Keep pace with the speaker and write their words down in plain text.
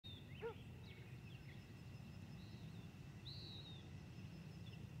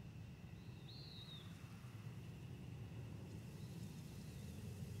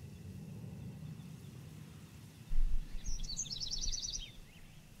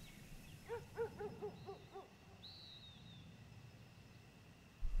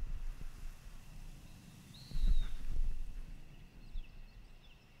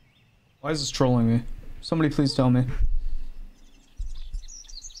Why is this trolling me? Somebody please tell me.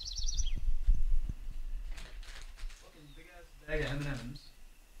 Fucking big ass bag of M&Ms.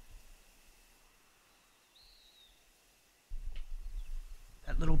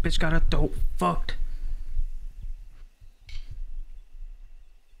 That little bitch got her throat fucked.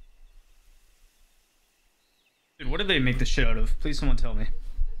 Dude, what did they make this shit out of? Please someone tell me.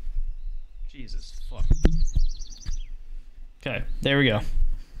 Jesus fuck. Okay, there we go.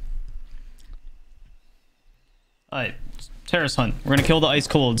 Alright, terrace hunt. We're gonna kill the ice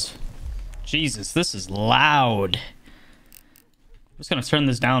colds. Jesus, this is loud. I'm just gonna turn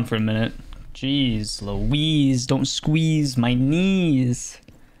this down for a minute. Jeez Louise, don't squeeze my knees.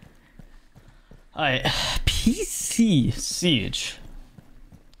 Alright, PC Siege.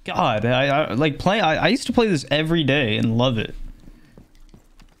 God, I like play. I used to play this every day and love it.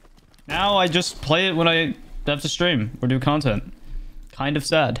 Now I just play it when I have to stream or do content. Kind of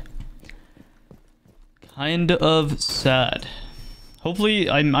sad. Kind of sad. Hopefully,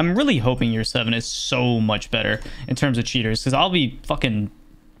 I'm really hoping year 7 is so much better in terms of cheaters, because I'll be fucking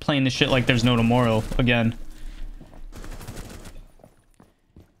playing this shit like there's no tomorrow again.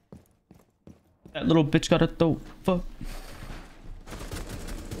 That little bitch got a throat. Fuck.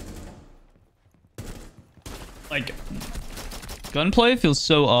 Like, gunplay feels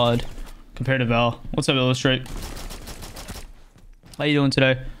so odd compared to Val. What's up, Illustrate? How you doing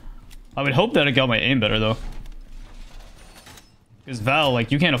today? I would hope that I got my aim better, though. Because Val, like,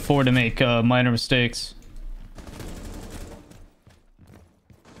 you can't afford to make minor mistakes.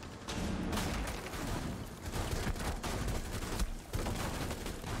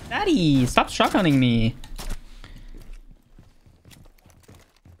 Daddy, stop shotgunning me.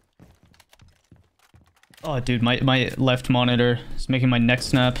 Oh, dude, my left monitor is making my neck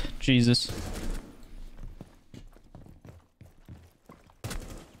snap. Jesus.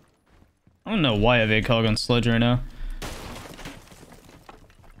 I don't know why I have ACOG on Sledge right now.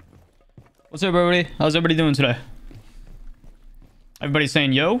 What's up, everybody? How's everybody doing today? Everybody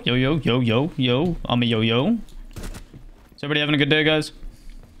saying yo, yo, yo, yo, yo, yo. I'm a yo, yo. Is everybody having a good day, guys?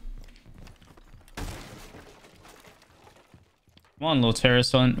 Come on, little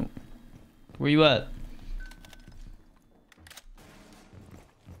terrorist hunt. Where you at?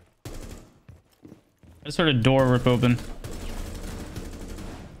 I just heard a door rip open.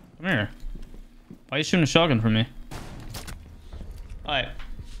 Come here. Why are you shooting a shotgun from me? Alright.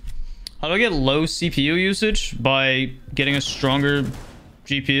 How do I get low CPU usage? By getting a stronger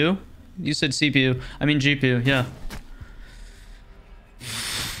GPU? You said CPU. I mean GPU, yeah.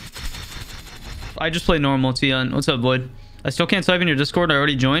 I just play normal, Tion. What's up, Void? I still can't type in your Discord. I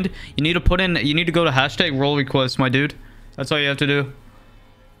already joined. You need to put in... You need to go to hashtag roll request, my dude. That's all you have to do.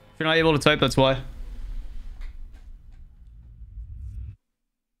 If you're not able to type, that's why.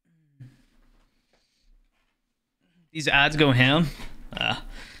 These ads go ham.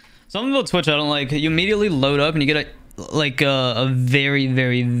 Something about Twitch I don't like. You immediately load up and you get a very,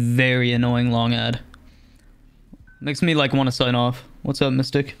 very, very annoying long ad. Makes me like want to sign off. What's up,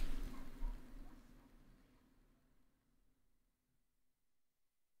 Mystic?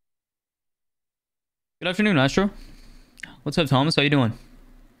 Good afternoon, Astro. What's up, Thomas? How you doing?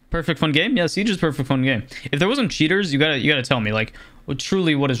 Perfect fun game? Yeah, Siege is perfect fun game. If there wasn't cheaters, you gotta tell me like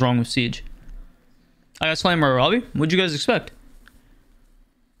truly what is wrong with Siege. I got Slammer Robbie. What'd you guys expect?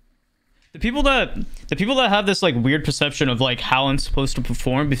 The people that have this like weird perception of like how I'm supposed to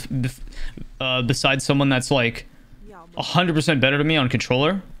perform besides someone that's like 100% better to me on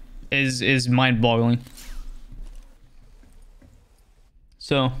controller is mind-boggling.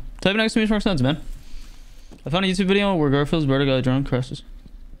 So typing next to me makes sense, man. I found a YouTube video where Garfield's brother got drunk, crashes.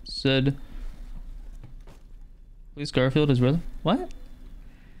 Said, please Garfield his brother. What?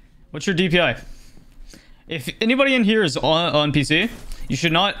 What's your DPI? If anybody in here is on PC, you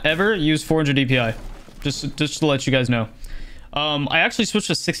should not ever use 400 DPI. Just to let you guys know. I actually switched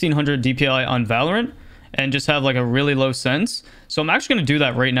to 1600 DPI on Valorant and just have like a really low sense. So I'm actually gonna do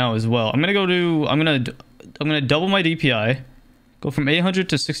that right now as well. I'm gonna double my DPI, go from 800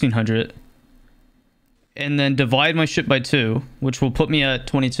 to 1600, and then divide my shit by 2, which will put me at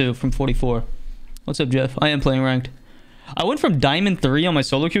 22 from 44. What's up, Jeff? I am playing ranked. I went from Diamond 3 on my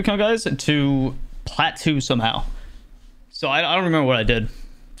solo queue count, guys, to Plat 2 somehow. So I don't remember what I did,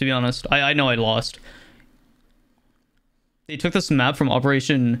 to be honest. I know I lost. They took this map from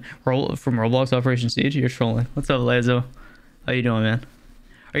Roblox Operation Siege. You're trolling. What's up, Lazo? How you doing, man?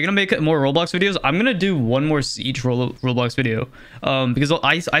 Are you gonna make more Roblox videos? I'm gonna do one more Siege Roblox video, because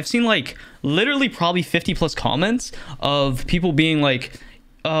I've seen like literally probably 50 plus comments of people being like,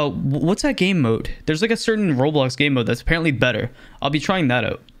 what's that game mode? There's like a certain Roblox game mode that's apparently better. I'll be trying that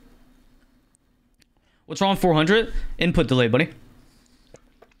out. What's wrong with 400? Input delay, buddy.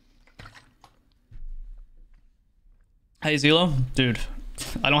 Hey, Zelo? Dude,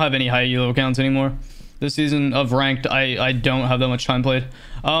 I don't have any high elo accounts anymore. This season of ranked, I don't have that much time played.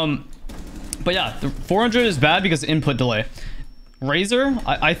 But yeah, the 400 is bad because of input delay. Razer,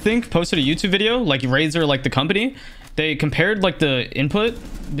 I think, posted a YouTube video, like Razer, like the company. They compared like the input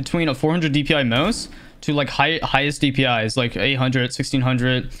between a 400 DPI mouse to like highest DPIs, like 800,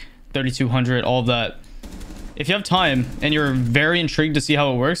 1600, 3200, all of that. If you have time and you're very intrigued to see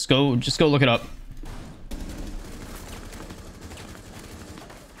how it works, just go look it up.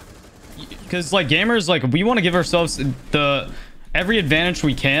 Because like gamers, like we want to give ourselves every advantage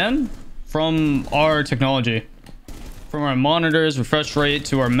we can from our technology, from our monitors, refresh rate,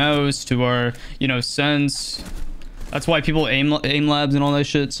 to our mouse, to our, you know, sense. That's why people aim labs and all that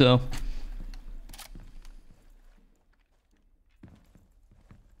shit. So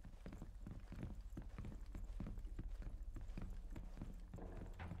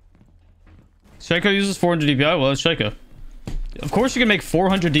Shaco uses 400 DPI. Well, it's Shaco. Of course you can make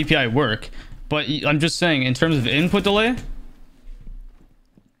 400 DPI work, but I'm just saying in terms of input delay,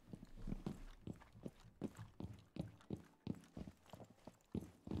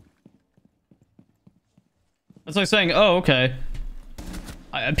 that's like saying, oh, okay,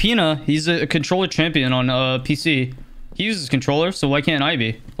 Pina, he's a controller champion on PC. He uses controller, so why can't I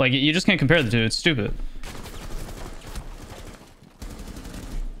be? Like, you just can't compare the two. It's stupid.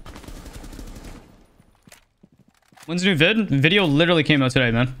 When's the new video literally came out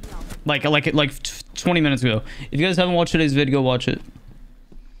today, man. Like 20 minutes ago. If you guys haven't watched today's vid, go watch it.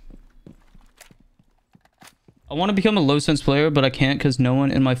 I want to become a low sense player, but I can't because no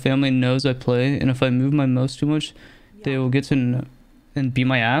one in my family knows I play. And if I move my mouse too much, they will get to know and beat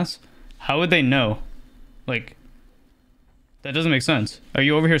my ass. How would they know? Like, that doesn't make sense. Are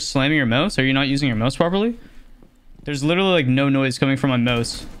you over here slamming your mouse? Are you not using your mouse properly? There's literally like no noise coming from my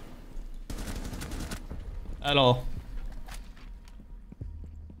mouse at all.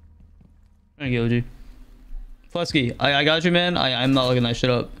 Thank you, OG. Flesky, I got you, man. I'm not looking that shit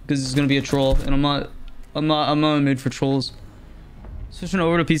up because it's gonna be a troll, and I'm not in the mood for trolls. Switching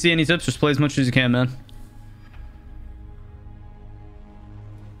over to PC. Any tips? Just play as much as you can, man.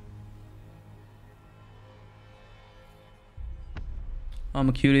 I'm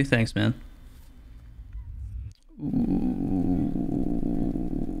a cutie. Thanks, man. Ooh.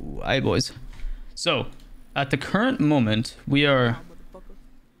 Alright, boys. So, at the current moment, we are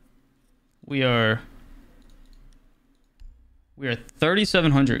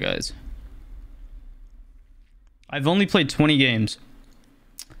 3,700, guys. I've only played 20 games.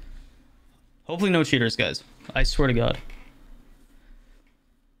 Hopefully no cheaters, guys. I swear to God.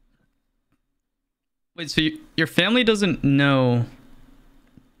 Wait, so your family doesn't know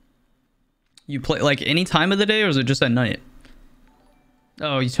you play like any time of the day, or is it just at night?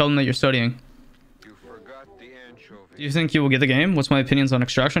 Oh, you tell them that you're studying. You forgot the anchovy. Do you think you will get the game? What's my opinions on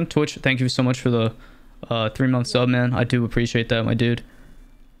Extraction? Twitch, thank you so much for the 3-month sub, man. I do appreciate that, my dude.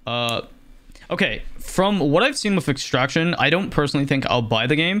 Okay, from what I've seen with Extraction, I don't personally think I'll buy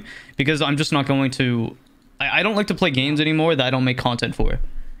the game because I'm just not going to... I don't like to play games anymore that I don't make content for,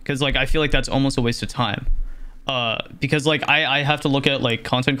 because like I feel like that's almost a waste of time. Because like I have to look at like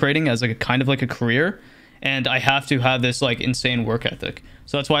content creating as like a kind of like a career, and I have to have this like insane work ethic.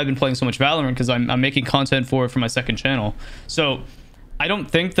 So that's why I've been playing so much Valorant, because I'm making content for my second channel. So I don't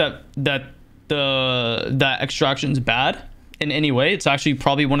think that Extraction's bad in any way. It's actually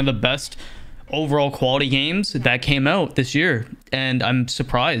probably one of the best overall quality games that came out this year, and I'm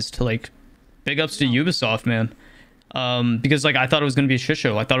surprised. Like, big ups to Ubisoft, man. Because like I thought it was gonna be a shit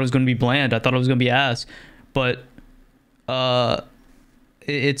show. I thought it was gonna be bland. I thought it was gonna be ass. But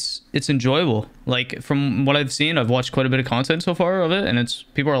it's enjoyable. Like, from what I've seen, I've watched quite a bit of content so far of it, and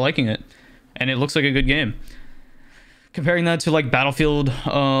people are liking it, and it looks like a good game. Comparing that to like Battlefield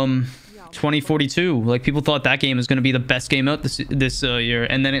 2042, like people thought that game was going to be the best game out this year,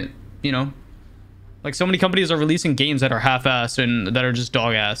 and then it, you know, like so many companies are releasing games that are half-assed and that are just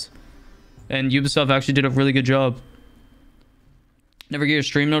dog-ass, and Ubisoft actually did a really good job. Never get your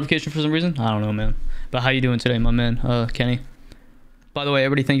stream notification for some reason. I don't know, man. But how you doing today, my man, Kenny? By the way,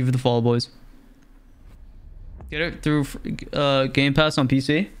 everybody, thank you for the follow, boys. Get it through Game Pass on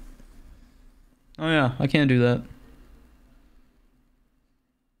PC. Oh yeah, I can't do that.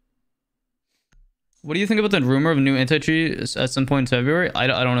 What do you think about the rumor of a new anti-cheat at some point in February? I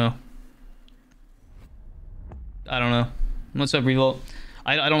don't know. I don't know. What's up, Revolt?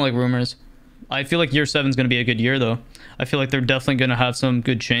 I don't like rumors. I feel like year 7 is going to be a good year, though. I feel like they're definitely going to have some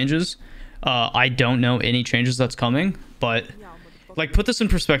good changes. I don't know any changes that's coming, but Like, put this in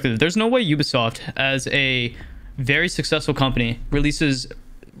perspective. There's no way Ubisoft, as a very successful company, releases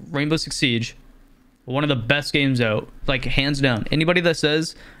Rainbow Six Siege, one of the best games out, like hands down. Anybody that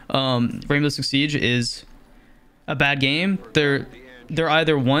says Rainbow Six Siege is a bad game, they're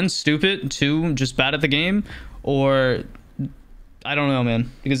either one, stupid, two, just bad at the game, or I don't know,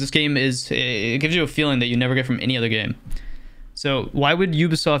 man. Because this game it gives you a feeling that you never get from any other game. So why would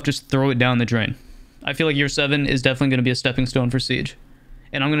Ubisoft just throw it down the drain? I feel like Year 7 is definitely going to be a stepping stone for Siege,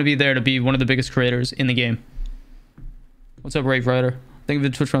 and I'm going to be there to be one of the biggest creators in the game. What's up, Rafe Rider? Thank you for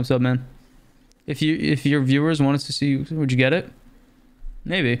the Twitch Prime sub, man. If your viewers want us to see, would you get it?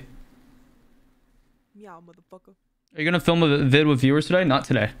 Maybe. Yeah, motherfucker. Are you gonna film a vid with viewers today? Not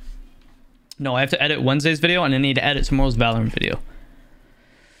today. No, I have to edit Wednesday's video and I need to edit tomorrow's Valorant video.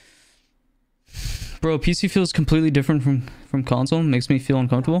 Bro, PC feels completely different from console. Makes me feel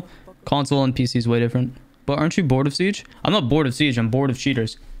uncomfortable. Console and PC is way different. But aren't you bored of Siege? I'm not bored of Siege. I'm bored of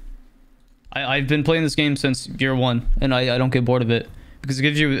cheaters. I've been playing this game since year 1, and I don't get bored of it because it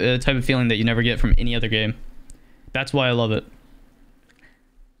gives you a type of feeling that you never get from any other game. That's why I love it.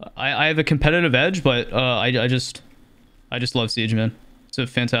 I have a competitive edge, but I just love Siege, man. It's a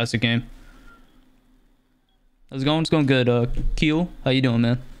fantastic game. How's it going? It's going good. Keel, how you doing,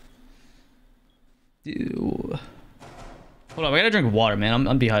 man? Hold on, I gotta drink water, man.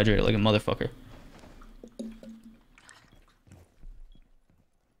 I'm dehydrated like a motherfucker.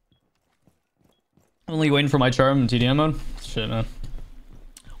 I'm only waiting for my charm in TDM mode. Shit, man.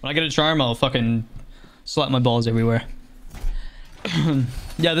 When I get a charm, I'll fucking slap my balls everywhere.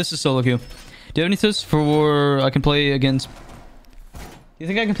 Yeah, this is solo queue. Do you have any tips for I can play against? Do you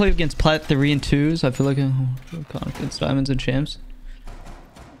think I can play against Plat 3 and 2s? I feel like against Diamonds and Champs.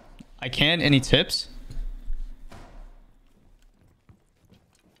 I can. Any tips?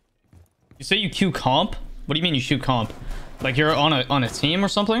 You say you queue comp? What do you mean you shoot comp? Like you're on a team or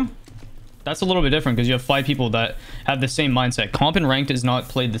something? That's a little bit different because you have 5 people that have the same mindset. Comp and ranked is not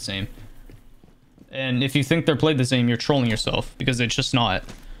played the same. And if you think they're played the same, you're trolling yourself because it's just not.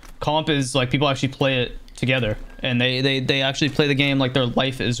 Comp is like people actually play it together and they actually play the game like their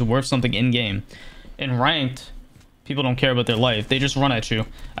life is worth something in game. In ranked, people don't care about their life. They just run at you,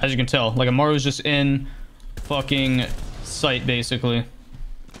 as you can tell. Like Amaru's just in fucking sight basically.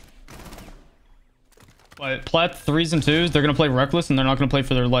 But Plat 3s and 2s, they're gonna play reckless and they're not gonna play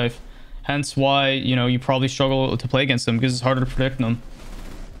for their life. Hence why, you know, you probably struggle to play against them because it's harder to predict them.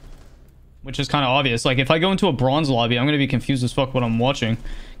 Which is kind of obvious. Like, if I go into a bronze lobby, I'm going to be confused as fuck what I'm watching.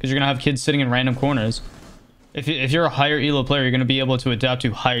 Because you're going to have kids sitting in random corners. If you're a higher elo player, you're going to be able to adapt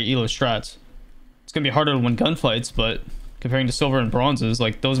to higher elo strats. It's going to be harder to win gunfights, but comparing to silver and bronzes,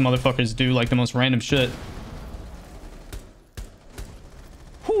 like, those motherfuckers do, like, the most random shit.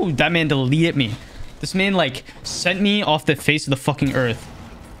 Whew, that man deleted me. This man, like, sent me off the face of the fucking earth.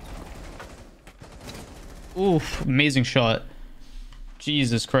 Oof, amazing shot.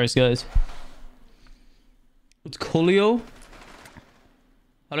 Jesus Christ, guys. What's Colio?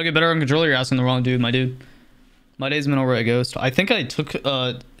 How do I get better on controller? You're asking the wrong dude, my dude. My day's been over at Ghost. I think I took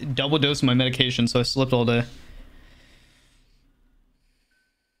a double dose of my medication, so I slept all day.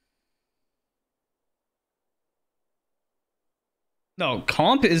 No,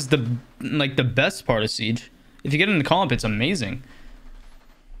 comp is the best part of Siege. If you get into comp, it's amazing.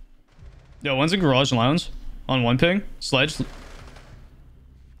 Yo, when's the Garage Lounge? On 1 ping? Sledge?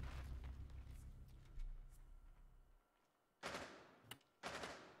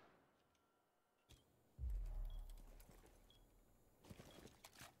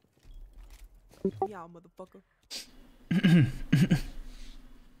 Yeah, motherfucker.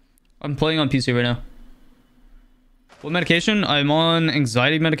 I'm playing on PC right now. What medication? I'm on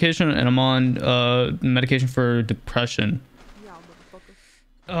anxiety medication and I'm on medication for depression. Yeah,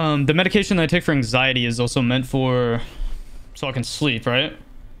 motherfucker. The medication that I take for anxiety is also meant for so I can sleep, right?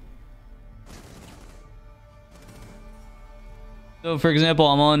 So for example,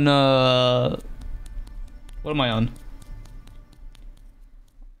 I'm on what am I on?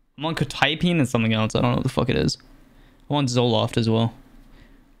 I'm on Quetiapine and something else. I don't know what the fuck it is. I'm on Zoloft as well.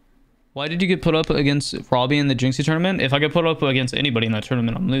 Why did you get put up against Robbie in the Jinxie tournament? If I get put up against anybody in that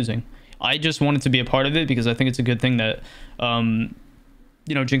tournament, I'm losing. I just wanted to be a part of it because I think it's a good thing that,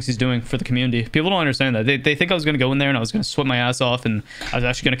 you know, Jinxie's doing for the community. People don't understand that. They think I was going to go in there and I was going to sweat my ass off and I was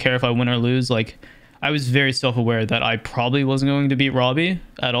actually going to care if I win or lose. Like, I was very self-aware that I probably wasn't going to beat Robbie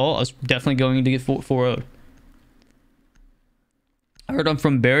at all. I was definitely going to get 4-0'd. I heard I'm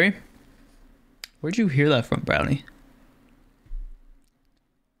from Barry. Where'd you hear that from, Brownie?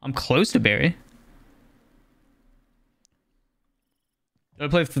 I'm close to Barry. Did I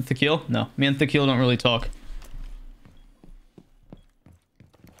play with Thakil? No. Me and Thakil don't really talk.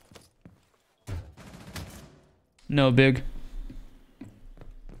 No, big.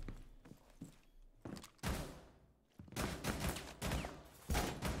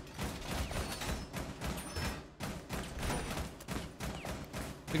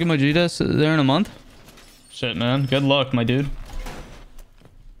 Look at my GDS there in a month. Shit, man. Good luck, my dude.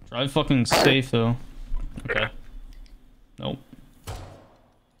 Drive fucking safe, though. Okay. Nope.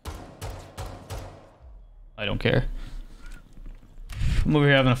 I don't care. I'm over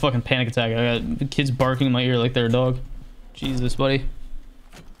here having a fucking panic attack. I got kids barking in my ear like they're a dog. Jesus, buddy.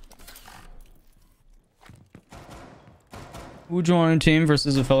 Who would you want on your team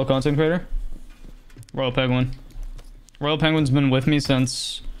versus a fellow content creator? Royal Penguin. Royal Penguin's been with me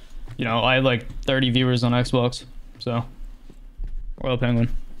since, you know, I had like 30 viewers on Xbox. So, Royal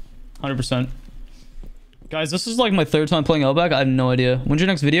Penguin. 100%. Guys, this is like my third time playing Outback. I have no idea. When's your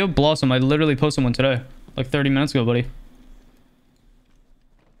next video? Blossom. I literally posted one today. Like 30 minutes ago, buddy.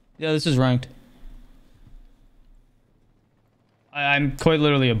 Yeah, this is ranked. I'm quite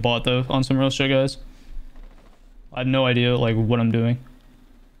literally a bot, though, on some real shit, guys. I have no idea, like, what I'm doing.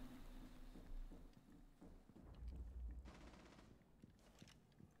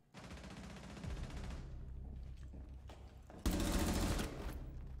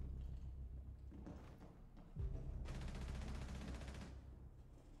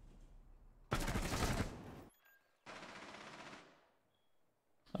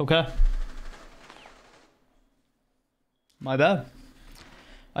 Okay. My bad.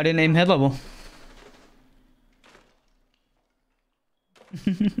 I didn't aim head level.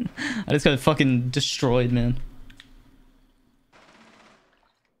 I just got fucking destroyed, man.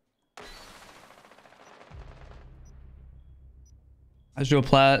 I should do a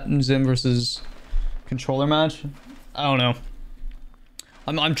Plat and Zim versus controller match. I don't know.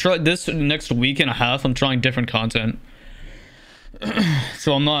 I'm trying this next week and a half. I'm trying different content.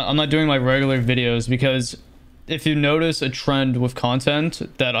 So I'm not doing my regular videos because if you notice a trend with content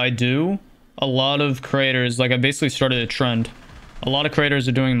that I do, a lot of creators, like I basically started a trend. A lot of creators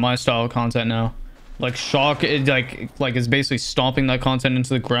are doing my style of content now. Like Shock, it like is basically stomping that content into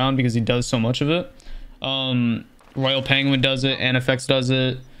the ground because he does so much of it. Royal Penguin does it, NFX does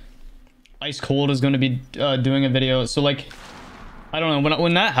it. Ice Cold is going to be doing a video. So like, I don't know,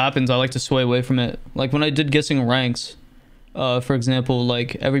 when that happens, I like to sway away from it. Like when I did guessing ranks, for example,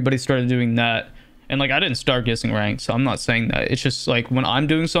 like everybody started doing that. And like I didn't start guessing ranks, so I'm not saying that. It's just like when I'm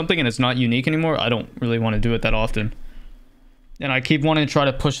doing something and it's not unique anymore, I don't really want to do it that often. And I keep wanting to try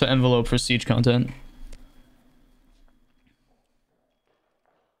to push the envelope for Siege content.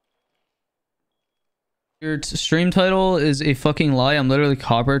 Your stream title is a fucking lie. I'm literally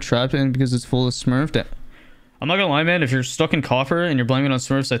copper trapped in because it's full of Smurf. I'm not gonna lie, man. If you're stuck in copper and you're blaming it on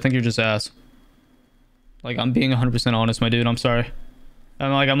Smurfs, I think you're just ass. Like, I'm being 100% honest, my dude. I'm sorry.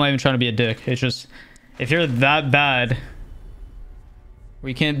 I'm not even trying to be a dick. It's just, if you're that bad, where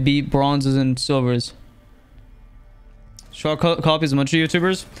you can't beat bronzes and silvers. Short copies a bunch of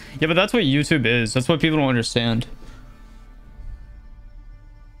YouTubers? Yeah, but that's what YouTube is. That's what people don't understand.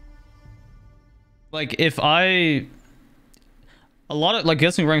 Like, if I... A lot of, like,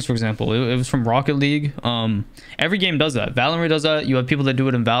 guessing ranks, for example, it was from Rocket League. Every game does that. Valorant does that. You have people that do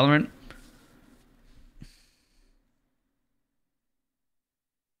it in Valorant.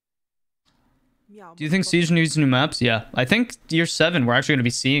 Do you think Siege needs new maps? Yeah. I think year 7, we're actually going to be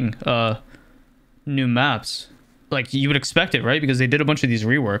seeing new maps. Like, you would expect it, right? Because they did a bunch of these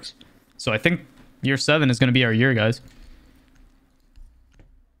reworks. So I think year 7 is going to be our year, guys.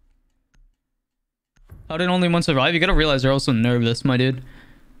 How did only one survive? You gotta realize they're also nervous, my dude.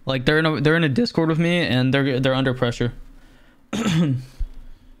 Like, they're in a Discord with me, and they're under pressure.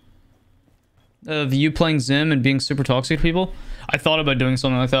 Of you playing Zim and being super toxic to people, I thought about doing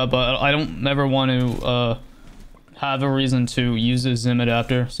something like that, but I don't ever want to have a reason to use a Zim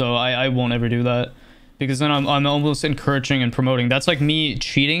adapter, so I won't ever do that, because then I'm almost encouraging and promoting. That's like me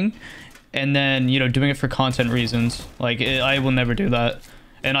cheating, and then, you know, doing it for content reasons. Like, I will never do that.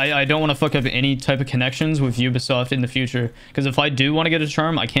 And I don't want to fuck up any type of connections with Ubisoft in the future, because if I do want to get a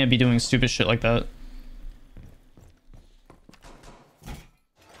charm, I can't be doing stupid shit like that.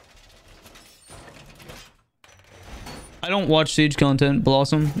 I don't watch Siege content,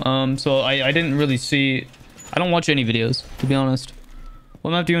 Blossom, so I didn't really see... I don't watch any videos, to be honest.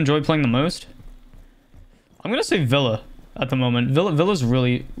 What map do you enjoy playing the most? I'm gonna say Villa at the moment. Villa's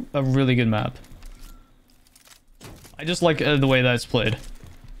really a really good map. I just like the way that it's played,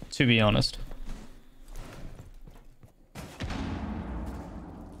 to be honest.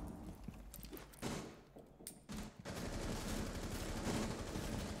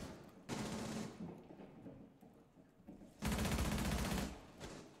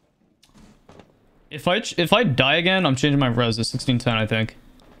 If I die again, I'm changing my res to 1610, I think.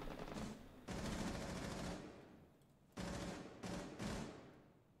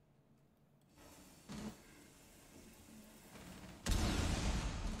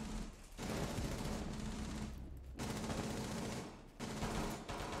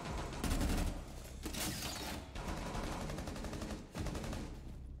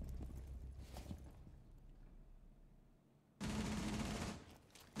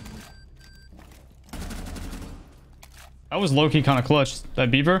 That was low-key kind of clutch. That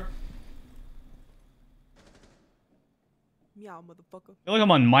beaver. Meow, motherfucker. I feel like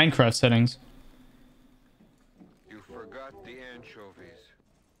I'm on Minecraft settings. You forgot the anchovies.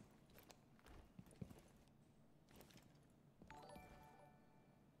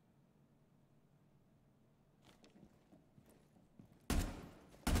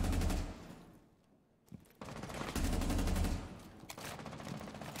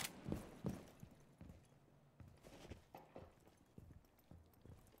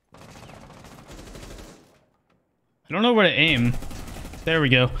 I don't know where to aim. There we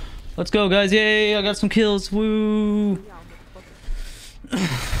go. Let's go, guys. Yay, I got some kills. Woo. Meow, motherfucker.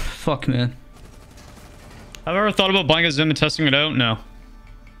 Fuck, man. Have I ever thought about buying a Zim and testing it out? No.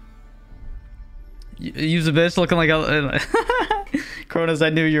 Use a bitch looking like a... Cronus, I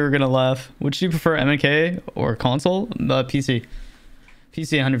knew you were gonna laugh. Would you prefer MK or console? PC.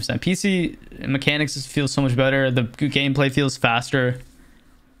 PC 100%. PC mechanics just feels so much better. The gameplay feels faster.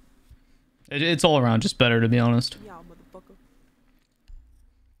 It's all around just better, to be honest. Meow, motherfucker.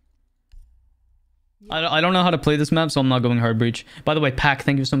 I don't know how to play this map, so I'm not going hard breach. By the way, Pack,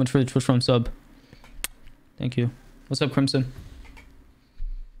 thank you so much for the Twitch from sub. Thank you. What's up, Crimson?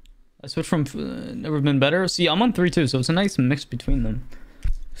 I switched from never been better. See, I'm on 3-2, so it's a nice mix between them.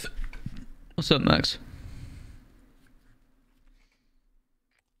 What's up, Max?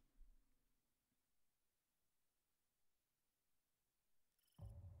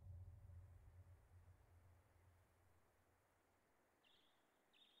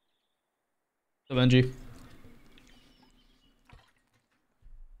 What's up, NG?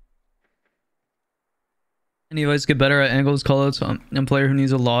 Any advice to get better at angles, callouts? I'm a player who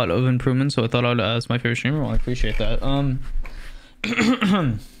needs a lot of improvement, so I thought I'd ask my favorite streamer. Well, I appreciate that.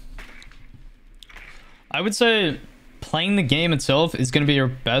 I would say playing the game itself is going to be your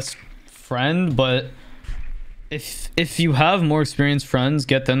best friend, but if you have more experienced friends,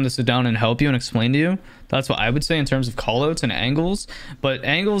 get them to sit down and help you and explain to you. That's what I would say in terms of callouts and angles. But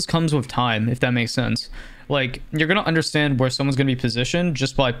angles comes with time, if that makes sense. Like, you're going to understand where someone's going to be positioned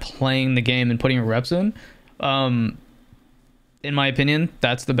just by playing the game and putting your reps in. In my opinion,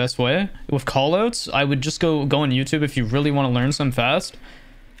 that's the best way. With callouts, I would just go on YouTube if you really want to learn some fast.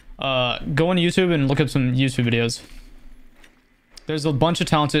 Go on YouTube and look up some YouTube videos. There's a bunch of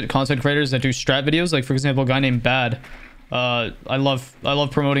talented content creators that do strat videos. Like, for example, a guy named Bad. I love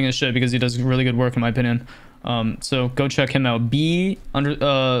promoting his shit because he does really good work in my opinion. So go check him out.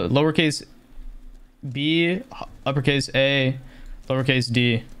 Lowercase B, uppercase A, lowercase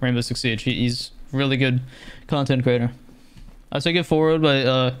D, Rainbow Six Siege. He's really good content creator. I say get forward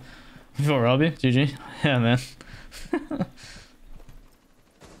by before Robbie. GG. Yeah, man.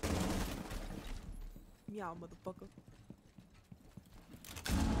 Meow, motherfucker.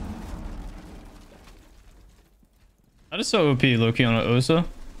 That is so OP, Loki on an Osa.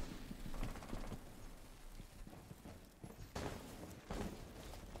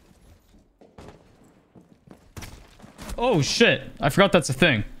 Oh shit! I forgot that's a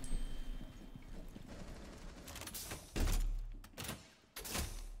thing.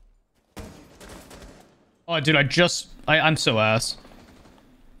 Oh, dude, I'm so ass.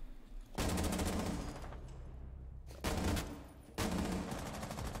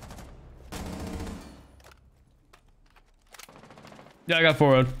 Yeah, I got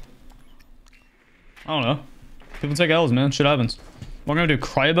forward. I don't know. People take L's, man. Shit happens. What am I gonna do?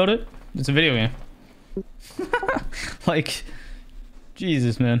 Cry about it? It's a video game. Like,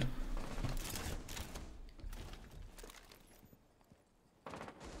 Jesus, man.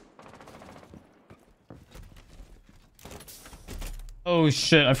 Oh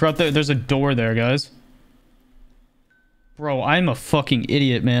shit, I forgot that there's a door there, guys. Bro, I'm a fucking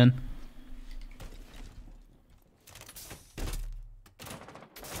idiot, man.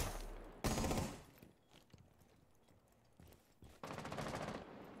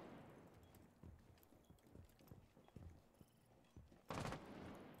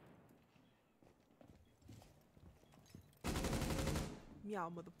 Meow,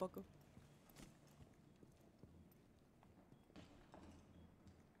 motherfucker.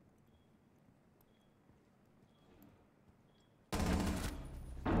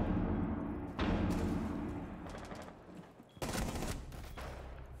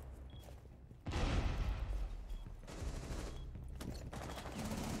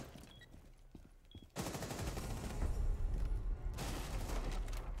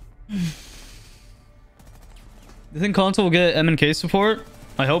 You think console will get M&K support?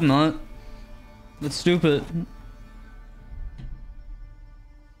 I hope not. That's stupid.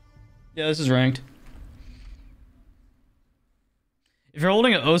 Yeah, this is ranked. If you're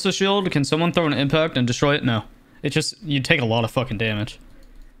holding an Osa shield, can someone throw an impact and destroy it? No. It's just, you take a lot of fucking damage.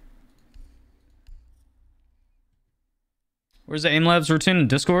 Where's the Aim Labs routine in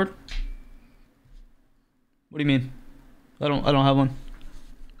Discord? What do you mean? I don't have one.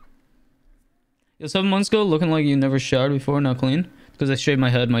 Yo, 7 months ago, looking like you never showered before, now clean. Because I shaved my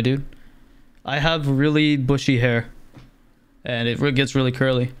head, my dude. I have really bushy hair. And it gets really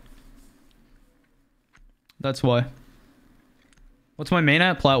curly. That's why. What's my main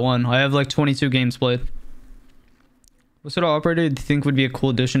at? Plat 1. I have like 22 games played. What sort of operator do you think would be a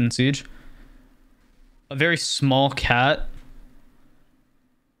cool addition in Siege? A very small cat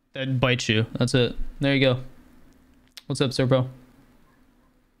that bites you. That's it. There you go. What's up, sir, bro?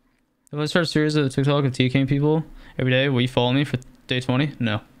 If I start a series of TikTok of TKing people every day, will you follow me for day 20?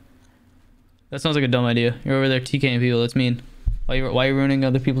 No. That sounds like a dumb idea. You're over there TKing people. That's mean. Why are you ruining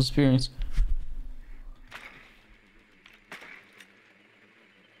other people's experience?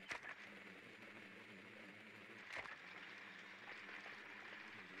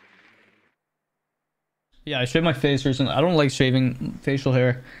 Yeah, I shaved my face recently. I don't like shaving facial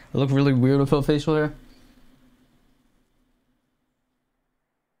hair. I look really weird without facial hair.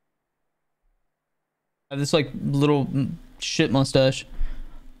 I have this like little shit mustache.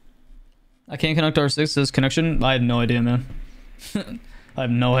 I can't connect R6 to this connection. I have no idea, man. I have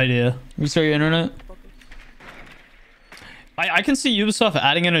no idea. Restart your internet. I can see Ubisoft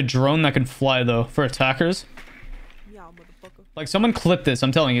adding in a drone that can fly though for attackers. Like someone clip this.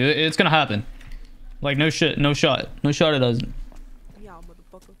 I'm telling you, it's gonna happen. Like no shit, no shot it doesn't.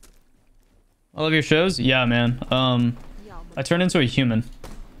 I love your shows. Yeah, man. I turned into a human.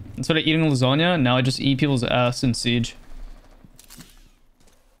 Instead of eating lasagna, now I just eat people's ass in Siege.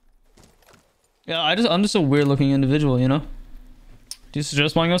 Yeah, I'm just a weird looking individual, you know? Do you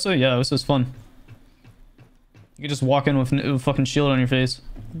suggest playing Osa? Yeah, Osa's fun. You can just walk in with a fucking shield on your face.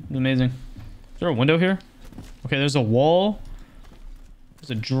 It's amazing. Is there a window here? Okay, there's a wall.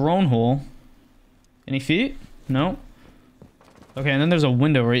 There's a drone hole. Any feet? No. Okay, and then there's a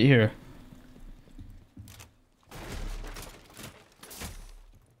window right here.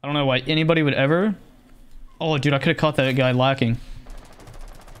 I don't know why anybody would ever... Oh, dude, I could have caught that guy lacking.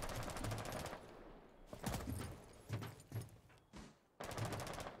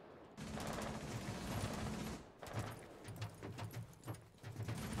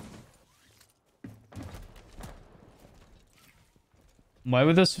 Why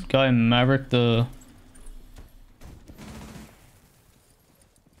would this guy Maverick the...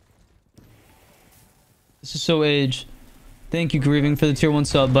 This is so age. Thank you, Grieving, for the tier 1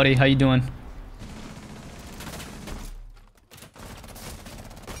 sub, buddy. How you doing?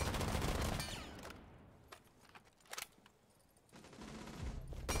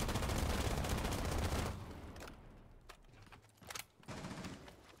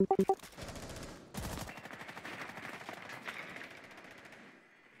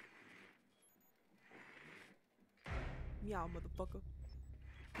 Meow, motherfucker.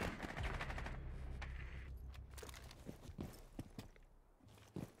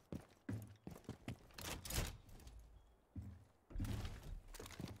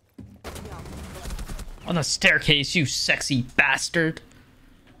 On the staircase, you sexy bastard.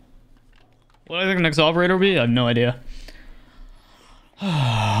 What do I think the next operator will be? I have no idea.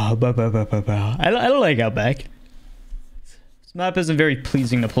 I don't like Outback. This map isn't very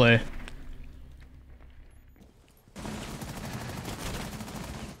pleasing to play.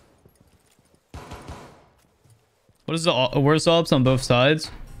 What is the worst ops on both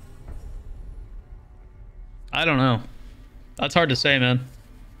sides? I don't know. That's hard to say, man.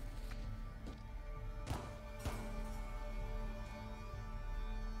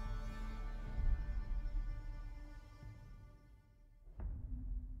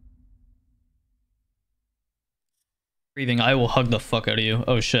 Breathing, I will hug the fuck out of you.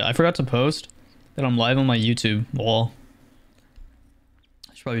 Oh shit, I forgot to post that I'm live on my YouTube wall.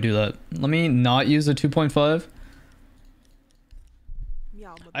 I should probably do that. Let me not use the 2.5.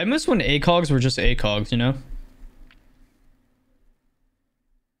 I miss when ACOGs were just ACOGs, you know?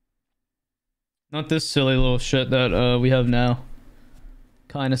 Not this silly little shit that we have now.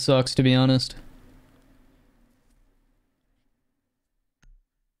 Kinda sucks, to be honest.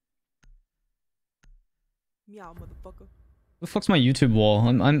 Meow, motherfucker. The fuck's my YouTube wall?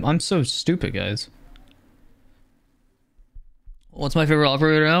 I'm so stupid, guys. What's my favorite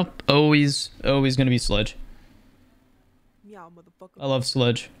operator now? Always gonna be Sledge. Meow, motherfucker. I love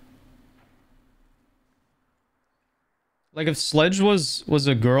Sledge. Like if Sledge was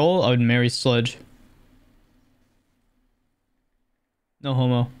a girl, I would marry Sledge. No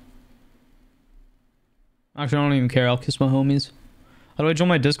homo. Actually, I don't even care. I'll kiss my homies. How do I join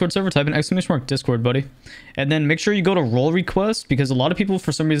my Discord server? Type in !Discord, buddy. And then make sure you go to role request, because a lot of people,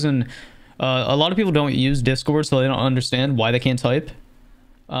 for some reason, a lot of people don't use Discord, so they don't understand why they can't type.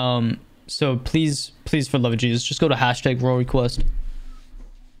 So please, for the love of Jesus, just go to #role request.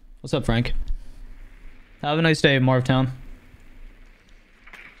 What's up, Frank? Have a nice day, Marvtown.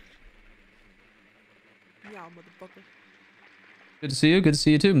 Yeah, motherfucker. Good to see you. Good to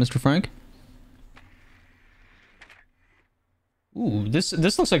see you too, Mr. Frank. Ooh, this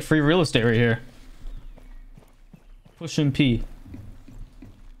looks like free real estate right here. Pushing P.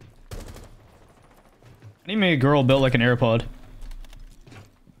 I need to make a girl built like an AirPod.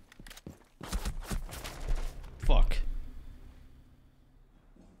 Fuck.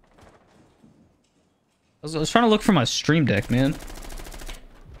 I was trying to look for my stream deck, man.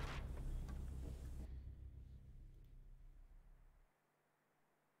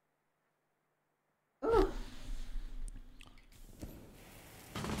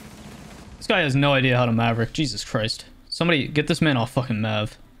 This guy has no idea how to Maverick. Jesus Christ. Somebody get this man off fucking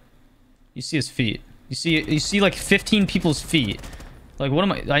Mav. You see his feet. You see like 15 people's feet. Like what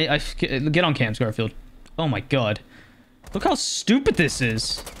am I get on cams, Garfield. Oh my god. Look how stupid this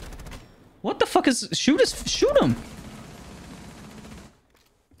is. What the fuck is shoot him.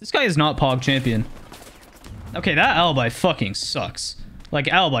 This guy is not Pog champion. Okay, that alibi fucking sucks. Like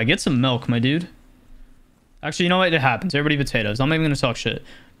alibi, get some milk, my dude. Actually, you know what? It happens. Everybody potatoes. I'm not even gonna talk shit.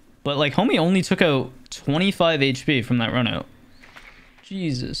 But like homie only took out 25 HP from that run out.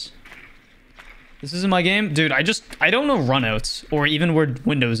 Jesus. This isn't my game? Dude, I don't know runouts or even where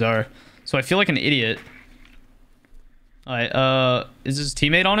windows are. So I feel like an idiot. Alright, is his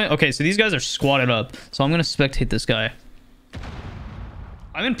teammate on it? Okay, so these guys are squatted up. So I'm gonna spectate this guy.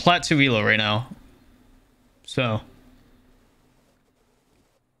 I'm in Plat 2 Elo right now. So.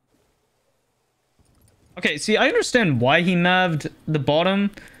 Okay, see, I understand why he mav'd the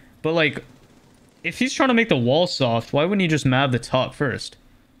bottom. But like, if he's trying to make the wall soft, why wouldn't he just mav the top first?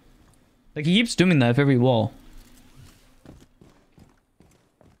 Like, he keeps doing that with every wall.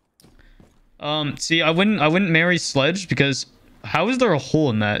 See, I wouldn't marry Sledge because how is there a hole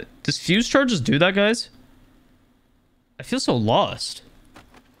in that? Does fuse charges do that, guys? I feel so lost.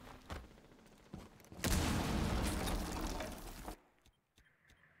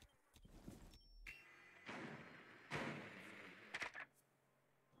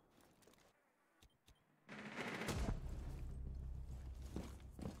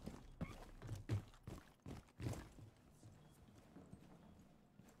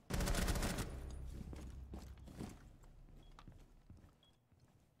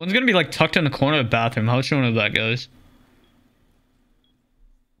 One's gonna be like tucked in the corner of the bathroom. How much you know that, guys?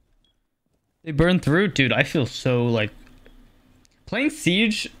 They burn through? Dude, I feel so like... Playing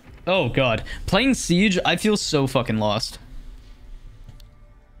Siege... Oh god. Playing Siege, I feel so fucking lost.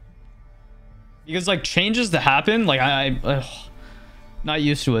 Because like changes that happen, like ugh, not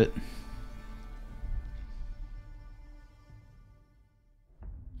used to it.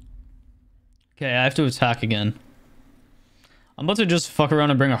 Okay, I have to attack again. I'm about to just fuck around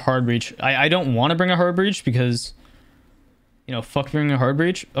and bring a hard breach. I don't want to bring a hard breach because, you know, fuck bringing a hard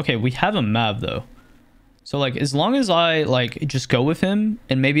breach. Okay, we have a Mav though. So like, as long as I like just go with him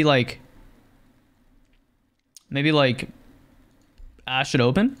and maybe like Ash it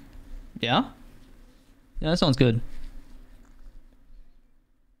open. Yeah. Yeah, that sounds good.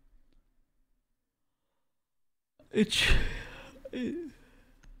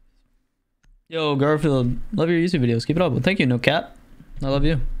 Yo, Garfield, love your YouTube videos. Keep it up. Well, thank you, no cap. I love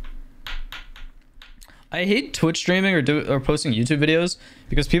you. I hate Twitch streaming or posting YouTube videos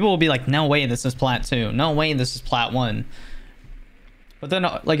because people will be like, no way this is Plat 2. No way this is Plat 1. But then,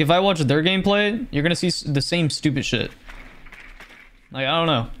 like, if I watch their gameplay, you're gonna see the same stupid shit. Like, I don't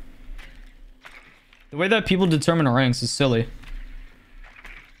know. The way that people determine ranks is silly.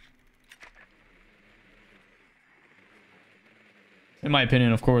 In my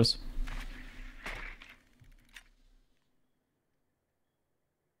opinion, of course.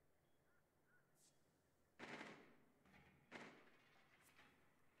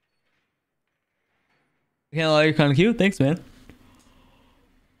 I can't lie, you're kind of cute. Thanks, man.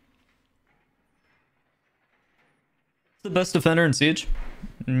 It's the best defender in Siege.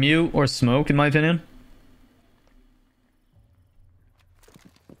 Mute or Smoke, in my opinion.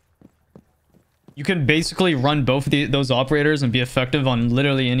 You can basically run both of those operators and be effective on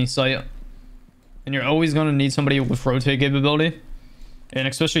literally any site. And you're always going to need somebody with rotate capability. And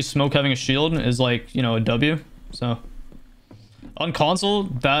especially Smoke having a shield is like, you know, a W. So, On console,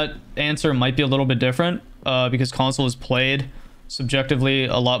 that answer might be a little bit different, because console is played subjectively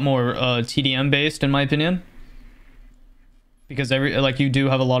a lot more TDM based, in my opinion. Because you do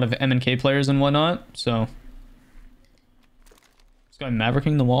have a lot of M and K players and whatnot, so. This guy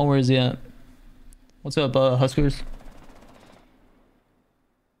mavericking the wall, where is he at? What's up, Huskers?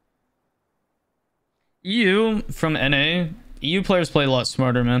 EU from NA. EU players play a lot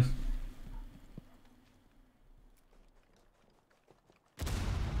smarter, man.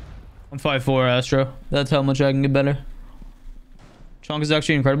 I'm 5'4", Astro. That's how much I can get better. Chonk is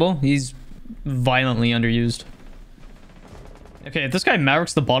actually incredible. He's violently underused. Okay, if this guy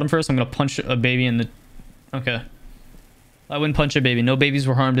mavericks the bottom first, I'm gonna punch a baby in the... Okay. I wouldn't punch a baby. No babies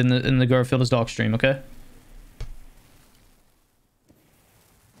were harmed in the Garfield Is Doc stream, okay?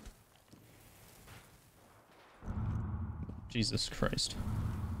 Jesus Christ.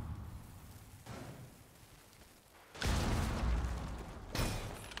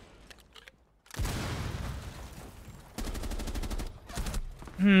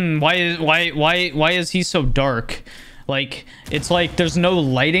 Why is he so dark? Like, it's like there's no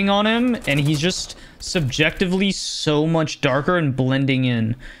lighting on him and he's just subjectively so much darker and blending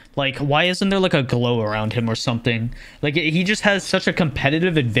in. Like, why isn't there like a glow around him or something? Like, he just has such a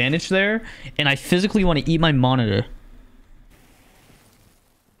competitive advantage there, and I physically want to eat my monitor.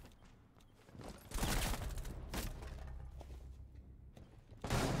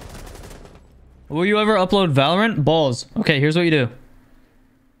 Will you ever upload Valorant? Balls. Okay, here's what you do.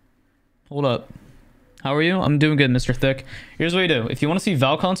 Hold up. How are you? I'm doing good, Mr. Thick. Here's what you do. If you want to see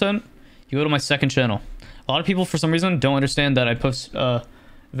Val content, you go to my second channel. A lot of people, for some reason, don't understand that I post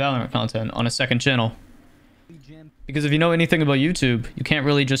Valorant content on a second channel. Because if you know anything about YouTube, you can't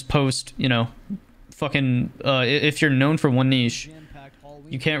really just post, you know, fucking... if you're known for one niche,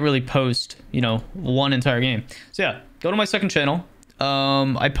 you can't really post, you know, one entire game. So yeah, go to my second channel.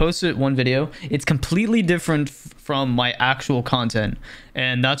 I posted one video. It's completely different from my actual content,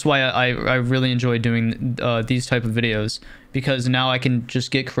 and that's why I really enjoy doing these type of videos, because now I can just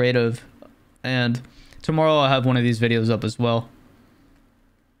get creative, and tomorrow I'll have one of these videos up as well.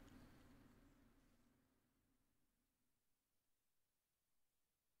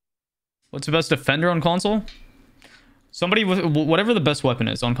 What's the best defender on console? Somebody with whatever the best weapon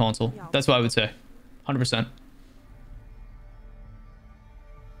is on console. That's what I would say. 100%.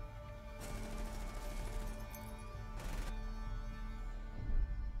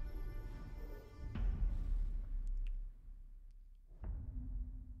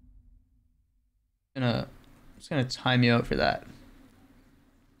 I'm just gonna time you out for that.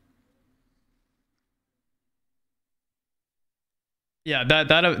 Yeah,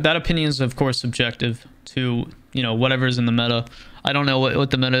 that opinion is of course subjective to, you know, whatever's in the meta. I don't know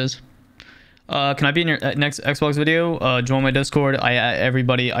what the meta is. Can I be in your next Xbox video? Join my Discord.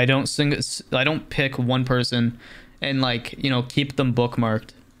 Everybody. I don't pick one person and, like, you know, keep them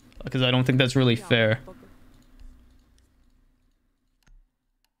bookmarked, because I don't think that's really fair.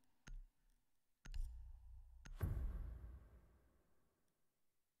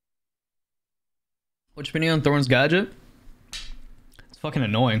 Which opinion on Thorn's gadget? It's fucking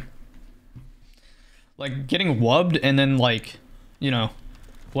annoying. Like, getting wubbed and then, like, you know,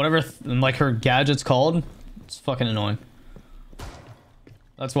 whatever like her gadget's called, it's fucking annoying.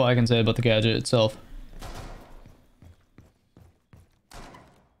 That's what I can say about the gadget itself.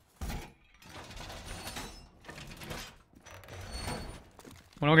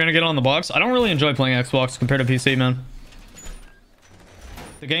 When are we gonna get on the box? I don't really enjoy playing Xbox compared to PC, man.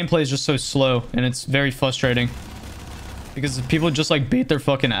 The gameplay is just so slow, and it's very frustrating. Because people just, like, bait their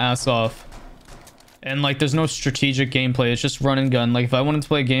fucking ass off. And, like, there's no strategic gameplay. It's just run and gun. Like, if I wanted to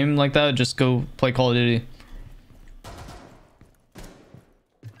play a game like that, just go play Call of Duty.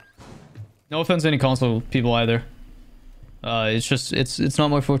 No offense to any console people either. It's just, it's not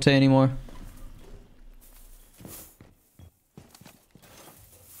my forte anymore. You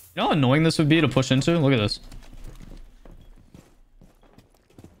know how annoying this would be to push into? Look at this.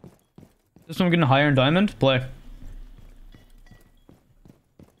 This one getting higher in diamond? Play.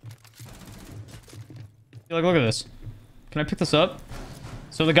 Like, look at this. Can I pick this up?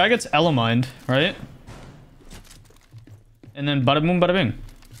 So the guy gets Elamined, right? And then bada boom, bada bing.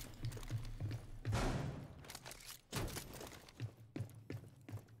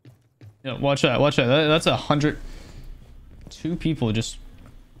 Yeah, watch that, watch that. That's 100. 2 people just...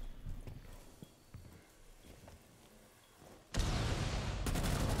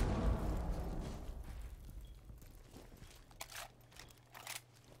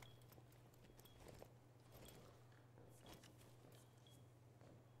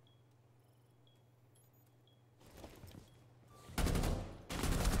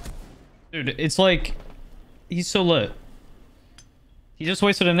 Dude, it's like... He's so lit. He just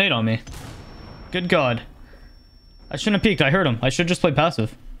wasted a nade on me. Good God. I shouldn't have peeked. I heard him. I should just play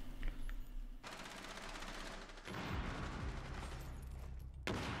passive.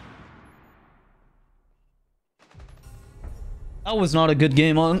 That was not a good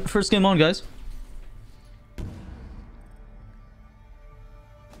game on. First game on, guys.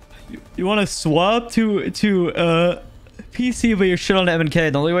 You want to swap to PC, but you're shit on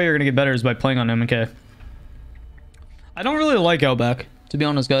MK. The only way you're gonna get better is by playing on MK. I don't really like Outback, to be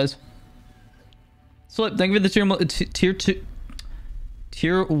honest, guys. Slip, thank you for the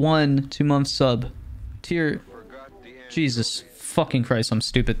tier 1 2-month sub. Jesus fucking Christ, I'm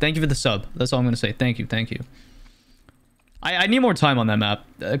stupid. Thank you for the sub. That's all I'm gonna say. Thank you, thank you. I need more time on that map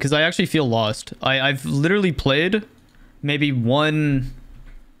because I actually feel lost. I've literally played maybe one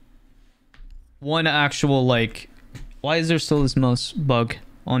actual, like, why is there still this mouse bug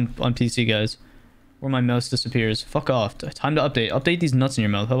on PC, guys, where my mouse disappears? Fuck off. Time to update these nuts in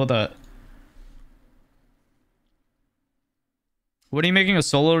your mouth. How about that? What are you making a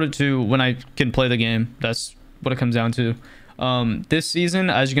solo to when I can play the game? That's what it comes down to. This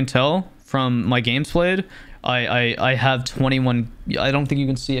season, as you can tell from my games played, I have 21. I don't think you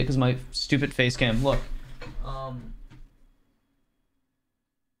can see it because my stupid face cam. Look.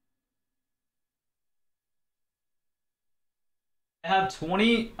 I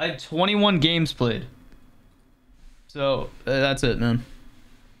have 21 games played. So that's it, man.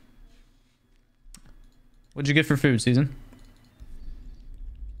 What'd you get for food, Season?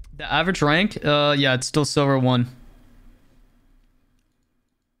 The average rank? Yeah, it's still silver 1.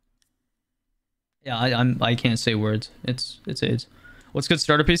 Yeah, I can't say words. It's AIDS. What's good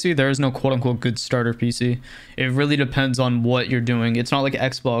starter PC? There is no quote unquote good starter PC. It really depends on what you're doing. It's not like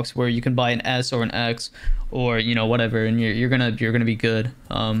Xbox where you can buy an S or an X or, you know, whatever, and you're gonna be good.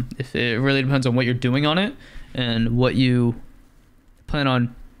 If it really depends on what you're doing on it and what you plan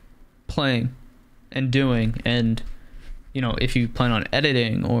on playing and doing, and, you know, if you plan on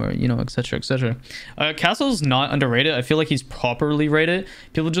editing or, you know, etc, etc. Castle's not underrated. I feel like he's properly rated.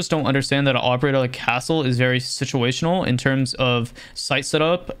 People just don't understand that an operator like Castle is very situational in terms of site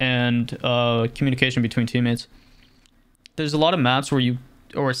setup and communication between teammates. There's a lot of maps where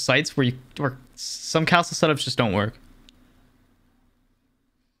or sites where some Castle setups just don't work.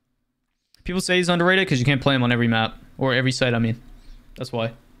 People say he's underrated because you can't play him on every map or every site. I mean, that's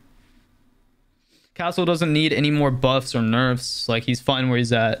why. Castle doesn't need any more buffs or nerfs. Like, he's fine where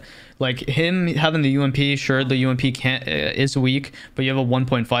he's at. Like, him having the UMP, sure, the UMP is weak, but you have a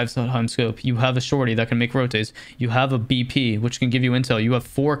 1.5 times scope. You have a shorty that can make rotates. You have a BP, which can give you intel. You have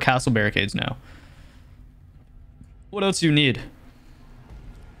 4 castle barricades now. What else do you need?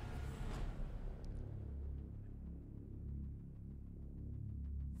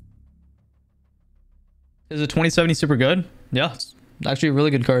 Is a 2070 super good? Yeah, it's actually a really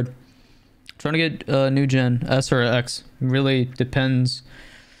good card. Trying to get new gen S or X really depends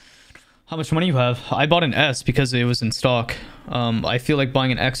how much money you have. I bought an S because it was in stock. I feel like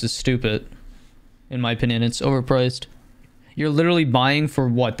buying an X is stupid, in my opinion. It's overpriced. You're literally buying for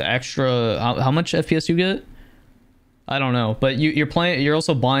what, the extra, how much FPS you get? I don't know, but you're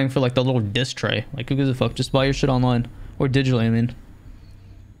also buying for like the little disc tray. Like, who gives a fuck? Just buy your shit online or digitally. I mean,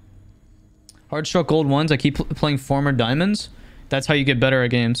 Hardstruck Gold 1s. I keep playing former diamonds. That's how you get better at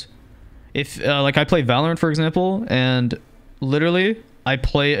games. If like, I play Valorant, for example, and literally I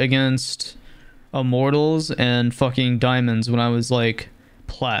play against Immortals and fucking Diamonds when I was like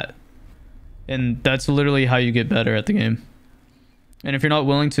plat, and that's literally how you get better at the game. And if you're not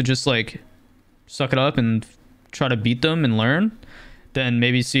willing to just like suck it up and try to beat them and learn, then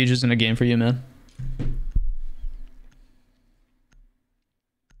maybe Siege isn't a game for you, man.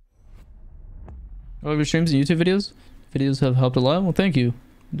 I love your streams and YouTube videos. Videos have helped a lot. Well, thank you,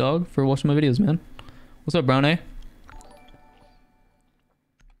 dog, for watching my videos, man. What's up, Brown A?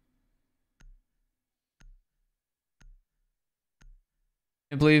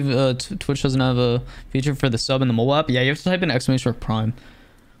 I believe Twitch doesn't have a feature for the sub in the mobile app. Yeah, you have to type in exclamation mark prime.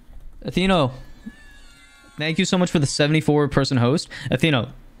 Atheno, thank you so much for the 74-person host.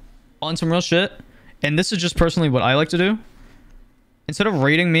 Atheno, on some real shit, and this is just personally what I like to do. Instead of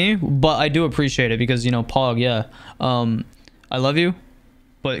rating me, but I do appreciate it because, you know, Pog, yeah. I love you.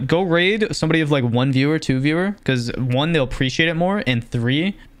 But go raid somebody of like 1 viewer, 2 viewer, because 1, they'll appreciate it more, and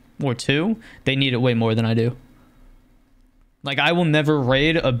 3 or 2, they need it way more than I do. Like, I will never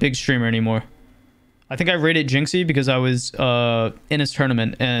raid a big streamer anymore. I think I raided Jinxie because I was in his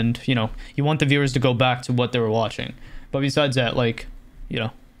tournament, and, you know, you want the viewers to go back to what they were watching. But besides that, like, you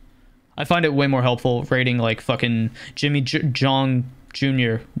know, I find it way more helpful raiding like fucking Jimmy Jong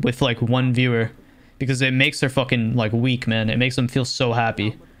Junior with like 1 viewer because it makes their fucking like week, man. It makes them feel so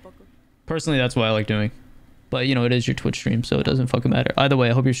happy. Personally, that's what I like doing. But you know, it is your Twitch stream, so it doesn't fucking matter. Either way,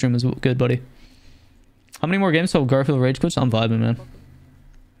 I hope your stream is good, buddy. How many more games till Garfield Rage quits? I'm vibing, man.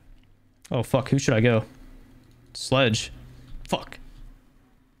 Oh fuck, who should I go? Sledge. Fuck.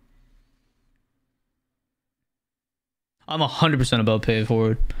 I'm 100% about pay it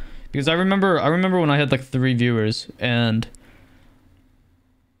forward. Because I remember when I had like 3 viewers and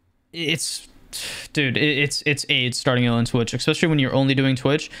it's dude, it's AIDS starting out on Twitch, especially when you're only doing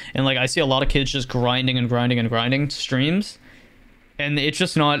Twitch, and like I see a lot of kids just grinding and grinding and grinding streams, and it's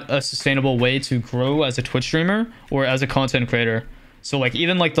just not a sustainable way to grow as a Twitch streamer or as a content creator. So like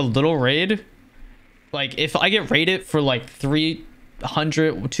even like the little raid, like if I get raided for like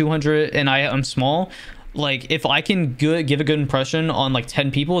 300 200 and I'm small, like if I can give a good impression on like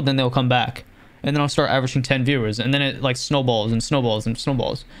 10 people, then they'll come back, and then I'll start averaging 10 viewers, and then it like snowballs and snowballs and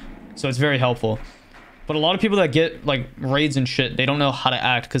snowballs. So it's very helpful. But a lot of people that get like raids and shit, they don't know how to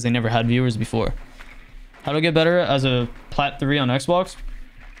act because they never had viewers before. How do I get better as a Plat 3 on Xbox?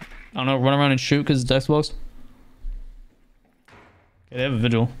 I don't know, run around and shoot because it's Xbox. Okay, they have a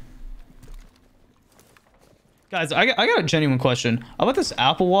vigil. Guys, I got a genuine question. About this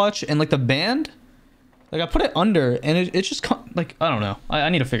Apple Watch and like the band. Like I put it under and it just like, I don't know. I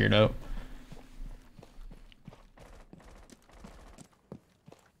need to figure it out.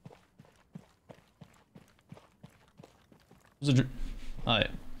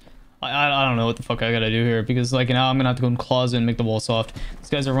 Alright. I don't know what the fuck I gotta do here because like now I'm gonna have to go in the closet and make the wall soft. These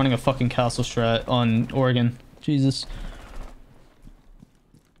guys are running a fucking castle strat on Oregon. Jesus.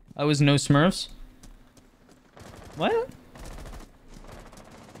 I was no Smurfs. What?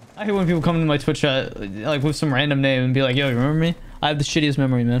 I hate when people come to my Twitch chat like with some random name and be like, yo, you remember me? I have the shittiest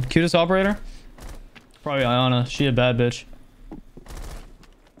memory, man. Cutest operator? Probably Ayana. She a bad bitch.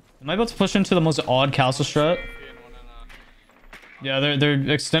 Am I about to push into the most odd castle strat? Yeah, they're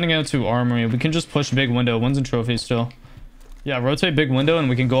extending out to armory. We can just push big window. Wins and trophies still. Yeah, rotate big window and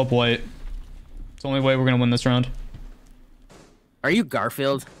we can go up white. It's the only way we're gonna win this round. Are you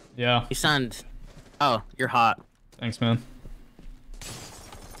Garfield? Yeah. You sound... Oh, you're hot. Thanks, man.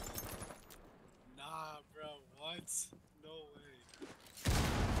 Nah, bro. What? No way.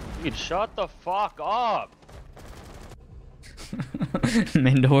 Dude, shut the fuck up.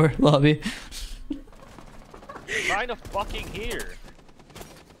 Main door, lobby. I'm trying to fucking hear.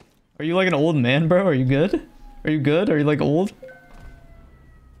 Are you like an old man, bro? Are you good? Are you good? Are you like old?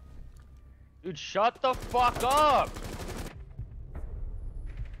 Dude, shut the fuck up.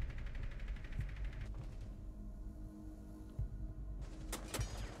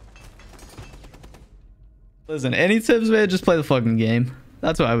 Listen, any tips, man? Just play the fucking game.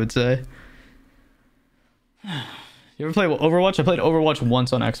 That's what I would say. You ever play Overwatch? I played Overwatch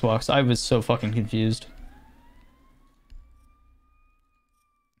once on Xbox. I was so fucking confused.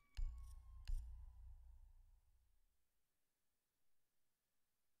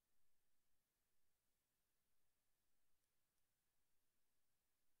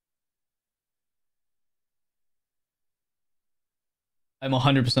 I'm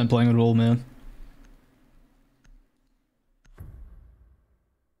 100% playing a role, man.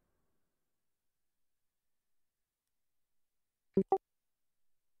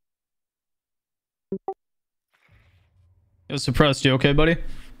 Yo, suppressed. You okay, buddy?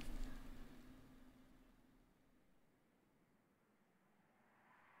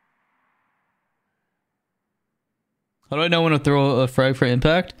 How do I know when to throw a frag for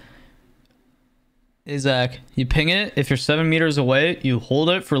impact? Hey, Zach, you ping it. If you're 7 meters away, you hold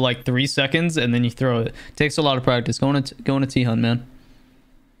it for like 3 seconds and then you throw it. Takes a lot of practice. Go on a T-hunt, man.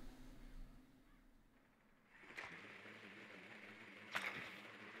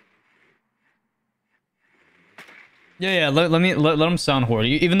 Yeah, let them sound horde.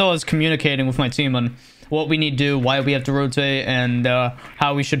 Even though I was communicating with my team on what we need to do, why we have to rotate, and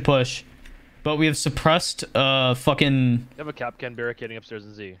how we should push. But we have suppressed fucking... You have a Capcan barricading upstairs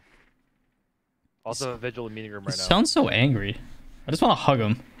in Z. Also a vigil in meeting room right now. Sounds so angry. I just want to hug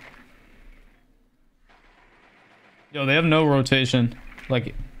him. Yo, they have no rotation.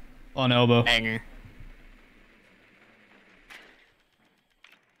 Like, on elbow. Banger.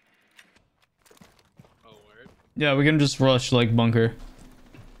 Yeah, we can just rush, like, bunker.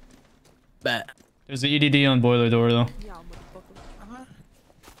 Bet. There's the EDD on boiler door, though. Yeah, motherfucker.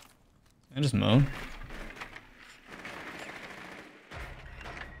 I just moan.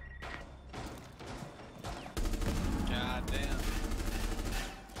 God damn.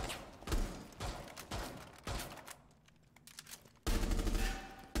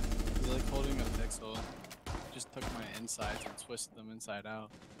 You like holding a pixel. Just took my insides and twisted them inside out.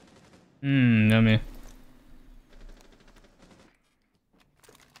 Yummy.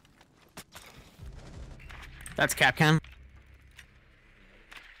 That's Capcom.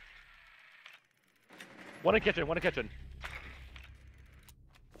 One in kitchen, one in kitchen.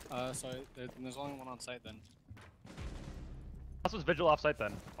 So there's only one on site then. Unless was Vigil off site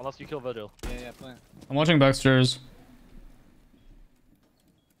then. Unless you kill Vigil. Yeah, plant. I'm watching backstairs.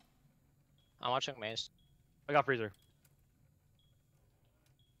 I'm watching Maze. I got freezer.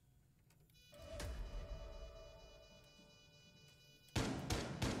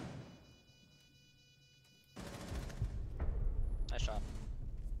 Nice shot.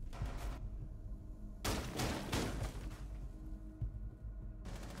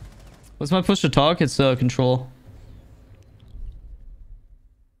 What's my push to talk? It's control.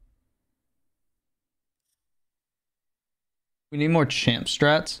 We need more champ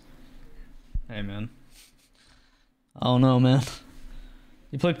strats. Hey man. I don't know, man.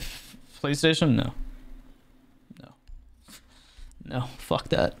 You play PlayStation? No. No. No, fuck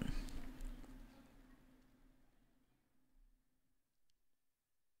that.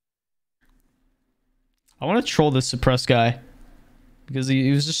 I want to troll this suppressed guy. Because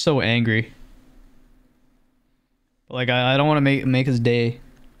he was just so angry. Like, I don't want to make his day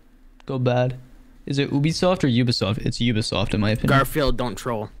go bad. Is it Ubisoft or Ubisoft? It's Ubisoft, in my opinion. Garfield, don't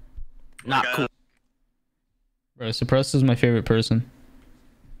troll. Not cool. Bro, suppressed is my favorite person.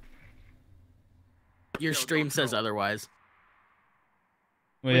 Your stream says otherwise.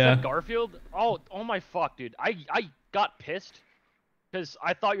 Well, Wait, yeah. that Garfield? Oh my fuck, dude. I got pissed because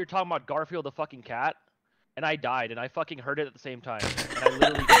I thought you were talking about Garfield the fucking cat, and I died, and I fucking heard it at the same time. And I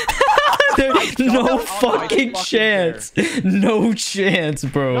literally There's no fucking chance. No chance,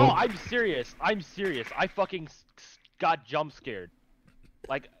 bro. No, I'm serious. I'm serious. I fucking got jump scared.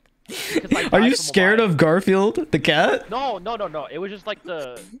 Like, because I Are died you from a scared lion. of Garfield, the cat? No. It was just like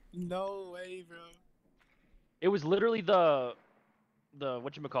the. No way, bro. It was literally the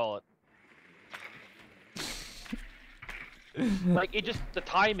whatchamacallit. Like it just the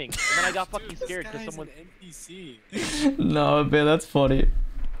timing, and then I got fucking Dude, scared this because guy's someone. an NPC. No, man, that's funny.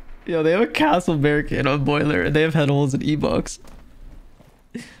 Yo, they have a castle barricade on boiler, and they have head holes in E-box.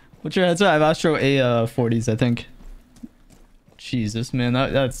 What's your headset? I have Astro A40s, I think. Jesus, man,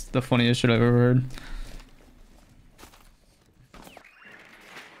 that's the funniest shit I've ever heard.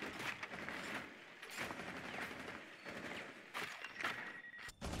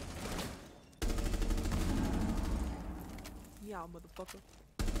 Yeah, motherfucker.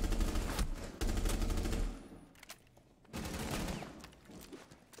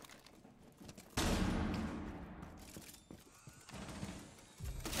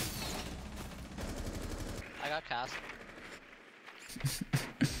 I got cast.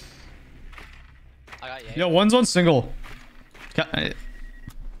 I got yay. Yo, one's on single.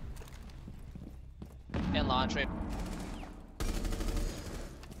 In laundry.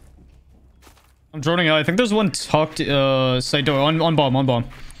 I'm droning out. I think there's one tucked side door on bomb.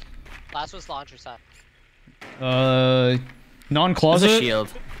 Last was laundry set. There's a Non-closet.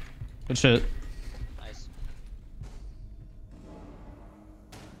 shield. Good shit. Nice.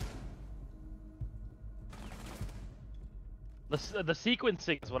 The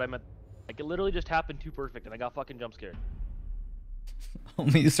sequencing is what I meant. Like it literally just happened too perfect, and I got fucking jump scared.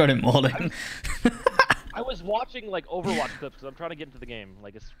 Only you started molding. I was watching like Overwatch clips because I'm trying to get into the game.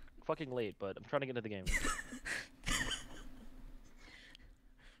 Like it's fucking late, but I'm trying to get into the game.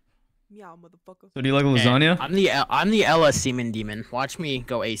 Meow, motherfucker. So do you like lasagna? I'm the Ella Seaman Demon. Watch me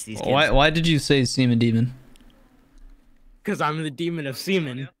go ace these kids. Why did you say semen demon? Because I'm the demon of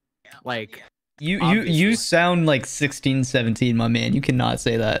semen. Like, You obviously. sound like 16, 17, my man. You cannot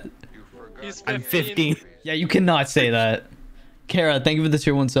say that. You forgot He's I'm 15. Yeah, you cannot say that. Kara, thank you for the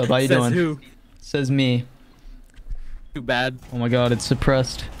tier 1 sub. How you Says doing? who? Says me. Too bad. Oh my god, it's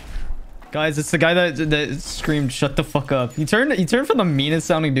suppressed. Guys, it's the guy that screamed, "Shut the fuck up." He turned from the meanest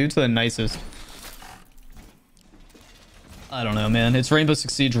sounding dude to the nicest. I don't know, man. It's Rainbow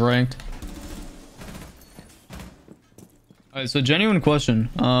Six Siege ranked. Alright, so genuine question.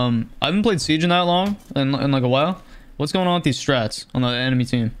 I haven't played Siege in that long, in like a while. What's going on with these strats on the enemy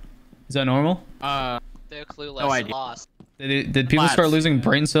team? Is that normal? They're clueless No and idea. lost. Did people Plats. start losing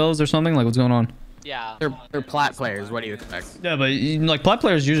brain cells or something? Like, what's going on? Yeah. They're plat players. What do you expect? Yeah, but like plat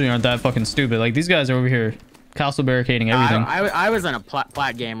players usually aren't that fucking stupid. Like these guys are over here castle barricading everything. I was in a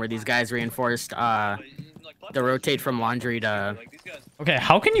plat game where these guys reinforced the rotate from laundry to. Okay,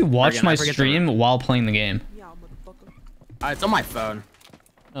 how can you watch Again, my I forget the- stream while playing the game? Meow, motherfucker. It's on my phone.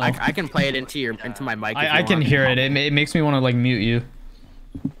 Oh. I can play it into my mic. if I you can want. hear it. It makes me want to like mute you.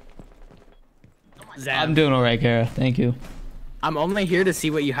 I'm doing alright, Kara. Thank you. I'm only here to see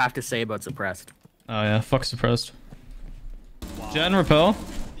what you have to say about suppressed. Oh yeah, fuck suppressed. Jen, repel.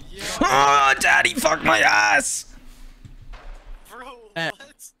 Yeah, Oh, daddy, fuck my ass. bro. Eh.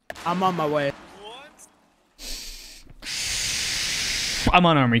 What? I'm on my way. What? I'm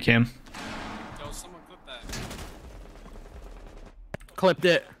on armory cam. Yo, someone clip that. Clipped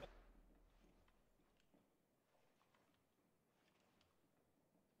it.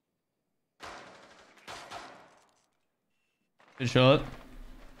 Good shot.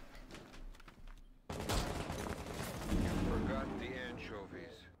 Forgot the anchovies.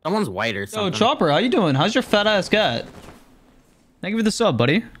 Someone's white or Yo, something. Chopper, how you doing? How's your fat ass cat? Thank you for the sub,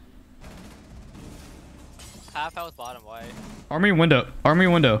 buddy. Half health, bottom white. Armory window. Armory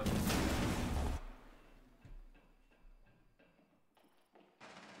window.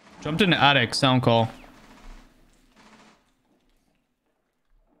 Jumped in attic. Sound call.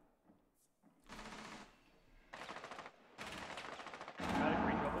 Attic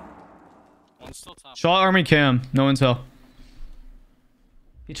breach open. One's still top. Shot army cam. No intel.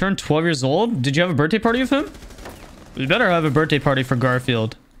 He turned 12 years old? Did you have a birthday party with him? We better have a birthday party for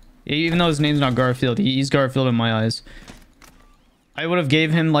Garfield. Even though his name's not Garfield. He's Garfield in my eyes. I would have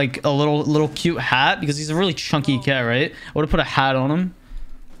gave him like a little cute hat because he's a really chunky cat, right? I would have put a hat on him.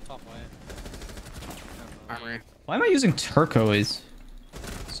 Top white. Armory. Why am I using turquoise?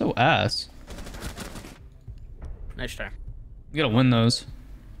 So ass. Nice try. You gotta win those.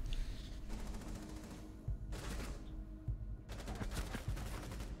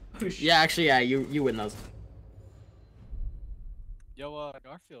 Yeah, actually, yeah, you win those. Yo,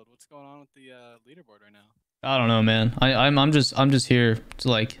 Garfield, what's going on with the leaderboard right now? I don't know, man. I'm just here to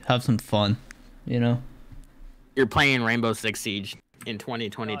like have some fun, you know. You're playing Rainbow Six Siege in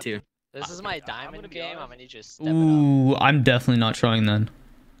 2022. This is my I'm gonna diamond be game. honest. I'm gonna need you to step it Ooh, I'm definitely not trying then.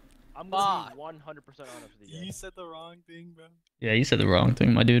 I'm gonna Fuck. be 100% honest with you. You guys. said the wrong thing, bro. Yeah, you said the wrong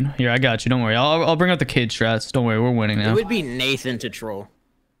thing, my dude. Here, I got you. Don't worry. I'll bring out the cage strats. Don't worry, we're winning It now. would be Nathan to troll.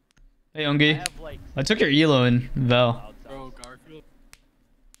 Hey, I Ungi. have like I took your elo in Val. outside. Bro, Garfield.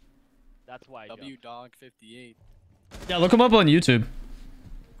 That's why I jumped. W Dog 58. Yeah, look him up on YouTube.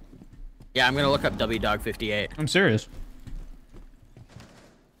 Yeah, I'm gonna look up WDog58. I'm serious.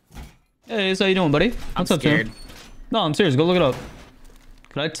 Hey, so how you doing, buddy? I'm What's up, scared. Tim? No, I'm serious. Go look it up.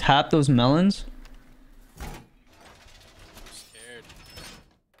 Could I tap those melons? I'm scared.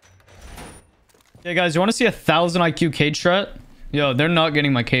 Yeah, guys, you want to see 1,000 IQ cage strat? Yo, they're not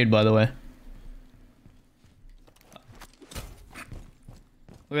getting my cade, by the way.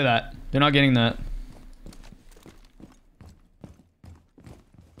 Look at that. They're not getting that.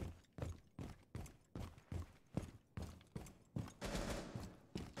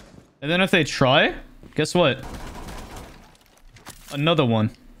 And then if they try, guess what? Another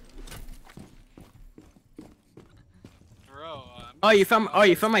one. Bro, Oh, you found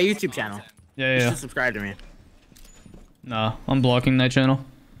my YouTube channel. Yeah, You yeah. should subscribe to me. Nah, I'm blocking that channel.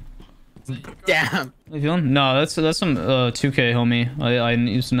 Damn. You feeling? No, that's some 2K homie. I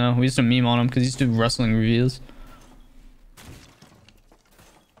used to know. We used to meme on him because he used to do wrestling reviews.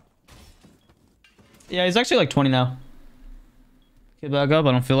 Yeah, he's actually like 20 now. Get back up.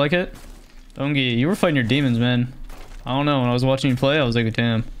 I don't feel like it. Dongi, you were fighting your demons, man. I don't know. When I was watching you play, I was like,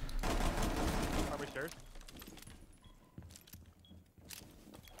 damn. Armory stairs.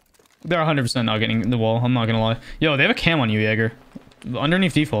 They're 100% not getting the wall. I'm not gonna lie. Yo, they have a cam on you, Jaeger.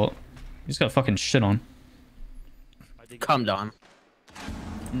 Underneath default. You just got fucking shit on. I think Cummed on.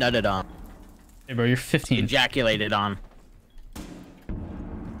 Nutted on. Hey, bro, you're 15. Ejaculated on.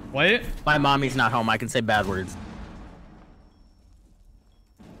 What? My mommy's not home. I can say bad words.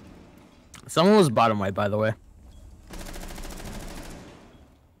 Someone was bottom white, by the way.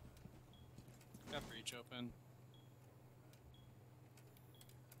 got breach open.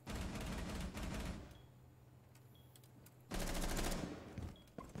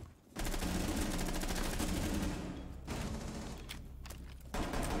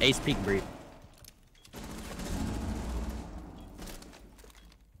 Ace peak breed.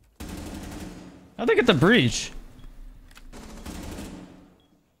 How'd they get the breach?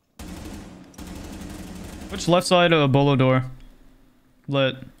 Which left side of a bolo door?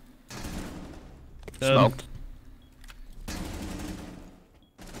 Lit. Dead. Smoked.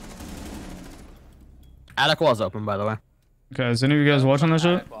 Attic wall's open, by the way. Okay, is any of you guys watching that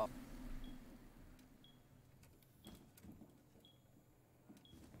shit? Well,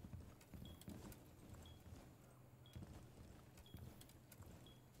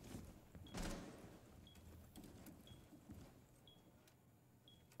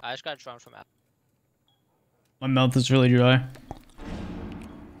 I just got drawn from Apple. My mouth is really dry.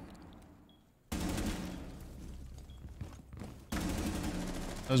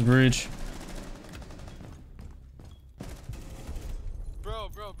 That was breach. Bro.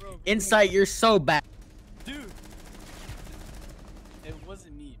 Insight, you're so bad. Dude. It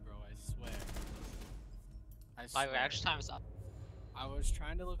wasn't me, bro. I swear. My reaction time is up. I was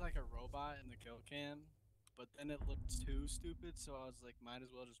trying to look like a robot in the kill cam, but then it looked too stupid, so I was like, might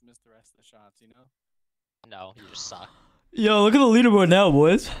as well just miss the rest of the shots, you know? No, you just suck. Yo, look at the leaderboard now,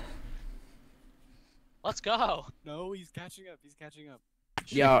 boys. Let's go. No, he's catching up. He's catching up.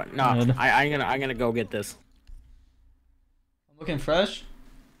 Yo, no, God. I'm gonna go get this. I'm looking fresh.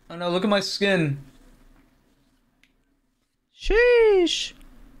 Oh no, look at my skin. Sheesh.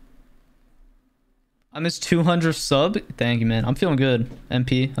 I missed 200 sub. Thank you, man. I'm feeling good.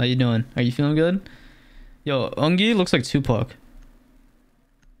 MP, how you doing? Are you feeling good? Yo, Ungi looks like Tupac.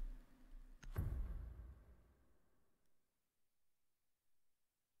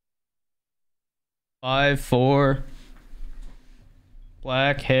 Five, 4.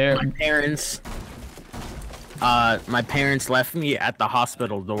 Black hair. My parents left me at the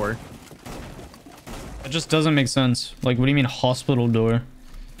hospital door. It just doesn't make sense. Like, what do you mean hospital door?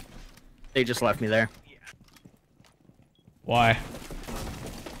 They just left me there Why?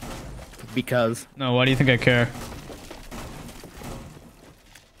 because No, why do you think I care?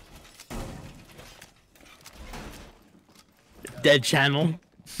 dead channel.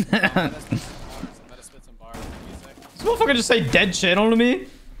 Better spit some bars. This motherfucker just say dead channel to me?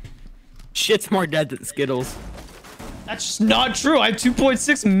 Shit's more dead than Skittles. That's just not true. I have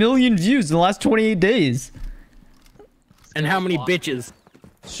 2.6 million views in the last 28 days. And how many bitches?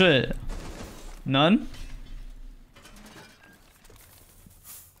 Shit. None?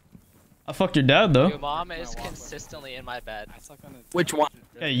 I fucked your dad, though. Your mom is consistently in my bed. I suck on a Which one?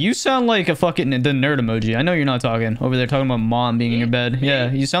 Hey, you sound like a fucking the nerd emoji. I know you're not talking over there talking about mom being in your bed.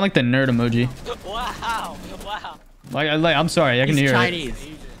 Yeah, you sound like the nerd emoji. Wow. Wow. I'm sorry, I can He's hear Chinese. it.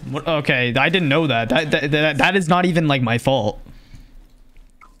 What, okay, I didn't know that. That is not even like my fault.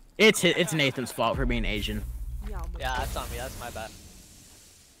 It's Nathan's fault for being Asian. Meow, Yeah, that's on me. That's my bad.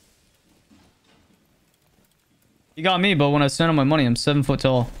 You got me, but when I sent him my money, I'm 7 foot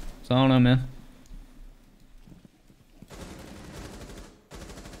tall. So I don't know, man.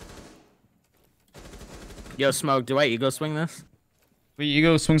 Yo, Smoke, Dwight, you go swing this? Wait, you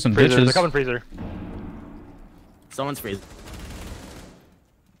go swing some Freezer. They're bitches. coming freezer. Someone's freezing.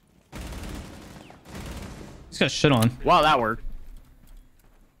 He's got shit on. Wow, that worked.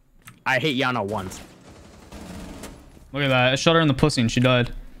 I hit Yana once. Look at that. I shot her in the pussy and she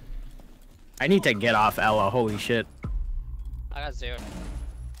died. I need to get off Ella. Holy shit. I got 0.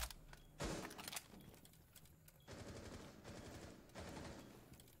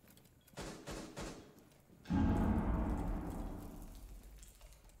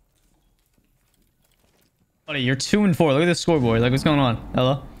 Buddy, you're 2 and 4. Look at this scoreboard. Like, what's going on?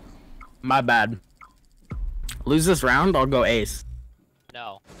 Hello? My bad. Lose this round, I'll go ace.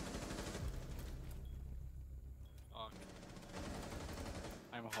 No. fuck.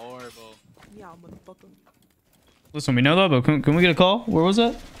 I'm horrible. meow, motherfucker. Listen, we know that, but can we get a call? Where was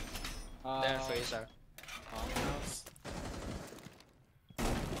that? They're in freezer. House.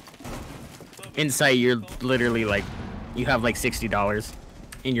 Insight, you're literally like, you have like $60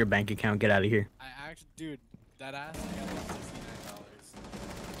 in your bank account. Get out of here. I actually, dude, that ass, I got like $69.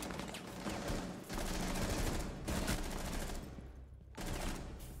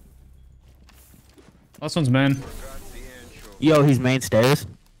 Last one's man. Forgot the anchovy. Yo, he's main stairs.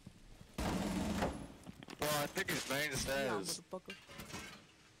 Well, I think it's main Meow, stairs. motherfucker.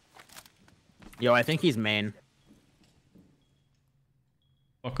 Yo, I think he's main.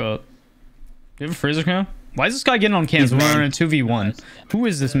 Fuck up. Do you have a freezer cam? Why is this guy getting on cams? He's We're in man. a 2v1. Who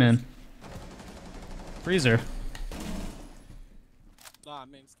is this man? Freezer. Nah,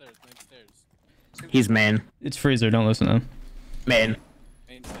 main stairs, main stairs. He's main. It's Freezer. Don't listen to him. Main.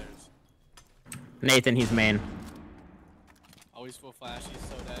 Main stairs. Nathan, he's main. Always full flash, he's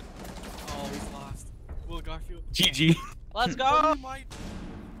so dead. Oh, he's lost. Will Garfield. GG. Let's go. Oh my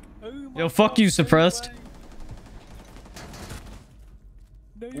Yo, fuck you, God, no suppressed. way.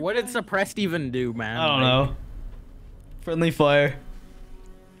 No What did way. suppressed even do, man? I don't Like, know. Friendly fire.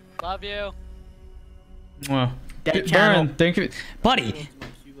 Love you. Wow. Dead channel. Baron, thank you. Buddy. That's my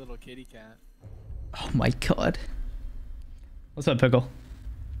cute little kitty cat. Oh my god. What's up, Pickle?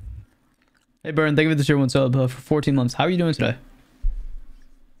 Hey, Baron, thank you for the tier 1 sub for 14 months. How are you doing today?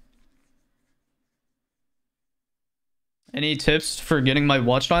 Any tips for getting my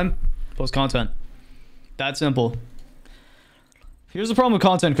watch time? Post content. That simple. Here's the problem with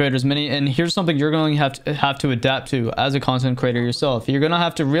content creators, Minnie, and here's something you're going to have to adapt to as a content creator yourself. You're going to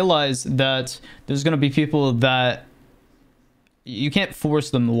have to realize that there's going to be people that You can't force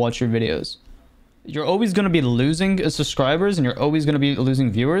them to watch your videos. You're always going to be losing subscribers and you're always going to be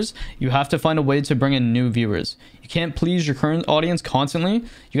losing viewers. You have to find a way to bring in new viewers. You can't please your current audience constantly.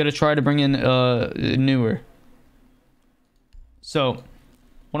 You got to try to bring in newer. So,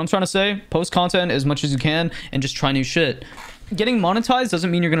 what I'm trying to say, post content as much as you can and just try new shit. Getting monetized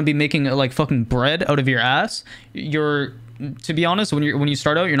doesn't mean you're going to be making like fucking bread out of your ass. To be honest, when you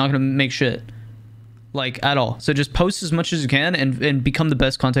start out, you're not going to make shit. Like, at all. So just post as much as you can and become the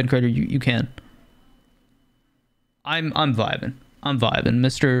best content creator you can. I'm vibing. I'm vibing,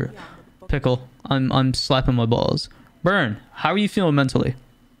 Mr. Pickle. I'm slapping my balls. Burn, how are you feeling mentally?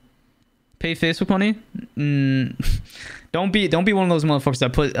 Pay Facebook money? Don't be one of those motherfuckers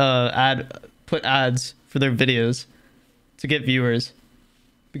that put ads for their videos to get viewers,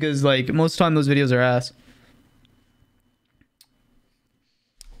 because like most of the time those videos are ass.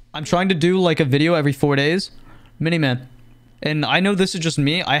 I'm trying to do like a video every 4 days, Miniman. And I know this is just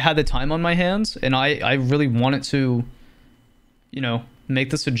me. I had the time on my hands and I really wanted to, you know, make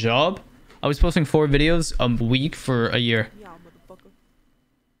this a job. I was posting 4 videos a week for a year. Yeah, motherfucker.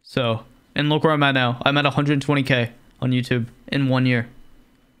 So, and look where I'm at now. I'm at 120K on YouTube in 1 year.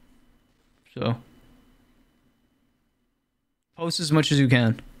 So, post as much as you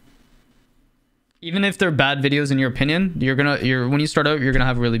can. Even if they're bad videos in your opinion, when you start out, you're gonna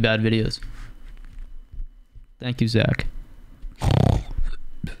have really bad videos. Thank you, Zach.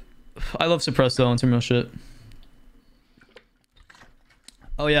 I love suppressed though on some real shit.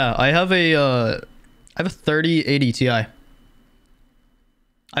 Oh yeah, I have a 3080 Ti. I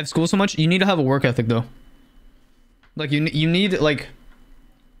have school so much. You need to have a work ethic though. Like you need like.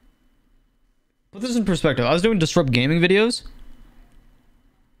 Put this in perspective. I was doing disrupt gaming videos.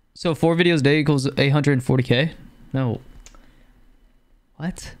 So 4 videos a day equals 840K? No.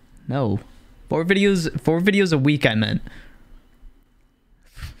 What? No. 4 videos a week I meant.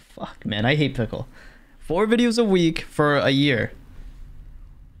 Fuck, man, I hate Pickle. 4 videos a week for a year.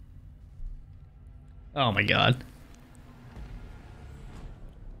 Oh my god.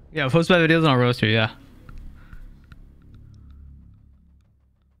 Yeah, post bad videos and I'll roast you, yeah.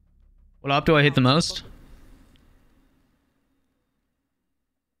 What op do I hate the most?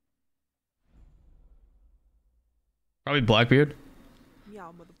 Probably Blackbeard. Yeah,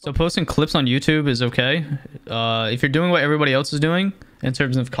 motherfucker. So posting clips on YouTube is okay. If you're doing what everybody else is doing in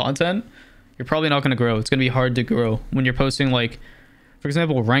terms of content, you're probably not going to grow. It's going to be hard to grow when you're posting, like, for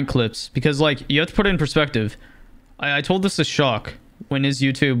example, rank clips. Because, like, you have to put it in perspective. I told this to Shock when his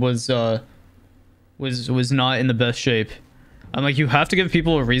YouTube was not in the best shape. I'm like, you have to give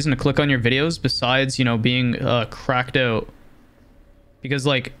people a reason to click on your videos besides, you know, being cracked out. Because,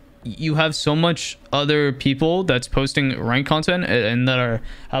 like, you have so much other people that's posting rank content and that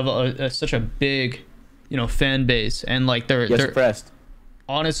have such a big, you know, fan base, and like they're suppressed.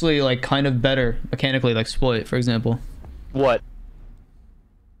 Honestly like kind of better mechanically, like Sploit, for example. What?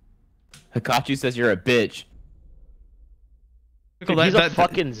 Hikachi says you're a bitch. Dude, he's a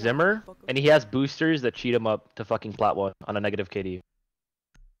fucking Zimmer, and he has boosters that cheat him up to fucking plat 1 on a negative KD.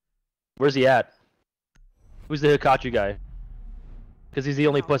 Where's he at? Who's the Hikachi guy? Because he's the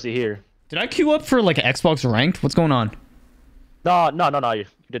only pussy here. Did I queue up for like Xbox ranked? What's going on? No, you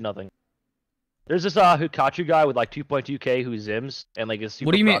did nothing. There's this Hikachu guy with like 2.2K who zims and like is super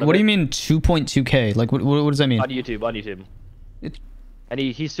What do you mean? proud of What do it. you mean 2.2K? Like what does that mean? On YouTube. And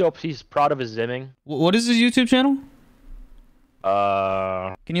he's proud of his zimming. What is his YouTube channel?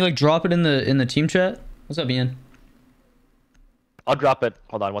 Can you like drop it in the team chat? What's up, Ian? I'll drop it.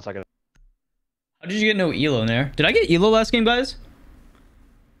 Hold on 1 second. How did you get no Elo in there? Did I get Elo last game, guys?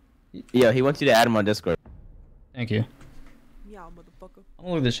 Yeah, he wants you to add him on Discord. Thank you. Yeah, motherfucker. I'm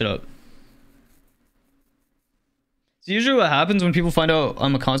gonna look this shit up. So usually what happens when people find out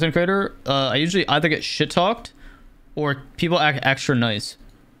I'm a content creator, I usually either get shit talked or people act extra nice.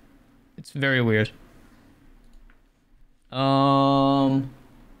 It's very weird. Caught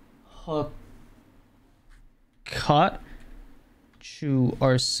Chu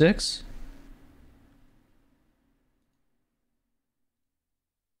R6.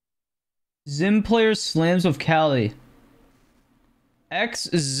 Zim player slams with Cali. X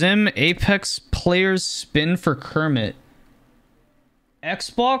Zim Apex players spin for Kermit.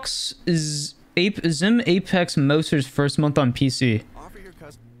 Xbox is Zim Apex Moser's first month on PC.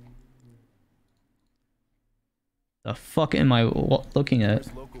 The fuck am I looking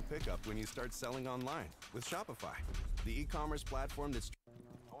at? Local pickup when you start selling online with Shopify, the e-commerce platform that's.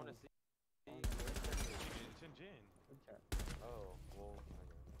 I want to see.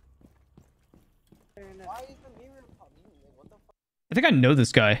 I think I know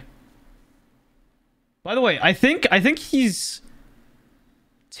this guy. By the way, I think he's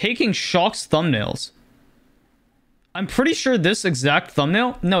taking Shock's thumbnails. I'm pretty sure this exact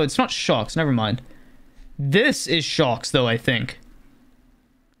thumbnail... No, it's not Shock's. Never mind. This is Shock's, though, I think.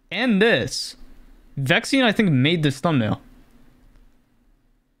 And this. Vexian, I think, made this thumbnail.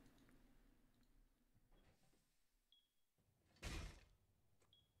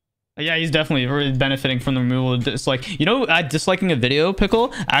 Yeah, he's definitely really benefiting from the removal of dislike. You know, disliking a video,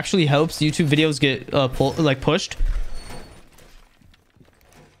 Pickle, actually helps YouTube videos get pushed.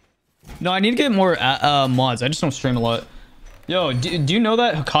 No, I need to get more mods. I just don't stream a lot. Yo, do you know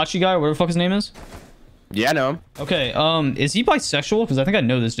that Hikachi guy, whatever the fuck his name is? Yeah, I know him. Okay, is he bisexual? Because I think I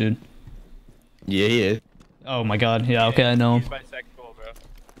know this dude. Yeah, he is. Oh my god, yeah, okay, I know him. He's bisexual, bro.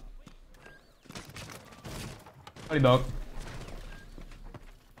 What about?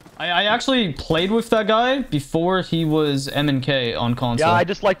 I actually played with that guy before he was M&K on console. Yeah, I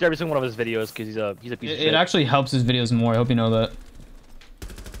disliked every single one of his videos because he's a piece of shit. It actually helps his videos more. I hope you know that.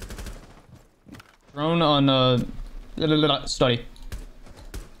 Drone on study.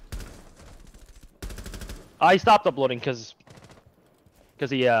 I stopped uploading because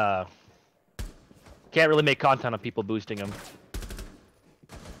he can't really make content on people boosting him.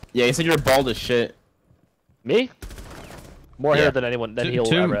 Yeah, he said you're bald as shit. Me? More Yeah. hair than anyone than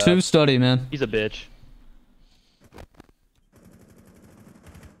he'll ever have. Two study, man. He's a bitch.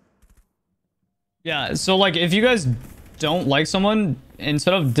 Yeah, so like if you guys don't like someone,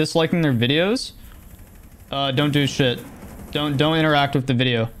 instead of disliking their videos, don't do shit. Don't interact with the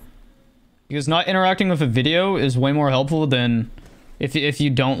video. Because not interacting with a video is way more helpful than if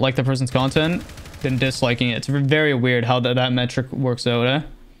you don't like the person's content than disliking it. It's very weird how that metric works out, eh?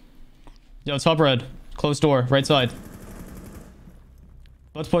 Yo, top red. Closed door, right side.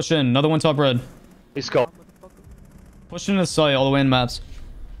 Let's push in. Another one top red. Let's go. Push into the site all the way in maps.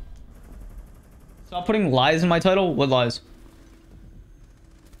 Stop putting lies in my title? What lies?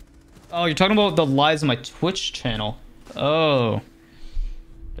 Oh, you're talking about the lies in my Twitch channel. Oh.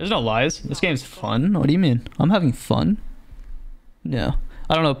 There's no lies. This game's fun. What do you mean? I'm having fun. Yeah.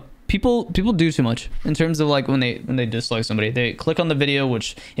 I don't know. People do too much in terms of like when they dislike somebody. They click on the video,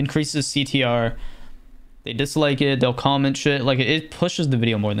 which increases CTR. They dislike it. They'll comment shit. Like it pushes the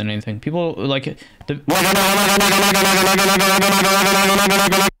video more than anything. People like the.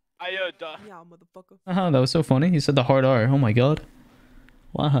 Yeah, motherfucker. That was so funny. He said the hard R. Oh my god.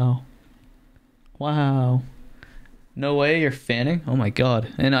 Wow. Wow. No way you're fanning? Oh my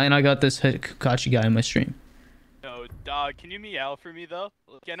god. And I got this Kakashi guy in my stream. No, dog. Can you meow for me though?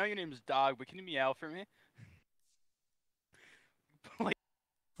 Look, I know your name's Dog, but can you meow for me?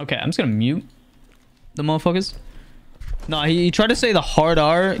 Okay, I'm just gonna mute the motherfuckers. No, he tried to say the hard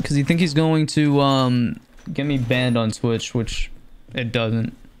R because he think he's going to get me banned on Twitch, which it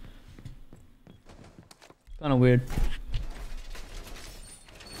doesn't. Kind of weird.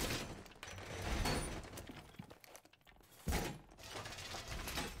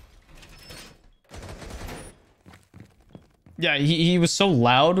 Yeah, he was so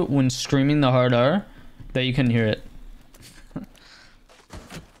loud when streaming the hard R that you couldn't hear it.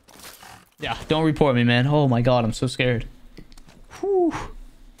 Yeah, don't report me, man. Oh my god, I'm so scared. Whew.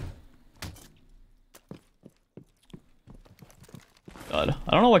 God,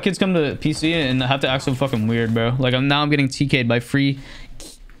 I don't know why kids come to PC and have to act so fucking weird, bro. Like I'm getting TK'd by free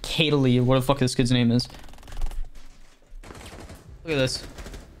Kately, or what the fuck this kid's name is. Look at this.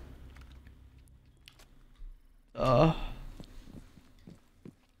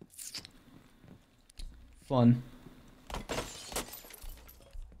 Fun.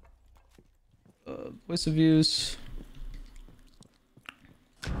 Voice of use.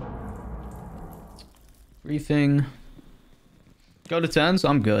 Briefing. Go to 10s?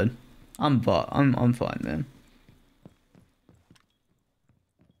 I'm good. I'm fine, man.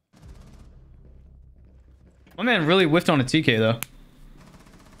 My man really whiffed on a TK though.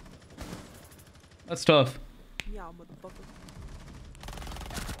 That's tough. Yeah, motherfucker.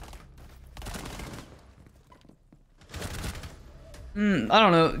 I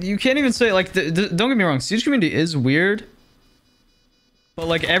don't know. You can't even say like don't get me wrong. Siege community is weird, but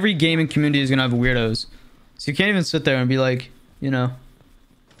like every gaming community is gonna have weirdos. So you can't even sit there and be like, you know,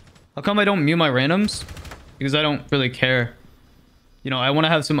 how come I don't mute my randoms? Because I don't really care. You know, I want to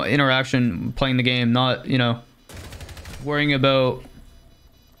have some interaction playing the game, not, you know, worrying about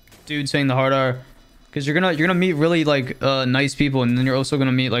dude saying the hard R. Because you're gonna meet really like nice people, and then you're also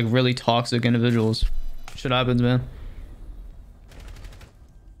gonna meet like really toxic individuals. Shit happens, man.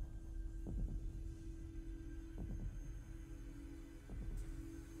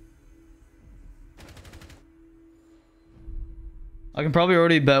 I can probably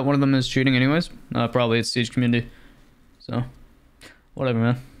already bet one of them is cheating anyways. Probably it's Siege community. So, Whatever,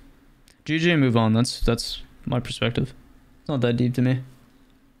 man. GG and move on. That's my perspective. It's not that deep to me.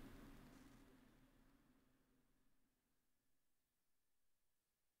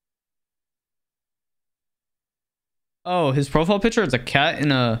 Oh, his profile picture is a cat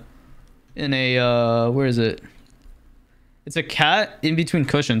in a where is it? It's a cat in between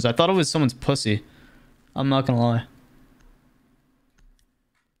cushions. I thought it was someone's pussy. I'm not gonna lie.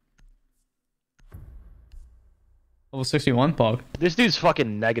 Level 61, Pog. This dude's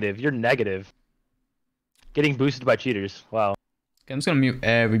fucking negative. You're negative. Getting boosted by cheaters. Wow. Okay, I'm just gonna mute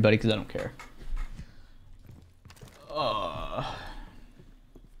everybody because I don't care.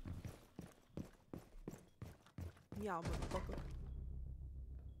 Yeah, motherfucker.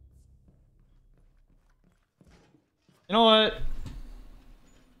 You know what?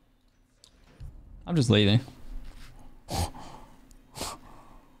 I'm just leaving.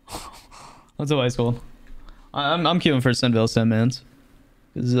 What's up, Ice Cold? I'm queuing for Senville Sandmans.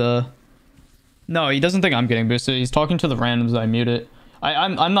 Cause no, he doesn't think I'm getting boosted. He's talking to the randoms that I muted.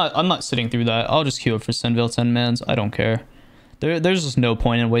 I'm not sitting through that. I'll just queue up for Senville 10-mans. I don't care. There's just no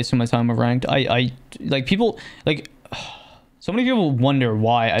point in wasting my time with ranked. I like people like so many people wonder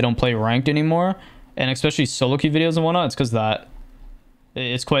why I don't play ranked anymore, and especially solo queue videos and whatnot. It's because that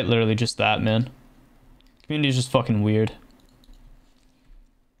it's quite literally just that, man. Community is just fucking weird.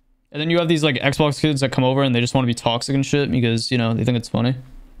 And then you have these like Xbox kids that come over and they just want to be toxic and shit because, you know, they think it's funny.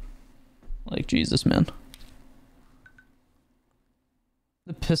 Like, Jesus, man.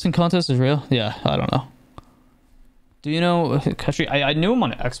 The pissing contest is real? Yeah, I don't know. Do you know Country? I knew him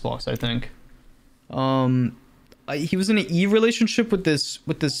on Xbox, I think. He was in an E relationship with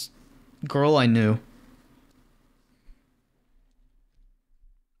this girl I knew.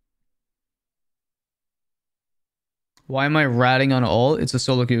 Why am I ratting on all? It's a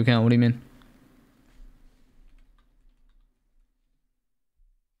solo queue account. What do you mean?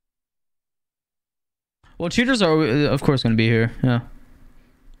 Well, cheaters are, of course, going to be here. Yeah.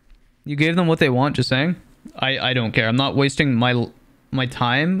 You gave them what they want, just saying. I don't care. I'm not wasting my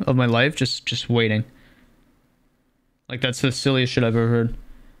time of my life just waiting. Like, that's the silliest shit I've ever heard.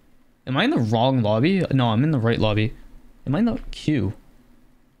 Am I in the wrong lobby? No, I'm in the right lobby. Am I in the queue?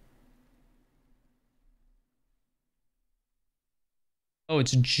 Oh,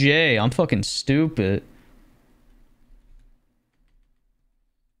 it's J. I'm fucking stupid.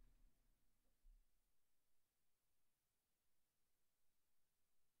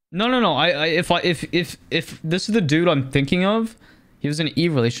 No. If this is the dude I'm thinking of, he was in an E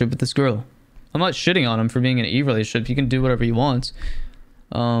relationship with this girl. I'm not shitting on him for being in an E relationship. He can do whatever he wants.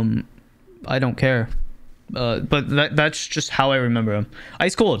 I don't care. But that's just how I remember him.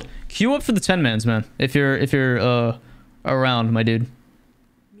 Ice Cold. Queue up for the 10-mans, man. If you're around, my dude.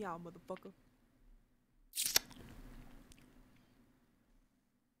 Yeah, motherfucker.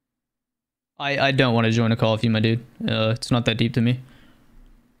 I don't want to join a call with you, my dude. It's not that deep to me.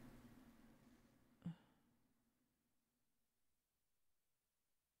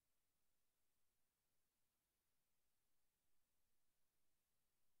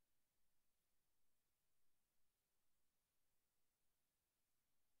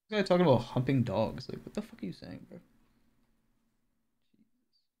 This guy talking about humping dogs. Like, what the fuck are you saying, bro?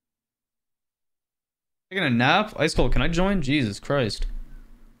 Taking a nap? Ice Cold, can I join? Jesus Christ.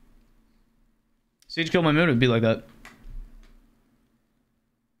 Siege Kill My Mood would be like that.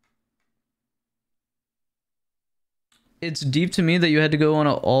 It's deep to me that you had to go on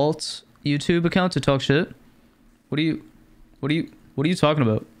an alt YouTube account to talk shit. What are you talking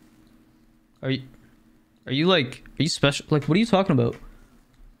about? Are you special? Like, what are you talking about?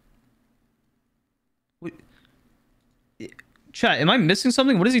 What? Chat, am I missing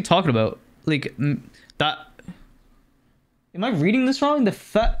something? What is he talking about? Like, that... Am I reading this wrong?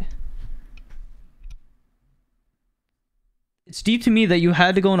 It's deep to me that you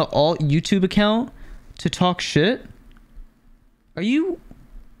had to go on an alt YouTube account to talk shit? Are you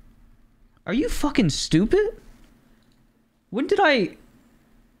fucking stupid? When did I...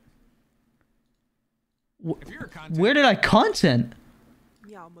 Where did I content?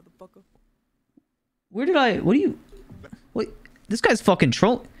 Yeah, motherfucker. Where did I... What do you... What? This guy's fucking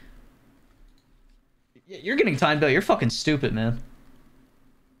trolling. You're getting timed out. You're fucking stupid, man.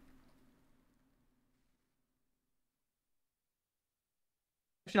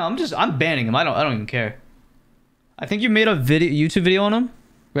 No, I'm banning him. I don't even care. I think you made a YouTube video on him,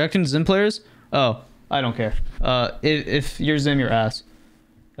 reacting to Zim players. Oh, I don't care. If you're Zim, your ass.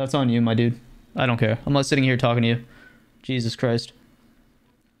 That's on you, my dude. I don't care. I'm not sitting here talking to you. Jesus Christ.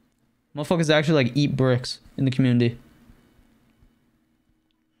 Motherfuckers actually like eat bricks in the community.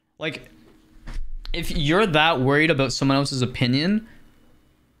 Like, if you're that worried about someone else's opinion,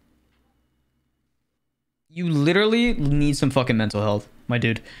 You literally need some fucking mental health, my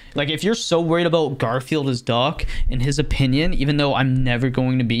dude. Like, if you're so worried about Garfield Is Doc and his opinion, even though I'm never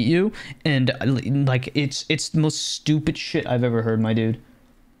going to beat you, and like, it's the most stupid shit I've ever heard, my dude.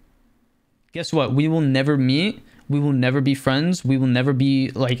 Guess what? We will never meet. We will never be friends. We will never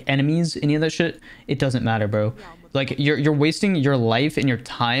be like enemies. Any of that shit. It doesn't matter, bro. Like, you're wasting your life and your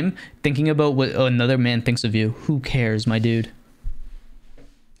time thinking about what another man thinks of you. Who cares, my dude?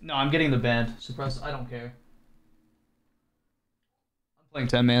 No, I'm getting the band. Suppress. I don't care. Playing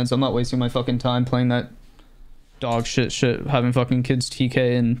 10 mans. I'm not wasting my fucking time playing that dog shit, having fucking kids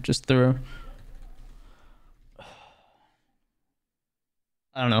TK and just throw.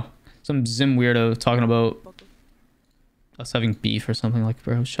 I don't know. Some Zim weirdo talking about us having beef or something. Like,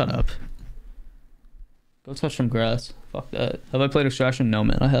 bro, shut up. Go touch some grass. Fuck that. Have I played Extraction? No,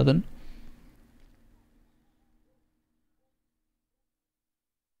 man, I haven't.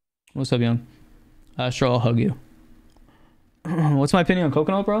 What's up, young? Astro, I'll hug you. What's my opinion on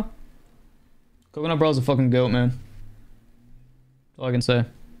Coconut Bro? Coconut Bro's a fucking goat, man. That's all I can say.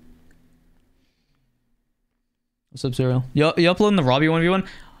 What's up, Serial? You uploading the Robbie 1v1?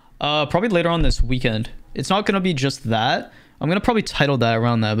 Probably later on this weekend. It's not gonna be just that. I'm gonna probably title that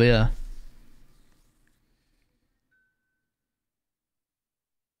around that, but yeah.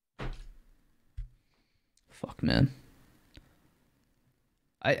 Fuck, man.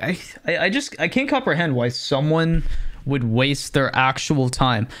 I can't comprehend why someone would waste their actual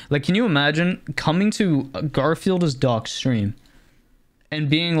time. Like, can you imagine coming to Garfield Is Doc stream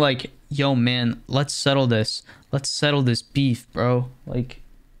and being like, yo, man, let's settle this. Let's settle this beef, bro. Like,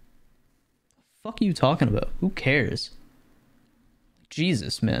 the fuck are you talking about? Who cares?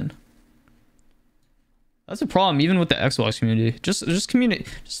 Jesus, man. That's a problem, even with the Xbox community. Just community,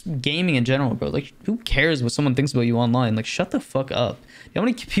 just gaming in general, bro. Like, who cares what someone thinks about you online? Like, shut the fuck up. You know how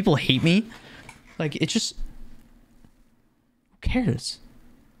many people hate me? Like, it just... Who cares?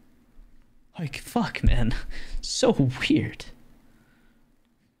 Like, fuck, man. So weird.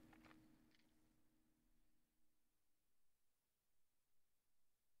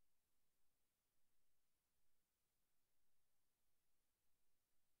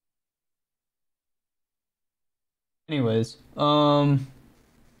 Anyways, we're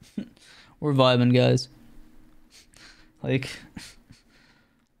vibing, guys. Like,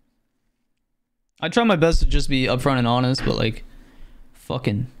 I try my best to just be upfront and honest, but like,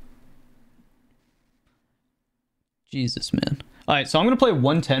 fucking Jesus, man. Alright, so I'm gonna play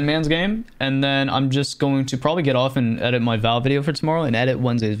one 10-man's game, and then I'm just going to probably get off and edit my Val video for tomorrow and edit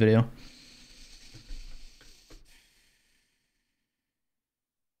Wednesday's video.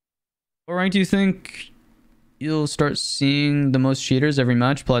 What rank do you think you'll start seeing the most cheaters every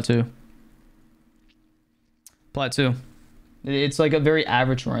match? Plat 2. Plat 2. It's like a very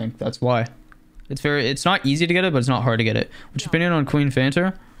average rank, that's why. It's not easy to get it, but it's not hard to get it. What's your opinion on Queen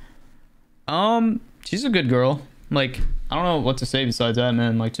Fanter? She's a good girl. Like, I don't know what to say besides that,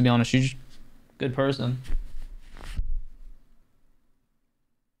 man. Like, to be honest, she's a good person.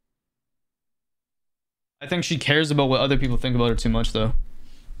 I think she cares about what other people think about her too much, though.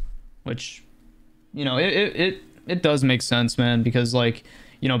 Which, you know, it does make sense, man, because, like,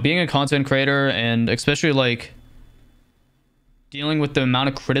 you know, being a content creator and especially like dealing with the amount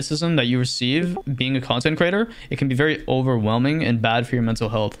of criticism that you receive being a content creator, it can be very overwhelming and bad for your mental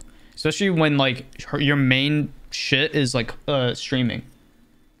health, especially when like your main shit is like streaming,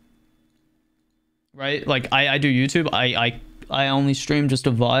 right? Like I do YouTube. I only stream just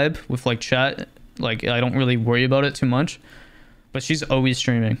to vibe with like chat. Like, I don't really worry about it too much. But she's always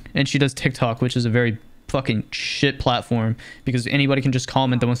streaming, and she does TikTok, which is a very fucking shit platform because anybody can just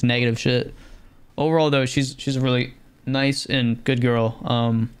comment the most negative shit. Overall, though, she's a really nice and good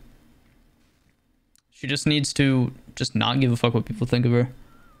girl. She just needs to just not give a fuck what people think of her.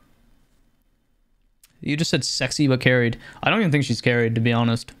 You just said sexy but carried. I don't even think she's carried, to be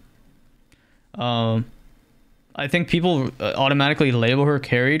honest. I think people automatically label her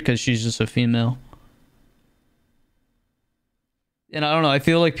carried because she's just a female. And I don't know, I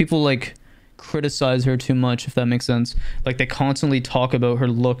feel like people like criticize her too much, if that makes sense. Like, they constantly talk about her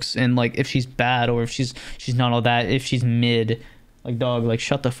looks and like if she's bad or if she's not all that, if she's mid. Like, dog, like,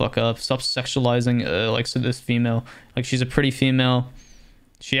 shut the fuck up. Stop sexualizing like this female. Like, she's a pretty female.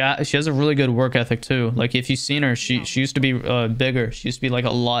 She has a really good work ethic too. Like, if you've seen her, she used to be bigger. She used to be like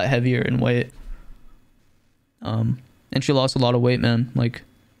a lot heavier in weight. And she lost a lot of weight, man. Like,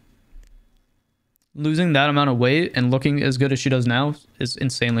 losing that amount of weight and looking as good as she does now is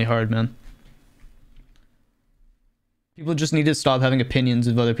insanely hard, man. People just need to stop having opinions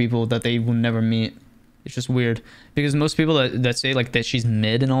of other people that they will never meet. It's just weird because most people that say like that she's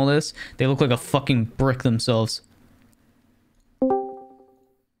mid and all this, they look like a fucking brick themselves.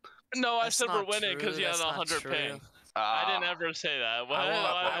 No, I That's said we're not winning because true, you had that's a not 100 true. ping. I didn't ever say that. What?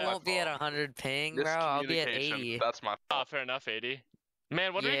 I won't be at 100 ping, bro. I'll be at 80. That's my fault. Fair enough, 80.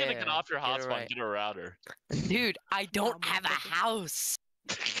 Man, when are you gonna get Yeah, off your get it hotspot right. and get a router? Dude, I don't have a house.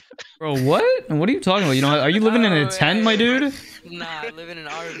 Bro, what? What are you talking about? You know, are you living in a tent, my dude? Nah, I live in an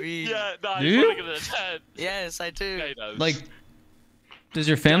RV. Yeah, no, Do he's you? living in a tent. Yes, I do. Yeah, he does. Like, does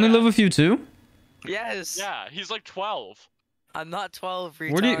your family live with you too? Yes. Yeah, he's like 12. I'm not 12,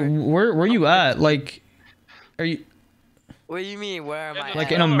 retard. Where you at? Like, are you What do you mean? Where am I? like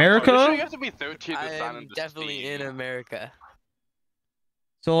at? in America? You have to be 13 I to sign am into definitely Steam. in America.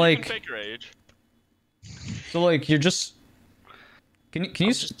 So You like, can fake your age. so like you're just. Can you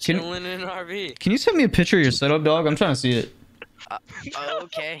Just chilling in an RV. can you send me a picture of your setup, dog? I'm trying to see it.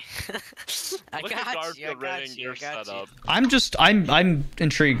 Okay. I Look at got you. I Garfield got rating you. your I got you. setup. I'm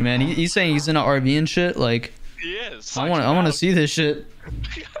intrigued, man. He's saying he's in an RV and shit. Like, He is. I want to see this shit.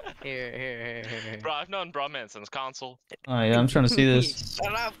 Here. Bro, I've known Brumman since console. Oh yeah, I'm trying to see this.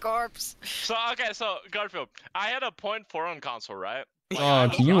 Shut up, corpse. So okay, so Garfield, I had a .4 on console, right?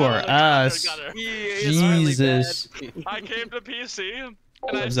 Dog, you are ass. Jesus. I came to PC and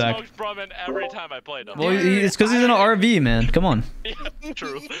I Zach. smoked Brumman every time I played him. Well, it's because he's in an RV, man. Come on. Yeah,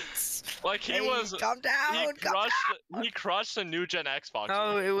 true. Like he was. Calm down. He crushed the new gen Xbox.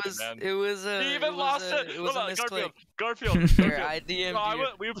 No, man. it was a. He even lost it. It was a Hold on, misclick. Garfield. Here, I DM'd you.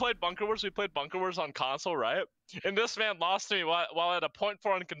 We played Bunker Wars. We played Bunker Wars on console, right? And this man lost to me while I had a .4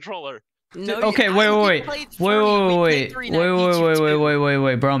 on controller. No, Okay, wait,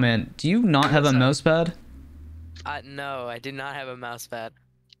 bro, man. Do you not have a mouse pad? No, I do not have a mouse pad.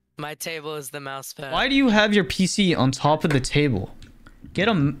 My table is the mouse pad. Why do you have your PC on top of the table? Get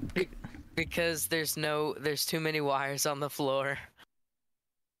a. Because there's too many wires on the floor.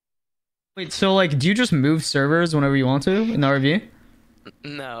 Wait, so like, do you just move servers whenever you want to in the RV?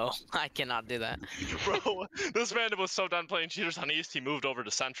 No, I cannot do that. Bro, this man was so done playing cheaters on East, he moved over to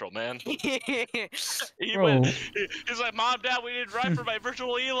Central, man. He's like, Mom, Dad, we need right for my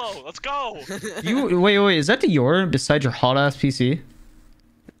virtual Elo. Let's go. Wait, is that Dior beside your hot ass PC?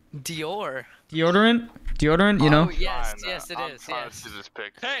 Dior. Deodorant, you know? Oh, yes, it is. Yes.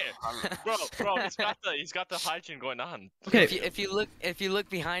 Hey, bro, he's got the hygiene going on. Okay. If you look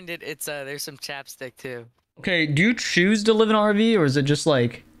behind it, it's there's some chapstick too. Okay, do you choose to live in an RV or is it just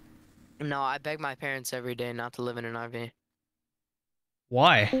like? No, I beg my parents every day not to live in an RV.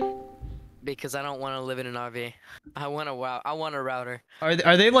 Why? Because I don't want to live in an RV. I want a router. Are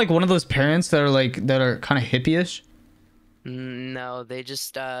they like one of those parents that are kind of hippie-ish? No, they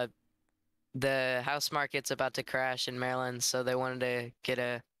just the house market's about to crash in Maryland, so they wanted to get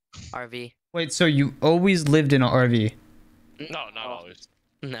a RV. Wait, so you always lived in an RV? No, not always.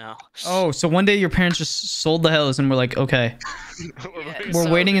 No. Oh, so one day your parents just sold the house and were like, okay, we're so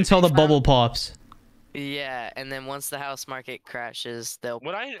waiting until the bubble pops. Yeah, and then once the house market crashes, they'll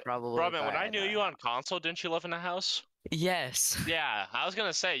probably. Robin, when I knew you on console, didn't you live in a house? Yes. Yeah, I was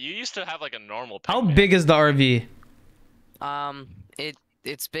gonna say you used to have like a normal. How big is the RV?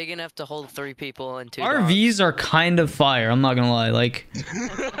 It's big enough to hold 3 people and 2 RVs are kind of fire. I'm not gonna lie. Like,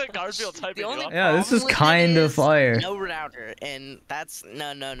 Garfield typing. yeah, this is kind of fire. No router, and that's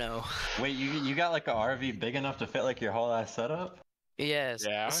no. Wait, you got like a RV big enough to fit like your whole ass setup? Yes.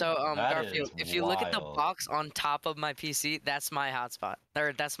 Yeah. So That Garfield, is if you look at the wild. box on top of my PC, that's my hotspot,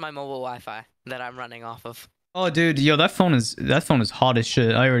 or that's my mobile Wi-Fi that I'm running off of. Oh, dude, yo, that phone is hot as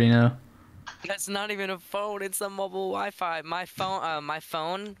shit. I already know. That's not even a phone; it's a mobile Wi-Fi. My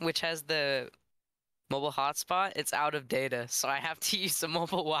phone, which has the mobile hotspot, it's out of data, so I have to use the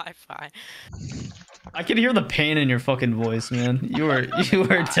mobile Wi-Fi. I can hear the pain in your fucking voice, man. You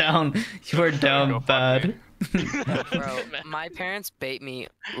were down bad. Bro, my parents bait me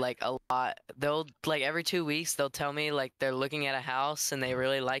like a lot. They'll like every 2 weeks they'll tell me like they're looking at a house and they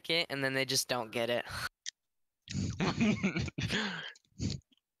really like it, and then they just don't get it.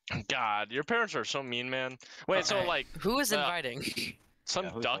 God, your parents are so mean, man. Wait, so like, who is inviting? Some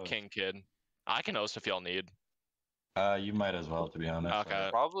Yeah, who's Duck hosting? King kid. I can host if y'all need. You might as well, to be honest. Okay.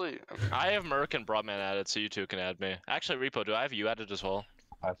 Probably. I have Merc and Broadman added, so you two can add me. Actually, Repo, do I have you added as well?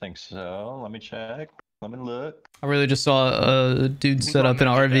 I think so. Let me check. Let me look. I really just saw a dude set up an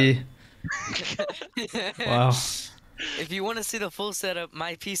RV. Wow. If you want to see the full setup,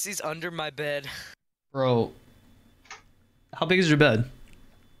 my PC's under my bed. Bro, how big is your bed?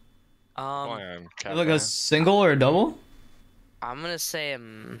 Like a single or a double? I'm gonna say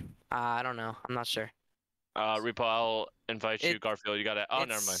I don't know. I'm not sure. Repo, I'll invite you, Garfield. You got it. Oh,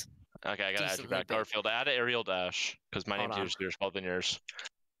 never mind. Okay, I gotta add you Decently back. big. Garfield, add an aerial dash, because my Hold name's on. usually smaller than yours.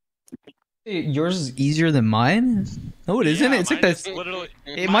 Yours is easier than mine? No, it isn't. Yeah, it's like mine this. is literally.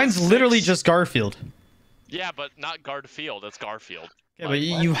 Mine's literally 6. just Garfield. Yeah, but not Garfield. It's Garfield. Yeah, but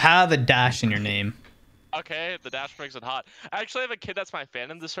you have a dash in your name. Okay, the dash makes it hot. I actually have a kid that's my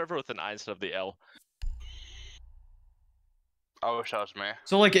fan in the server with an I instead of the L. I wish that was me.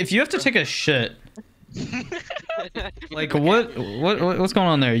 So like, if you have to take a shit, like what's going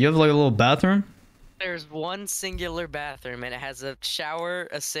on there? You have like a little bathroom? There's one singular bathroom, and it has a shower,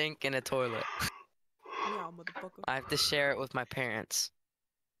 a sink, and a toilet. Yeah, motherfucker. I have to share it with my parents.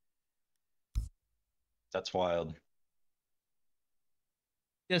 That's wild.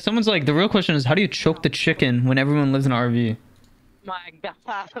 Yeah, someone's like, the real question is, how do you choke the chicken when everyone lives in an RV? My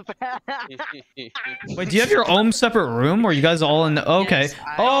God. Wait, do you have your own separate room, or you guys all in the... Okay. Yes,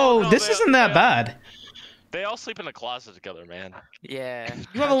 Oh, No, this they- isn't that they- bad. They all sleep in a closet together, man. Yeah.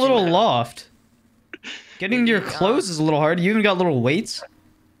 You have a little loft. Getting your clothes is a little hard. You even got little weights?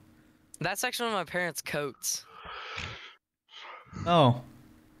 That's actually one of my parents' coats. Oh.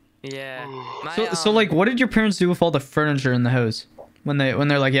 Yeah. So like, what did your parents do with all the furniture in the house? When they're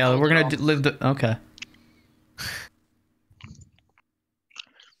like, yeah, we're gonna live the... Okay.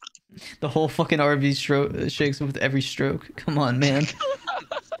 The whole fucking RV shakes with every stroke. Come on, man.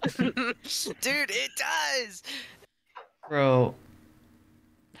 Dude, it does! Bro.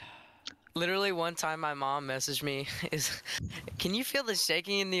 Literally one time my mom messaged me can you feel the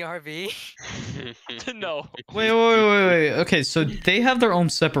shaking in the RV? No. Wait. Okay, so they have their own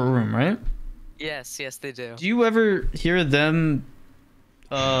separate room, right? Yes, they do. Do you ever hear them...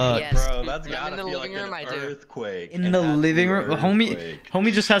 Yes. Bro, that's in gotta the feel like living room, an I do. earthquake. In the living room?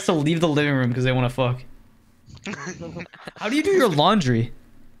 Homie just has to leave the living room because they want to fuck. How do you do your laundry?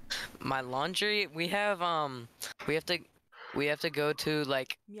 My laundry, we have to go to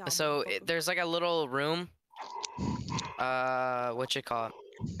like, so there's like a little room, what you call it?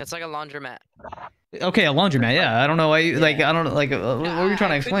 It's like a laundromat. Okay, a laundromat. Yeah, I don't know why. Like, I don't like. What were you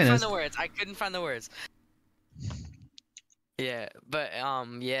trying to explain? I couldn't find the words. Yeah, but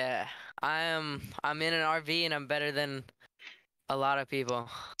yeah, I'm in an RV and I'm better than a lot of people.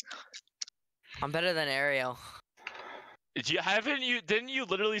 I'm better than Ariel. Didn't you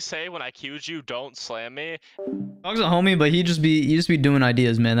literally say when I cued you, don't slam me? Dog's a homie, but he just be doing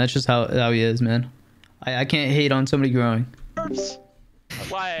ideas, man. That's just how he is, man. I can't hate on somebody growing.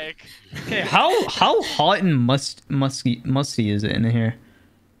 Like, okay, how hot and musty is it in here?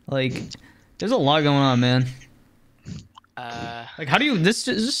 Like, there's a lot going on, man. Like, how do you? This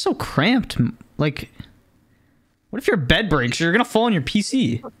is just so cramped. Like, what if your bed breaks? You're gonna fall on your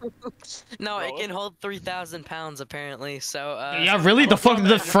PC. No, it can hold 3,000 pounds apparently. So. Yeah, really? The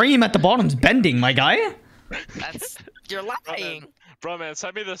frame at the bottom's bending, my guy. You're lying. Bro, man,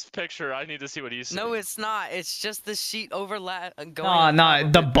 send me this picture. I need to see what he's. No, it's not. It's just the sheet overlap going. Nah.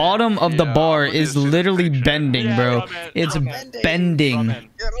 The bottom of the bar is literally bending, bro. It's bending.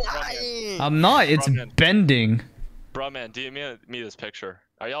 You're lying. I'm not. It's bending. Bro, man, DM me this picture.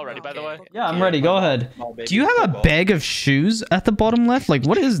 Are y'all ready, by the way? Yeah, I'm ready. Go ahead. Do you have a bag of shoes at the bottom left? Like,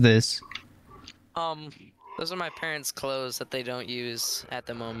 what is this? Those are my parents' clothes that they don't use at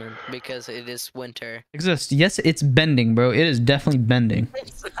the moment because it is winter. Exists. Yes, it's bending, bro. It is definitely bending.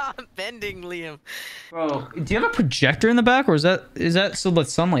 It's not bending, Liam. Bro, do you have a projector in the back, or is that so the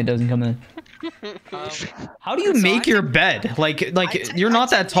sunlight doesn't come in? How do you make your bed? Like you're not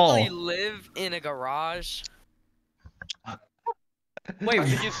that tall. I live in a garage. Wait,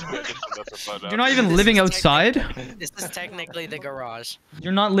 you're not even living outside? This is technically the garage.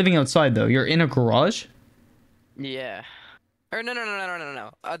 You're not living outside though. You're in a garage? Yeah. Or no.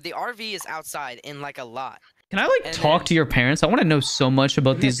 The RV is outside in like a lot. Can I like talk to your parents? I want to know so much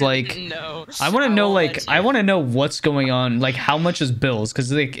about these like. No. I want to know like I want to know what's going on. Like how much is bills?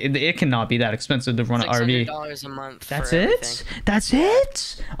 Because like it cannot be that expensive to run an RV. $600 a month. That's it. That's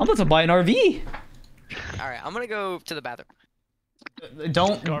it. I'm about to buy an RV. All right, I'm gonna go to the bathroom.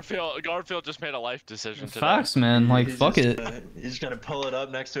 Don't. Garfield just made a life decision today. Facts, man. Like fuck it. He's gonna pull it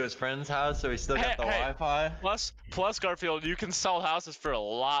up next to his friend's house, so he's still got the Wi-Fi. Plus, Garfield, you can sell houses for a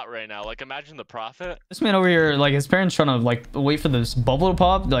lot right now. Like, imagine the profit. This man over here, like his parents trying to like wait for this bubble to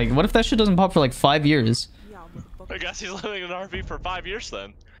pop. Like, what if that shit doesn't pop for like 5 years? I guess he's living in an RV for 5 years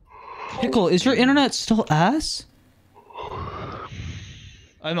then. Pickle, is your internet still ass?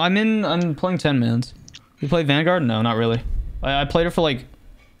 I'm playing 10 mans. You play Vanguard? No, not really. I played it for like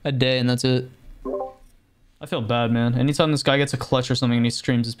a day and that's it. I feel bad, man. Anytime this guy gets a clutch or something and he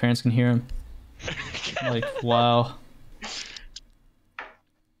screams, his parents can hear him. Like, wow.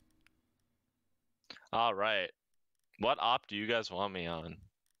 All right. What op do you guys want me on?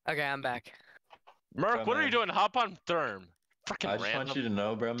 Okay, I'm back. Merc, what are you doing? Hop on Therm. Fucking I just random. want you to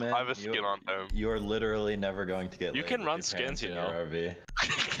know, bro, man. I have a skin on Therm. You are literally never going to get. You laid can with run your skins, parents you in know. your RV.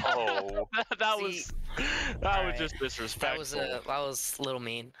 Oh. that See, was alright. just disrespectful. That was a little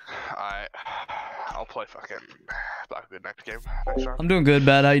mean. I'll play fucking Blackbeard next game. Next time. I'm doing good,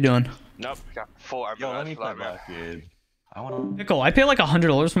 bad. How you doing? Nope. Got full Yo, let ambulance me for play that, man. Blackbeard. I want to. Pickle, I pay like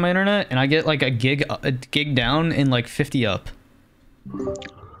 $100 for my internet, and I get like a gig down and like 50 up.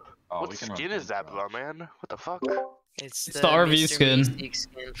 Oh, What skin is that, bro, man? What the fuck? It's the RV Mr. skin. Mystique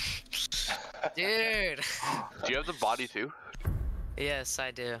skin. Dude. Do you have the body too? Yes,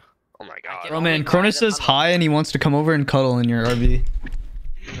 I do. Oh my god. Bro, man, Cronus says hi and he wants to come over and cuddle in your RV.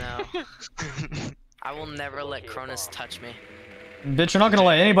 No. I will never let Cronus touch me. Bitch, you're not gonna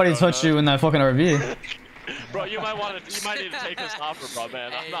let anybody touch you in that fucking RV. Bro, you might need to take this offer, bro,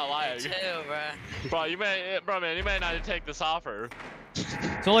 man. I'm not lying. Too, bro. Bro, man, you may not need to take this offer.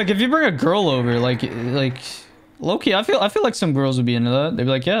 So like, if you bring a girl over, like low-key, I feel like some girls would be into that. They'd be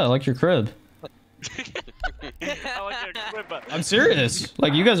like, yeah, I like your crib. I like your crib, but I'm serious.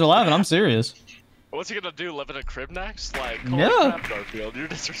 Like, you guys are laughing. I'm serious. what's he gonna do? Live in a crib next? Like, holy Yeah. crap, Garfield, you're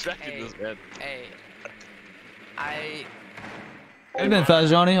disrespecting this man. Hey. How you been, Fast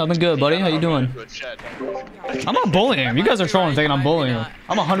Johnny? I've been good, buddy. How you doing? I'm not bullying him. You guys are trolling thinking I'm bullying him.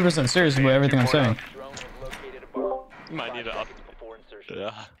 I'm 100% serious about everything I'm saying. You might need to up.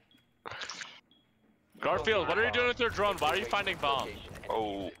 Yeah. Garfield, what are you doing with your drone? Why are you finding bombs?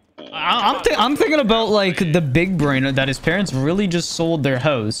 Oh. I'm thinking about like the big brain that his parents really just sold their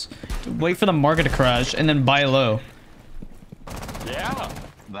house, wait for the market to crash, and then buy low. Yeah.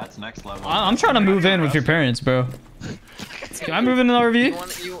 That's next level. I'm trying to move in with your parents, bro. Can I move in the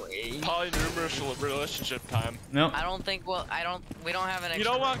RV? Polynumerous relationship time. No. I don't think. Well, we don't have an extra You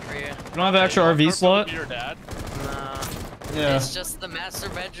know what? room for you. You don't have an extra RV slot? Your dad? No. Yeah. It's just the master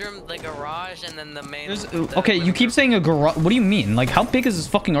bedroom, the garage, and then the main. Okay, you keep saying a garage. What do you mean? Like, how big is this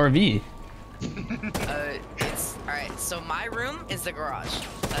fucking RV? It's alright. So my room is the garage.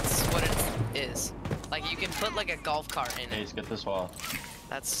 That's what it is. Like you can put like a golf cart in Hey, it. get this wall.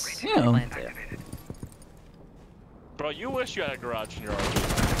 That's Yeah. plan too. Bro, you wish you had a garage in your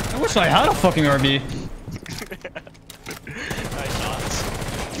RV. I wish I had a fucking RV. Nice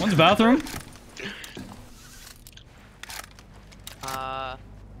shots. One's bathroom.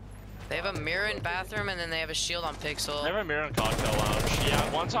 They have a mirror in bathroom, and then they have a shield on Pixel. They have a mirror in cocktail lounge. Yeah,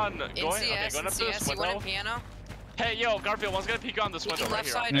 one's on going. In CS, going up to in this CS, you want window. a piano? Hey, yo, Garfield, one's gonna peek on this window right left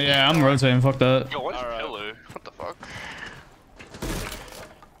here. side. Yeah, I'm rotating. Fuck that. Yo, what's pillar? What the fuck?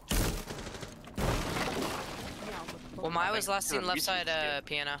 Well, Maya was last seen left side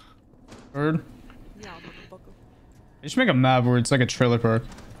piano. Bird. Yeah, motherfucker. You should make a map where it's like a trailer park.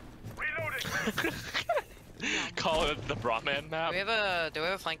 Call it the Brotman map. Do we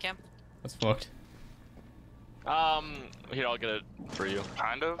have a flank cam? That's fucked. Here, I'll get it for you.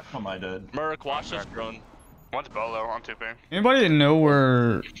 Kind of. Oh my dude. Merc, watch this drone. One's Bolo on 2 ping. Anybody know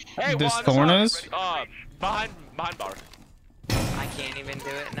where Hey, this one thorn up. is? Behind bar. I can't even do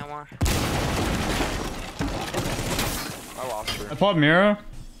it no more. I lost her. I popped Mira.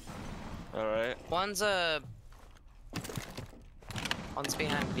 Alright. One's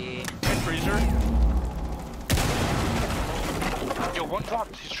behind B. Hey, freezer. Yo, one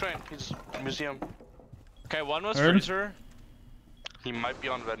dropped. He's trained. He's museum. Okay, one was Heard. freezer. He might be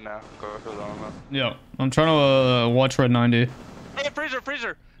on red now. Go, I don't know. Yeah, I'm trying to watch Red 90. Hey, freezer.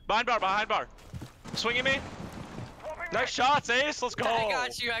 Behind bar. Swinging me. Nice shots, Ace. Let's go. I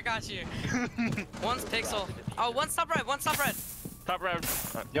got you. One's Pixel. Oh, one stop red. Top red.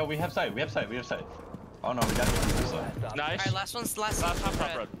 Yo, we have sight. Oh no, we got this side. Nice. Alright, last top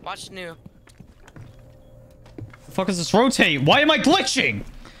red. red. Watch new. The fuck is this rotate? Why am I glitching?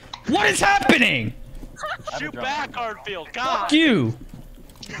 What is happening? Shoot back, Garfield. God. Fuck you.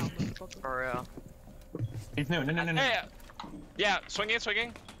 For real. He's new. No. Hey, yeah, swinging.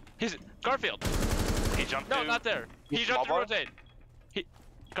 He's Garfield. He jumped. No, not there. He jumped to rotate.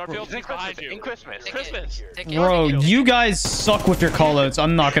 Garfield, he's behind you. In Christmas. Christmas. Bro, you guys suck with your callouts.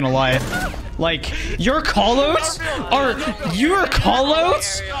 I'm not gonna lie. Like, your callouts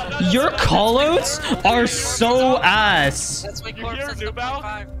are so ass. That's my You hear new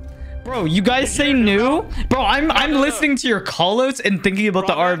bow? Bro, you guys say new? Bro, I'm listening to your callouts and thinking about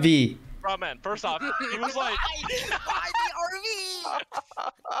the RV. Bro, man, first off, he was like...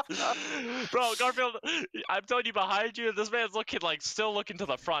 Bro, Garfield, I'm telling you, behind you, this man's looking like, still looking to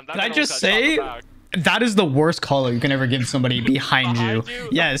the front. Can I just say, that is the worst caller you can ever give somebody behind you.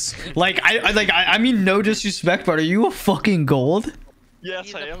 Yes, like, I mean, no disrespect, but are you a fucking gold? Yes,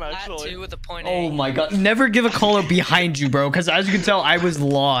 He's I a am flat actually. two with a point Oh A. my god. Never give a call out behind you, bro, because as you can tell, I was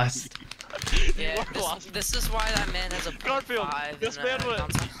lost. Yeah, this is why that man has a Garfield, 0.5 this in, man was.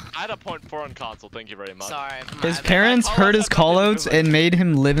 console. I had a 0.4 on console. Thank you very much. Sorry. His my bad. parents Like, heard his callouts have nothing to do callouts with and made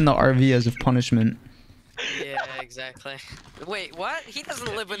him live in the RV as a punishment. Yeah, exactly. Wait, what? He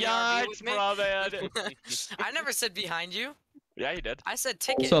doesn't live in the RV Yikes, with me. bro, man. I never said behind you. Yeah, you did. I said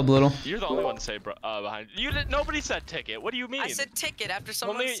ticket. What's up, little? You're the only one to say behind. You did. Nobody said ticket. What do you mean? I said ticket after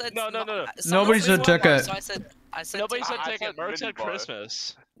someone Only- said no. someone Nobody said Mini bar, ticket. So I said Nobody said ticket. ticket. Merc said minibar.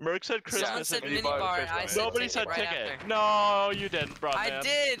 Christmas. Merc said Someone Christmas. said and- minibar, and I said Nobody ticket said right ticket. after. No, you didn't, bro. I Man.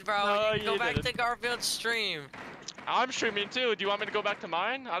 did, bro. No, Go you back didn't. to Garfield's stream. I'm streaming too. Do you want me to go back to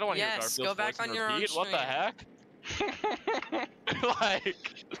mine? I don't want to hear Yes, Garfield's go back voice on and your own repeat. What the heck? Like,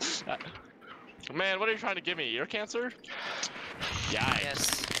 man, what are you trying to give me? Ear cancer? Yikes. Yes.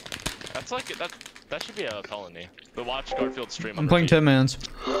 That's like that should be a felony. But watch Garfield stream. I'm playing 10 mans.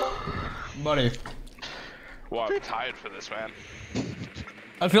 Buddy. Well, I'm tired for this, man.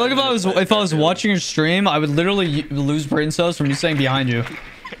 I feel like if I was watching your stream, I would literally lose brain cells from you saying behind you.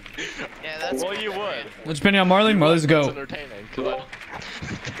 Yeah, that's Well, you would. What's opinion on Marley? Marley's a That's goat. entertaining. 'Cause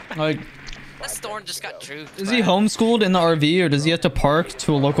Like, This Thorn just got truked. is he homeschooled in the RV or does he have to park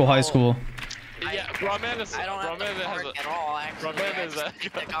to a local high school? yeah, Brahman is. I don't have Brahman to has park a. at all, actually. Brahman I is just a.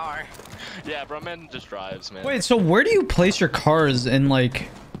 take the car. Yeah, Brahman just drives, man. Wait, so where do you place your cars in like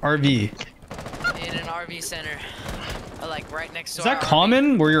RV? In an RV center. Like right next to Is that our RV.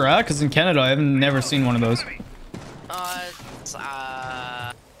 common where you're at? Because in Canada, I've never seen one of those.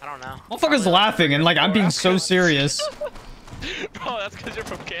 I don't know. Motherfuckers laughing and like I'm being so serious. Bro, that's because you're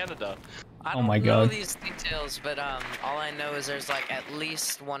from Canada. I Oh don't my know God. these details, but all I know is there's like at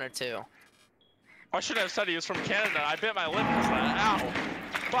least one or two. I should have said he was from Canada. I bit my lip because of that. Ow.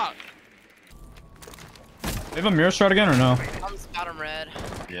 Fuck. They have a mirror shot again or no? One's bottom red.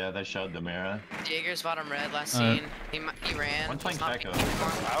 Yeah, they showed the mirror. Jaeger's bottom red last Alright. scene. He ran. One's playing He's not Checo. picking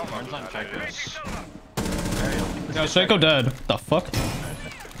anymore. One's on Checo. Yeah, Shaco dead. What the fuck?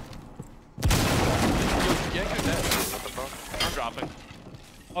 I'm dropping.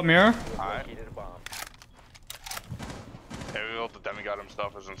 Oh, mirror? Alright. Ariel, the demigod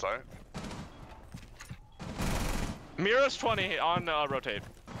himself is inside. Mira's 20 on rotate.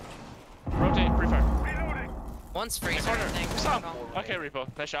 Rotate, pre-fire. One's freezer, I Corner. think. Stop. Okay, Repo.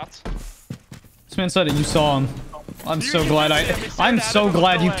 Nice shots. This man said it. You saw him. I'm so glad I'm so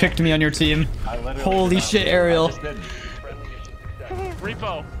glad you picked me on your team. Holy shit, Ariel.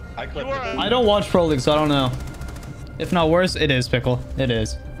 Repo. I clipped it. I don't watch Pro League, so I don't know. If not worse, it is Pickle. It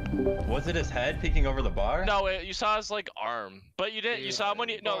is. Was it his head peeking over the bar? No, you saw his like arm, but you didn't. You saw him when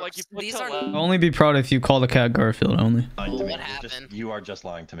you like you put These to are- left. I'll only be proud if you call the cat Garfield only. Lying to me. What You're just- happened? you are just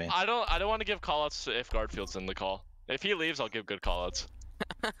lying to me. I don't want to give callouts if Garfield's in the call. If he leaves, I'll give good callouts.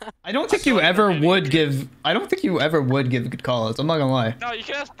 I don't think you ever would give. I don't think you ever would give good calls. I'm not gonna lie. No, you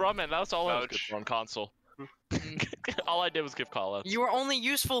can ask Brumman. That's all I was good Ouch. for on console. All I did was give callouts. You were only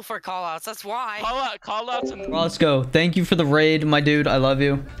useful for callouts. That's why. Callouts and Roscoe, thank you for the raid, my dude. I love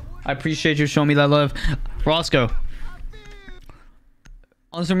you. I appreciate you showing me that love. Roscoe.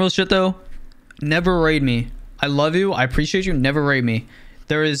 On some real shit though, never raid me. I love you. I appreciate you. Never raid me.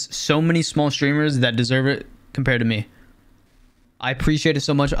 There is so many small streamers that deserve it compared to me. I appreciate it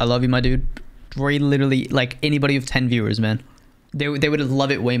so much. I love you, my dude. Raid literally like anybody with 10 viewers, man. They would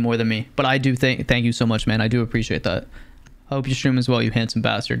love it way more than me. But I do thank you so much, man. I do appreciate that. I hope you stream as well, you handsome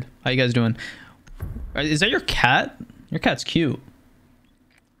bastard. How you guys doing? Is that your cat? Your cat's cute.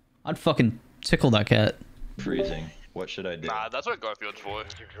 I'd fucking tickle that cat. Freezing. What should I do? Nah, that's what Garfield's for.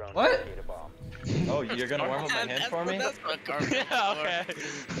 What? Oh, you're gonna warm up my hands for me? That's what Garfield's yeah, for. okay.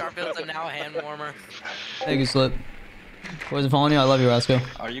 Garfield's a now hand warmer. Thank you, Slip. Boys, I'm following you. I love you, Roscoe.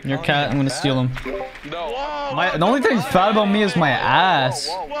 Are you Your calling cat, me I'm gonna fat? steal him. No. The only thing fat about me is my ass.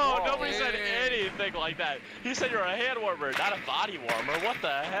 Whoa, nobody said anything like that. He said you're a hand warmer, not a body warmer. What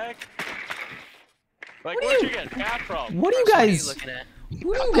the heck? Like, What are where'd you- you get fat from? What are you What are you guys? looking at?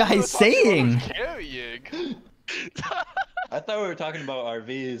 What are you guys saying? Carrying. I thought we were talking about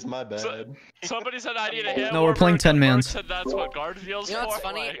RVs. My bad. Somebody said I need a hand No, we're warmer, playing 10 Mark mans. said that's what Garfield's You know what's for.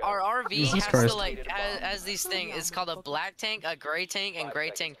 funny? Like, Our RV Jesus has Christ. to like has these things. It's called a black tank, a gray tank, and gray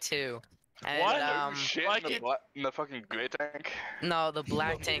tank 2. And What? Shit like in it- in the fucking gray tank. no, the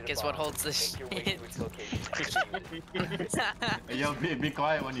black tank is what holds the shit. Yo, be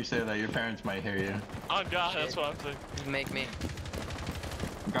quiet when you say that. Your parents might hear you. Oh god, that's what I'm saying. You make me.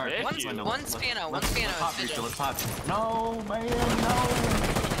 Guard, Thank let's- you. let's- One's let's- piano, let's- one's piano let's pop is Rachel, vigil. let's pop. No, man, no.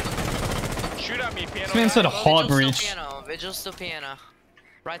 Shoot at me, piano. This man said guy. hot Vigil's breach. still piano. Vigil's still piano.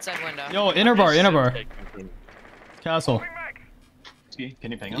 Right side window. Yo, inner bar, inner bar. Castle.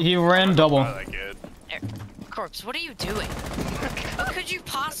 Can you ping him? He ran double. Corpse, what are you doing? What could you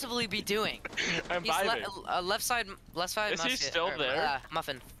possibly be doing? I'm He's vibing. left side. Is he still there?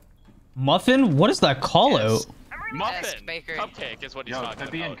 Muffin. Muffin? What is that call out? Muffin. Bakery. Cupcake is what he's Yo, talking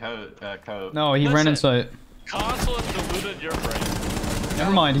could be in about. code. No, he ran inside. Console has diluted your brain.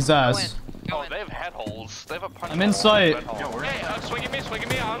 Never mind, he's ass. Oh, they have head holes. They have a punch. I'm in sight. Hey, swing at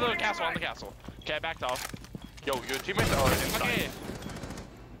me on the castle, Okay, I backed off. Yo, your teammates are inside. Okay.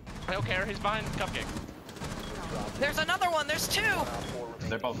 I don't care, he's behind Cupcake. There's another one. There's two.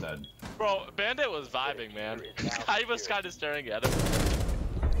 They're both dead. Bro, Bandit was vibing, man. I was kind of staring at him.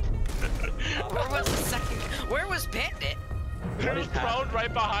 Where was the second? Where was Bandit? He was prone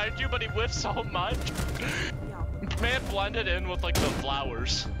right behind you, but he whiffed so much. Man blended in with like the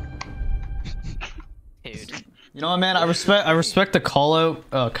flowers. Dude. You know what, man? I respect the call out,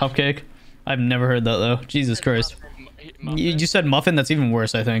 Cupcake. I've never heard that though. Jesus Christ. You said Muffin. That's even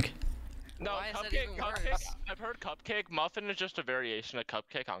worse, I think. No, Cupcake. I've heard Cupcake. Muffin is just a variation of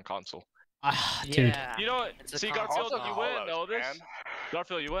Cupcake on console. Dude. Yeah. You know what? See, Garfield, you wouldn't know this. man.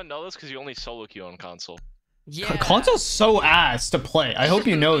 Garfield, you wouldn't know this because you only solo queue on console. Yeah. Console's so ass to play. I hope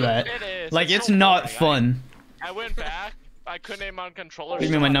you know that. It is. Like, it's so not boring. fun. I went back. I couldn't aim on controller.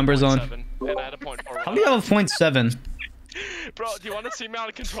 Give me my numbers on. And I had a 0.4. How do you have a 0.7? Bro, do you want to see me on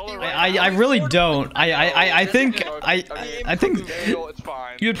a controller right I really don't. I think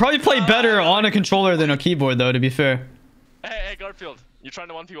you'd probably play better on a controller than a keyboard though, to be fair. Hey, Garfield, you trying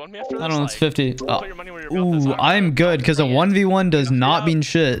to 1v1 me after this? I don't know, it's 50. Put your money where your mouth is. Ooh, I'm good because a 1v1 does not mean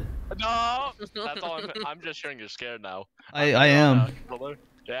shit. No, that's all. I'm just hearing you're scared now. I am.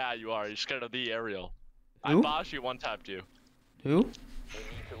 Yeah, you are. You're scared of the aerial. Who? I bosh you, one-tapped you. Who?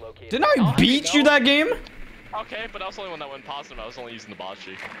 Didn't I beat you that game? Okay, but I was the only one that went positive. I was only using the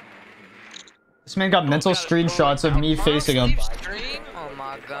bocce. This man got mental screenshots of me facing him. Stream? Oh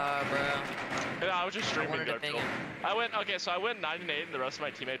my god, bro. Yeah, I was just streaming Garfield. I went 9-8, and the rest of my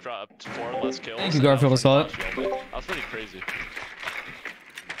teammates dropped 4 less kills. Thank you, Garfield. I saw it. That was pretty crazy.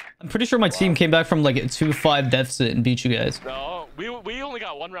 I'm pretty sure my team came back from like a 2-5 deficit and beat you guys. No, we only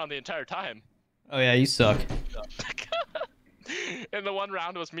got 1 round the entire time. Oh yeah, you suck. And the 1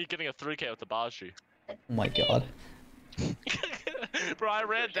 round was me getting a 3K with the Bashi. Oh my god. Bro, I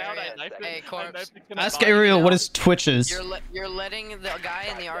ran down, I knifed it. Hey, Corpse. Ask Ariel what his Twitch is. You're letting the guy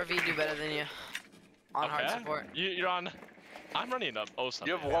in the RV do better than you. On hard support. You're on. I'm running up. Oh,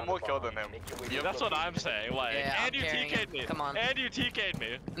 You have 1 more kill than him. That's what I'm saying. Like, Yeah, and you TK'd me. Come on. And you TK'd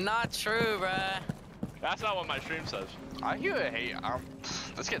me. Not true, bruh. That's not what my stream says. I hear a hate.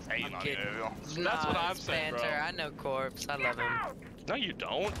 This gets hating on you. That's what I'm saying, bro. I know Corpse. I love him. No, you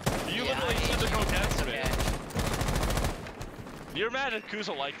don't. You Yeah, literally said to go against me. Okay. You're mad at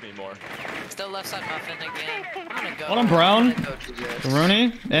Kuzo like me more. Still left side Muffin again. I'm gonna go. Hold on, Brown, I'm gonna go to this.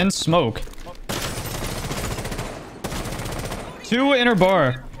 Rooney, and Smoke. 2 inner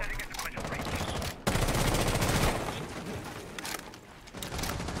bar.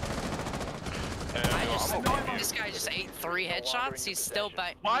 This guy just ate 3 headshots. He's still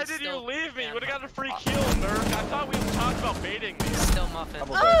back. Why did you leave me? You would have got a free kill, nerd. I thought we talked about baiting me. Still Muffin.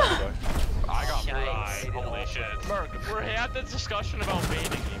 I got right. Holy shit. Merc, we had this discussion about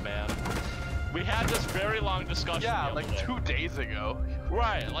baiting me, man. We had this very long discussion. Yeah, like 2 days ago.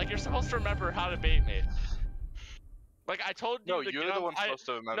 Right, like you're supposed to remember how to bait me. Like I told you. No, you're the one supposed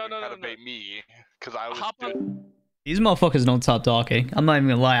to remember how to bait me, because I was doing. These motherfuckers don't stop talking. I'm not even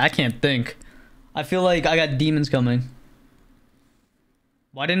gonna lie. I can't think. I feel like I got demons coming.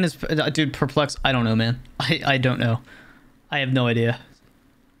 Why didn't this dude perplex? I don't know, man. I don't know. I have no idea.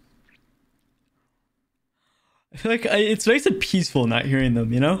 I feel like it's nice and peaceful not hearing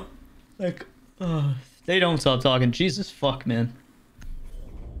them, you know? Like, they don't stop talking. Jesus fuck, man.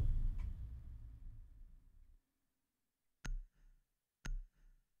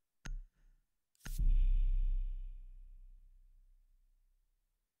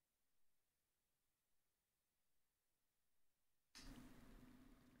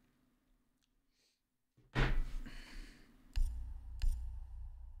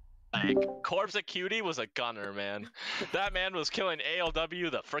 Like, Corpse at Cutie was a gunner, man. That man was killing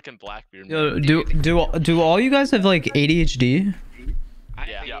ALW, the frickin' Blackbeard. Yo, do all you guys have like ADHD?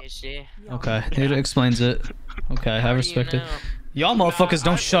 Yeah. ADHD. Okay, it explains it. Okay, I respect it. Y'all motherfuckers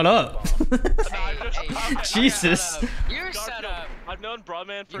don't shut up. Jesus. You shut up. I've known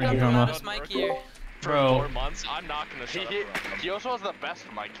Broadman for Yeah, I don't know. Mike here. Bro. 4 months. I'm not gonna shut up. He also has the best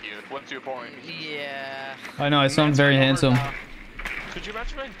mic here. What's your point? Yeah. I know, I sound very handsome. Could you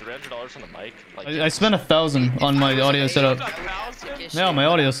imagine paying $300 on the mic? Like, I spent 1,000 on my audio setup. Yeah, my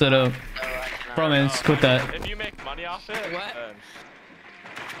audio setup. Bro, man, just quit that. If you make money off it, What?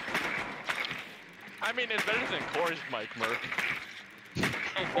 I mean, it's better than Corey's mic, Merc.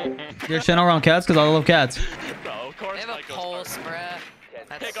 Your channel around cats because I love cats. No, Corey's mic goes pulse, bruh.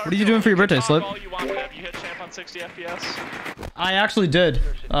 What are you doing for your birthday, Slip? all you want, but have you hit champ on 60 FPS? I actually did.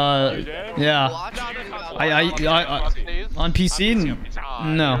 You did? Yeah. I on PC?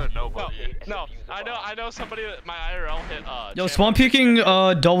 No. No, I know somebody that my IRL hit. Yo, spawn peeking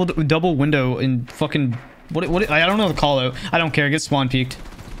double window in fucking what I don't know the call out. I don't care. Get spawn peeked.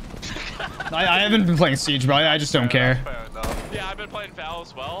 I haven't been playing Siege, bro. I just don't care. Yeah, I've been playing Val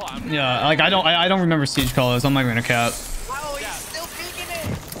as well. Yeah, like I don't remember Siege call outs. I'm not gonna cap. Oh, he's still peeking it.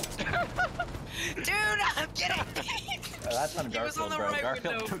 Dude, I'm getting peeked. That's on Garfield, bro.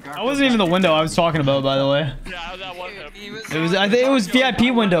 Garfield. I wasn't even the window I was talking about, by the way. Yeah, that one him. It was. I think it was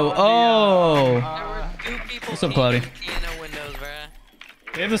VIP window. Oh. What's up, Cloudy?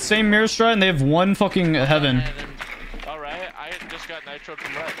 They have the same mirror strat and they have one fucking heaven. Alright, I just got nitro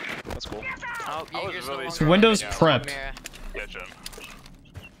from red. That's cool. Oh, It's Windows prep. Yeah, Jim.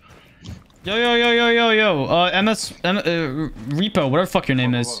 Yo. Repo, whatever the fuck your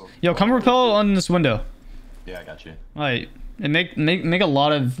name is. Yo, come repel on this window. Yeah, I got you. Alright. And make a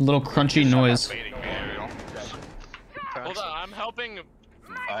lot of little crunchy noise. Hold on, I'm helping.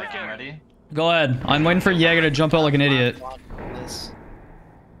 I'm ready. Go ahead. I'm waiting for Jaeger to jump out like an idiot.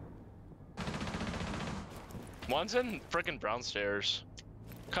 One's in freaking brown stairs.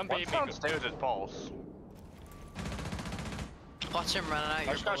 Come bait me. Downstairs is Pulse. Watch him run out I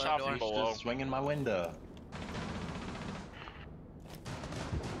just got shot from below. Just swinging my window.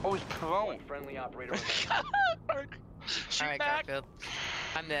 Oh, he's prone. Friendly operator. Alright, Garfield.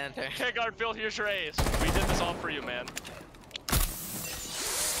 I'm the enter. Okay, Garfield, here's your ace. We did this all for you, man.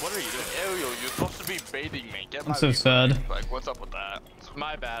 What are you doing? Ariel, you're supposed to be baiting me. Get I'm my so view. sad. Like, what's up with that?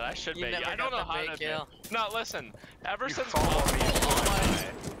 My bad, I should bait you. I don't know how to bait. No, listen. Ever since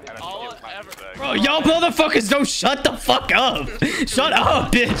Bro, y'all motherfuckers don't shut the fuck up. Shut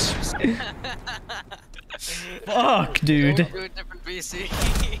up, bitch. Fuck, dude. Do a different VC.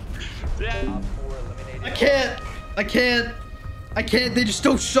 Yeah. I can't. They just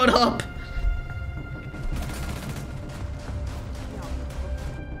don't shut up.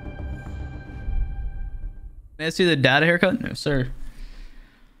 May I see the data haircut? No, sir.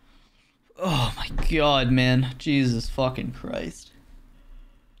 Oh my god, man. Jesus fucking Christ.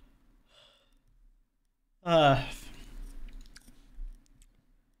 I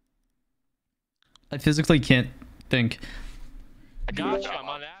physically can't think. I got you, I'm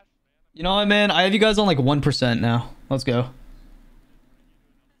on that. You know what, man? I have you guys on like 1% now. Let's go.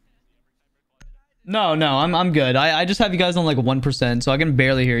 No, I'm good. I just have you guys on like 1%, so I can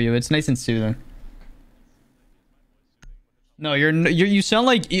barely hear you. It's nice and soothing. No, you sound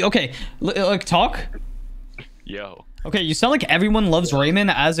like okay. Like talk. Yo. Okay, you sound like everyone loves Raymond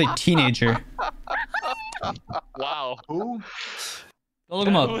as a teenager. Wow. Who? Go look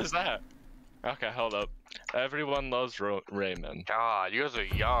him up. Who is that? Okay, hold up. Everyone loves Raymond. God, you guys are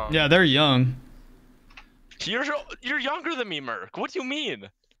young. Yeah, they're young. You're younger than me, Merc. What do you mean?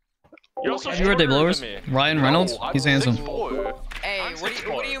 You're also Happy birthday, shorter blowers. than me. Ryan Reynolds. No, He's I'm handsome. 6'4". Hey,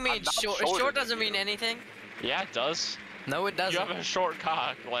 what do you mean short? Short doesn't mean anything. Yeah, it does. No, it doesn't. You have a short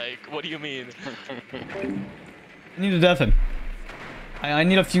cock. Like, what do you mean? I need to deafen. I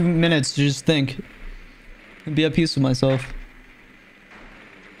need a few minutes to just think and be at peace with myself.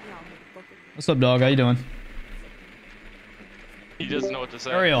 What's up, dog? How you doing? He doesn't know what to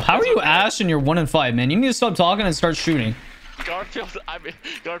say. Ariel, how are you Ash and you're 1 and 5, man? You need to stop talking and start shooting. Garfield,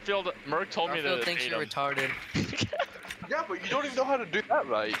 Merc told me Garfield to thinks bait you're him. retarded. Yeah, but you don't even know how to do that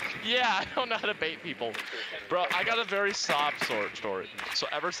right. Yeah, I don't know how to bait people. Bro, I got a very sob story. So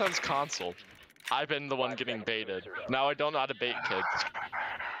ever since console, I've been the one getting baited. Now I don't know how to bait kids.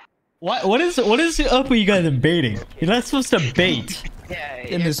 What is up with you guys and baiting? You're not supposed to bait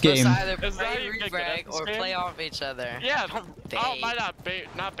in this game. Either Is that how play you get good refrag at this or game? play off each other. Yeah, Bait. oh, might not bait,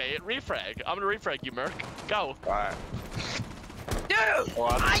 refrag. I'm gonna refrag you, Merc. Go. Alright. Dude,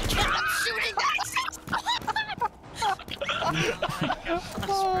 I cannot shooting that.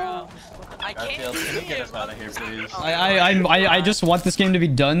 Bro. I can't Garfield, can you see get him. us out of here, please? I just want this game to be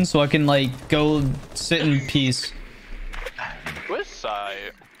done so I can like go sit in peace. Which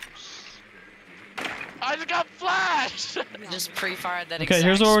side? I just got flashed! Just pre-fired that. Okay,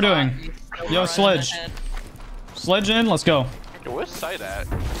 here's what we're doing. Yo, Sledge. Sledge in, let's go. Where's side at?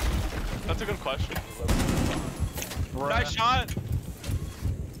 That's a good question. Nice shot!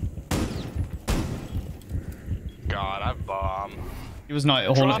 God, I bomb. He was not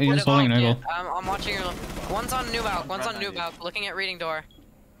holding. He was holding an angle. I'm watching your. One's on new balc. One's on new balc. Looking at reading door.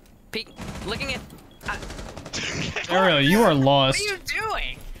 Peek. Looking at. Ariel, you are What lost. are you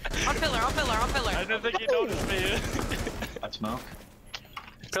doing? On pillar, on pillar, on pillar. I didn't think you noticed me. I smoke.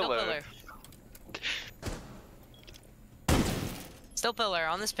 Still pillar. Still pillar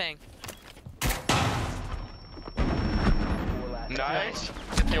on this ping. Nice.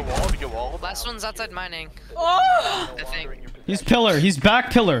 Get walled, get walled. Last one's outside mining. Oh! I think. He's pillar. He's back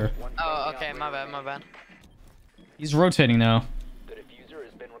pillar. Oh, okay. My bad, my bad. He's rotating now.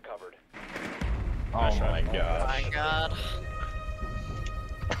 Oh my god. Oh my god.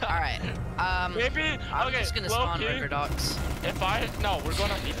 Alright. Maybe. I'm Okay. just gonna low spawn key, river dogs. If I no, we're going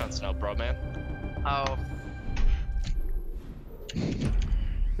on defense now, bro, man. Oh.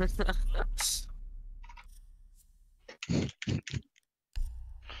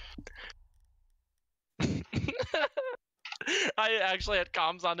 I actually had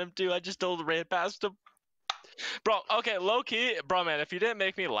comms on him too. I just told ran past him. Bro, okay, low key, bro, man. If you didn't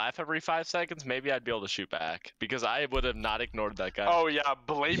make me laugh every 5 seconds, maybe I'd be able to shoot back because I would have not ignored that guy. Oh yeah,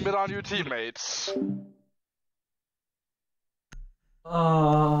 blame it on your teammates.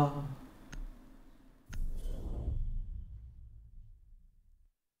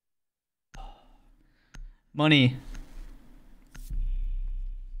 Money.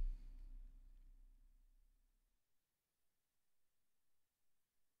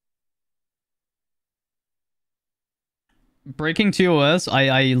 Breaking TOS,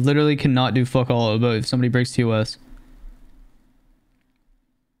 I literally cannot do fuck all about if somebody breaks TOS.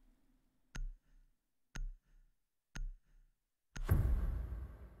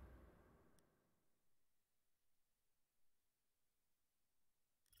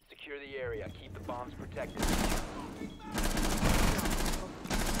 Secure the area. Keep the bombs protected.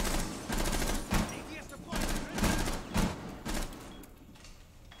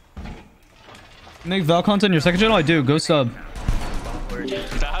 Make Val content in your second channel? I do. Go sub.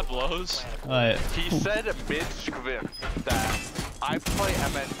 That blows. Alright. He said mid-script that I play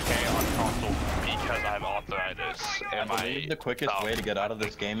MNK on console because I have arthritis. I believe the quickest way to get out of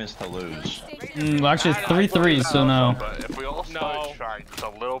this game is to lose. Actually, it's 3-3, so no. But if we all start trying just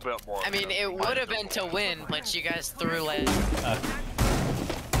a little bit more. I mean, it would have been to win, but you guys threw like.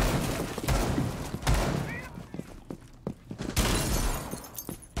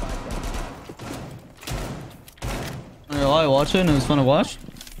 You're live watching. It was fun to watch.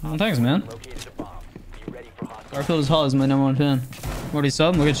 Oh, thanks, man. Garfield is hot is my #1 fan. Already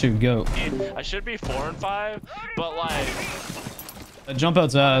sub? Look at you, go. I should be 4 and 5, but like. That jump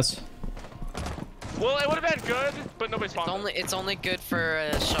out's ass. Well, it would have been good, but nobody spawned. It's only good for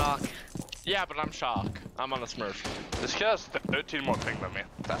shock. Yeah, but I'm shock. I'm on a smurf. This guy has 13 more ping than me.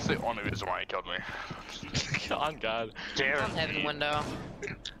 That's the only reason why he killed me. On God. On heaven window.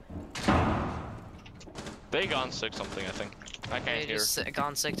 They gone 6 something, I think. I can't They hear. just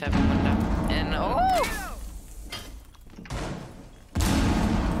gone sick heaven window. And oh!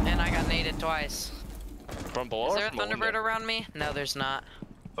 And I got naded twice. From below. Is or there a from the Thunderbird window? around me? No, there's not.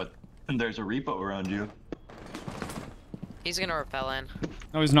 But there's a repo around you. He's gonna repel in.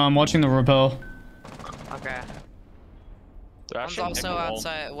 No, he's not. I'm watching the rappel. Okay. They're One's actually also hitting the wall.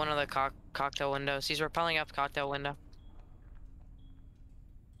 outside one of the cocktail windows. He's repelling up cocktail window.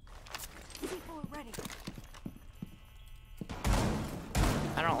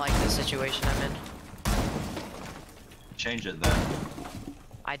 I don't like the situation I'm in. Change it then.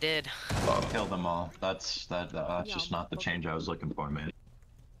 I did. Kill them all. That's just not the change I was looking for, man.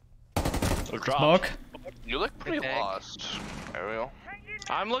 Smoke. You look pretty lost, Ariel.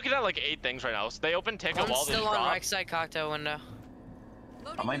 I'm looking at like 8 things right now. So they open ticket One's wall. They still on drop. right side cocktail window.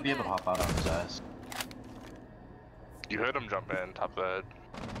 I might be able to hop out on his ass. You heard him jump in, top of the head.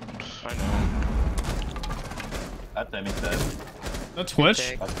 I know. That Demi's dead. That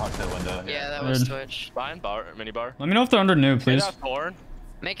Twitch? That's cocktail window. Yeah, that was Weird. Twitch. Behind bar, mini bar. Let me know if they're under new, please.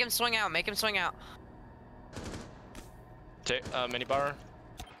 Make him swing out. Make him swing out. Mini bar.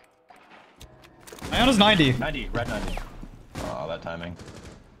 Iana's 90. 90, red 90. Oh, that timing.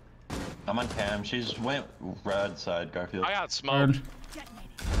 I'm on cam. She's went red side, Garfield. I got smoked.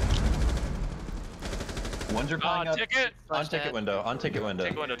 One's replying up. Ticket. On ticket window. On ticket window.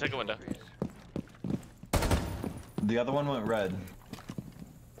 Take a window. Take a window. The other one went red.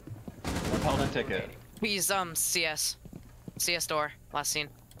 Repelled a ticket. He's CS. CS door. Last scene.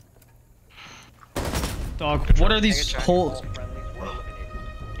 Dog, what are these holes?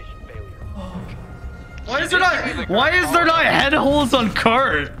 Why is there not head holes on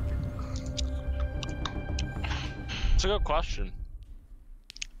cart? It's a good question.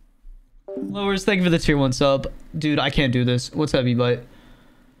 Lowers, thank you for the tier 1 sub. Dude, I can't do this. What's up, E-Bite?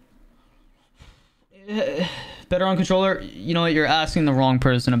 Better on controller? You know what? You're asking the wrong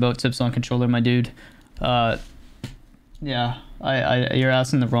person about tips on controller, my dude. Yeah, you're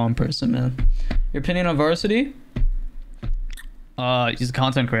asking the wrong person, man. Your opinion on Varsity? He's a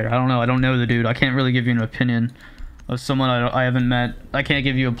content creator. I don't know. I don't know the dude. I can't really give you an opinion of someone I haven't met. I can't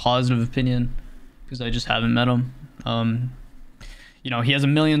give you a positive opinion because I just haven't met him. You know, he has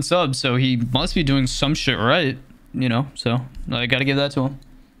 1 million subs, so he must be doing some shit right. You know, so I gotta give that to him.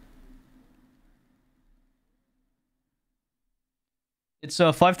 It's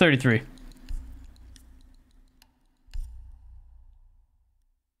 5:33.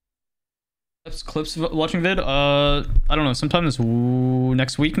 Clips watching vid. I don't know. Sometime this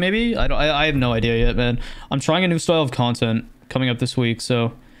next week, maybe. I have no idea yet, man. I'm trying a new style of content coming up this week,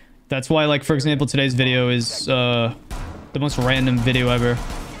 so that's why, like, for example, today's video is the most random video ever.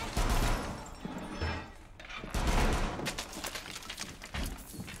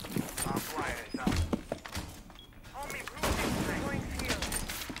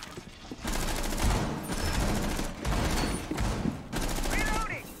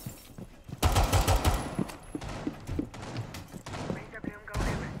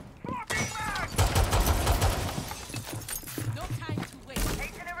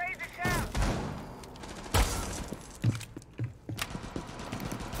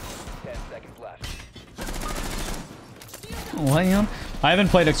 What, you know? I haven't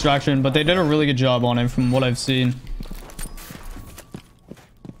played Extraction, but they did a really good job on it from what I've seen.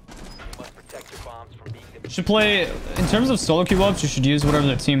 You should play, in terms of solo queue ups, you should use whatever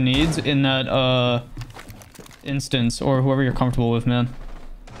the team needs in that instance, or whoever you're comfortable with, man.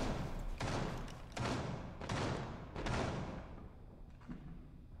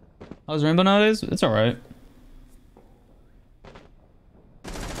 How's Rainbow nowadays? It's alright.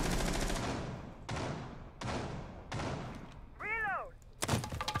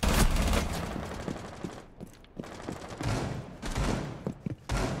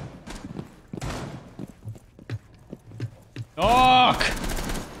 Doc!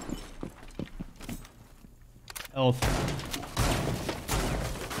 Health.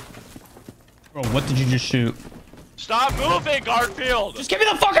 Bro, what did you just shoot? Stop moving, Garfield! Just give me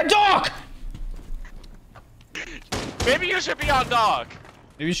the fucking dock! Maybe you should be on dock.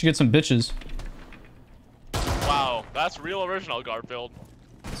 Maybe you should get some bitches. Wow, that's real original, Garfield.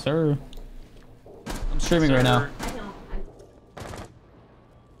 Sir. I'm streaming right now.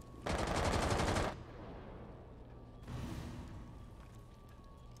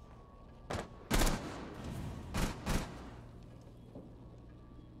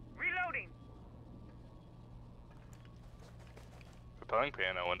 Repelling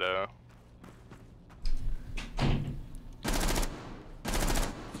piano window.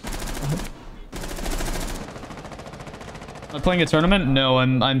 Am I playing a tournament? No,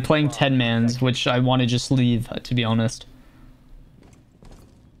 I'm playing 10 mans, which I want to just leave, to be honest.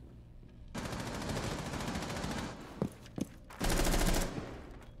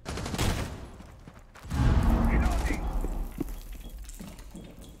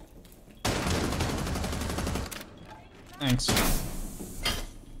 Thanks.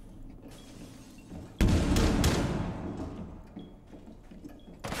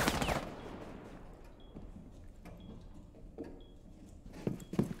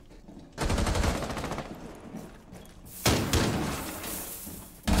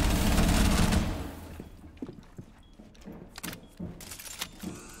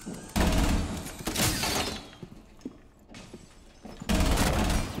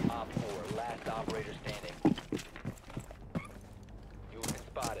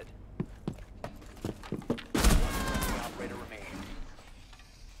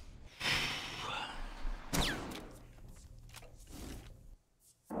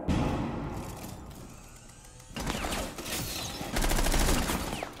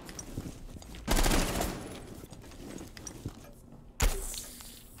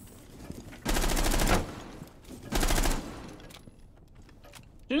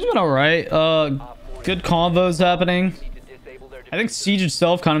 It's been alright. Good combos happening. I think Siege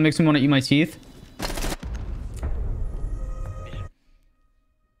itself kind of makes me want to eat my teeth.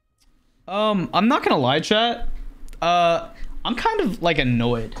 I'm not gonna lie, chat. I'm kind of like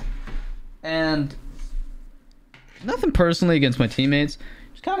annoyed, and nothing personally against my teammates.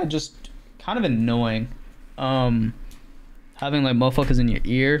 Just kind of annoying. Having like motherfuckers in your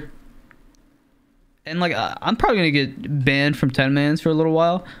ear. And like I'm probably gonna get banned from 10 mans for a little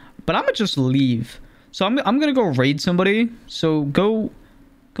while, but I'm gonna just leave. So I'm gonna go raid somebody. So go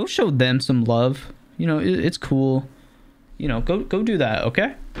show them some love. You know, it's cool. You know, go do that,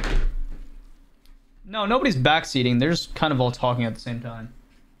 okay? No, nobody's backseating. They're just kind of all talking at the same time.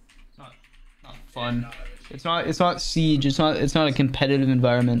 It's not fun. It's not Siege. It's not a competitive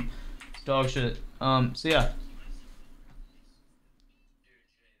environment. It's dog shit. So yeah.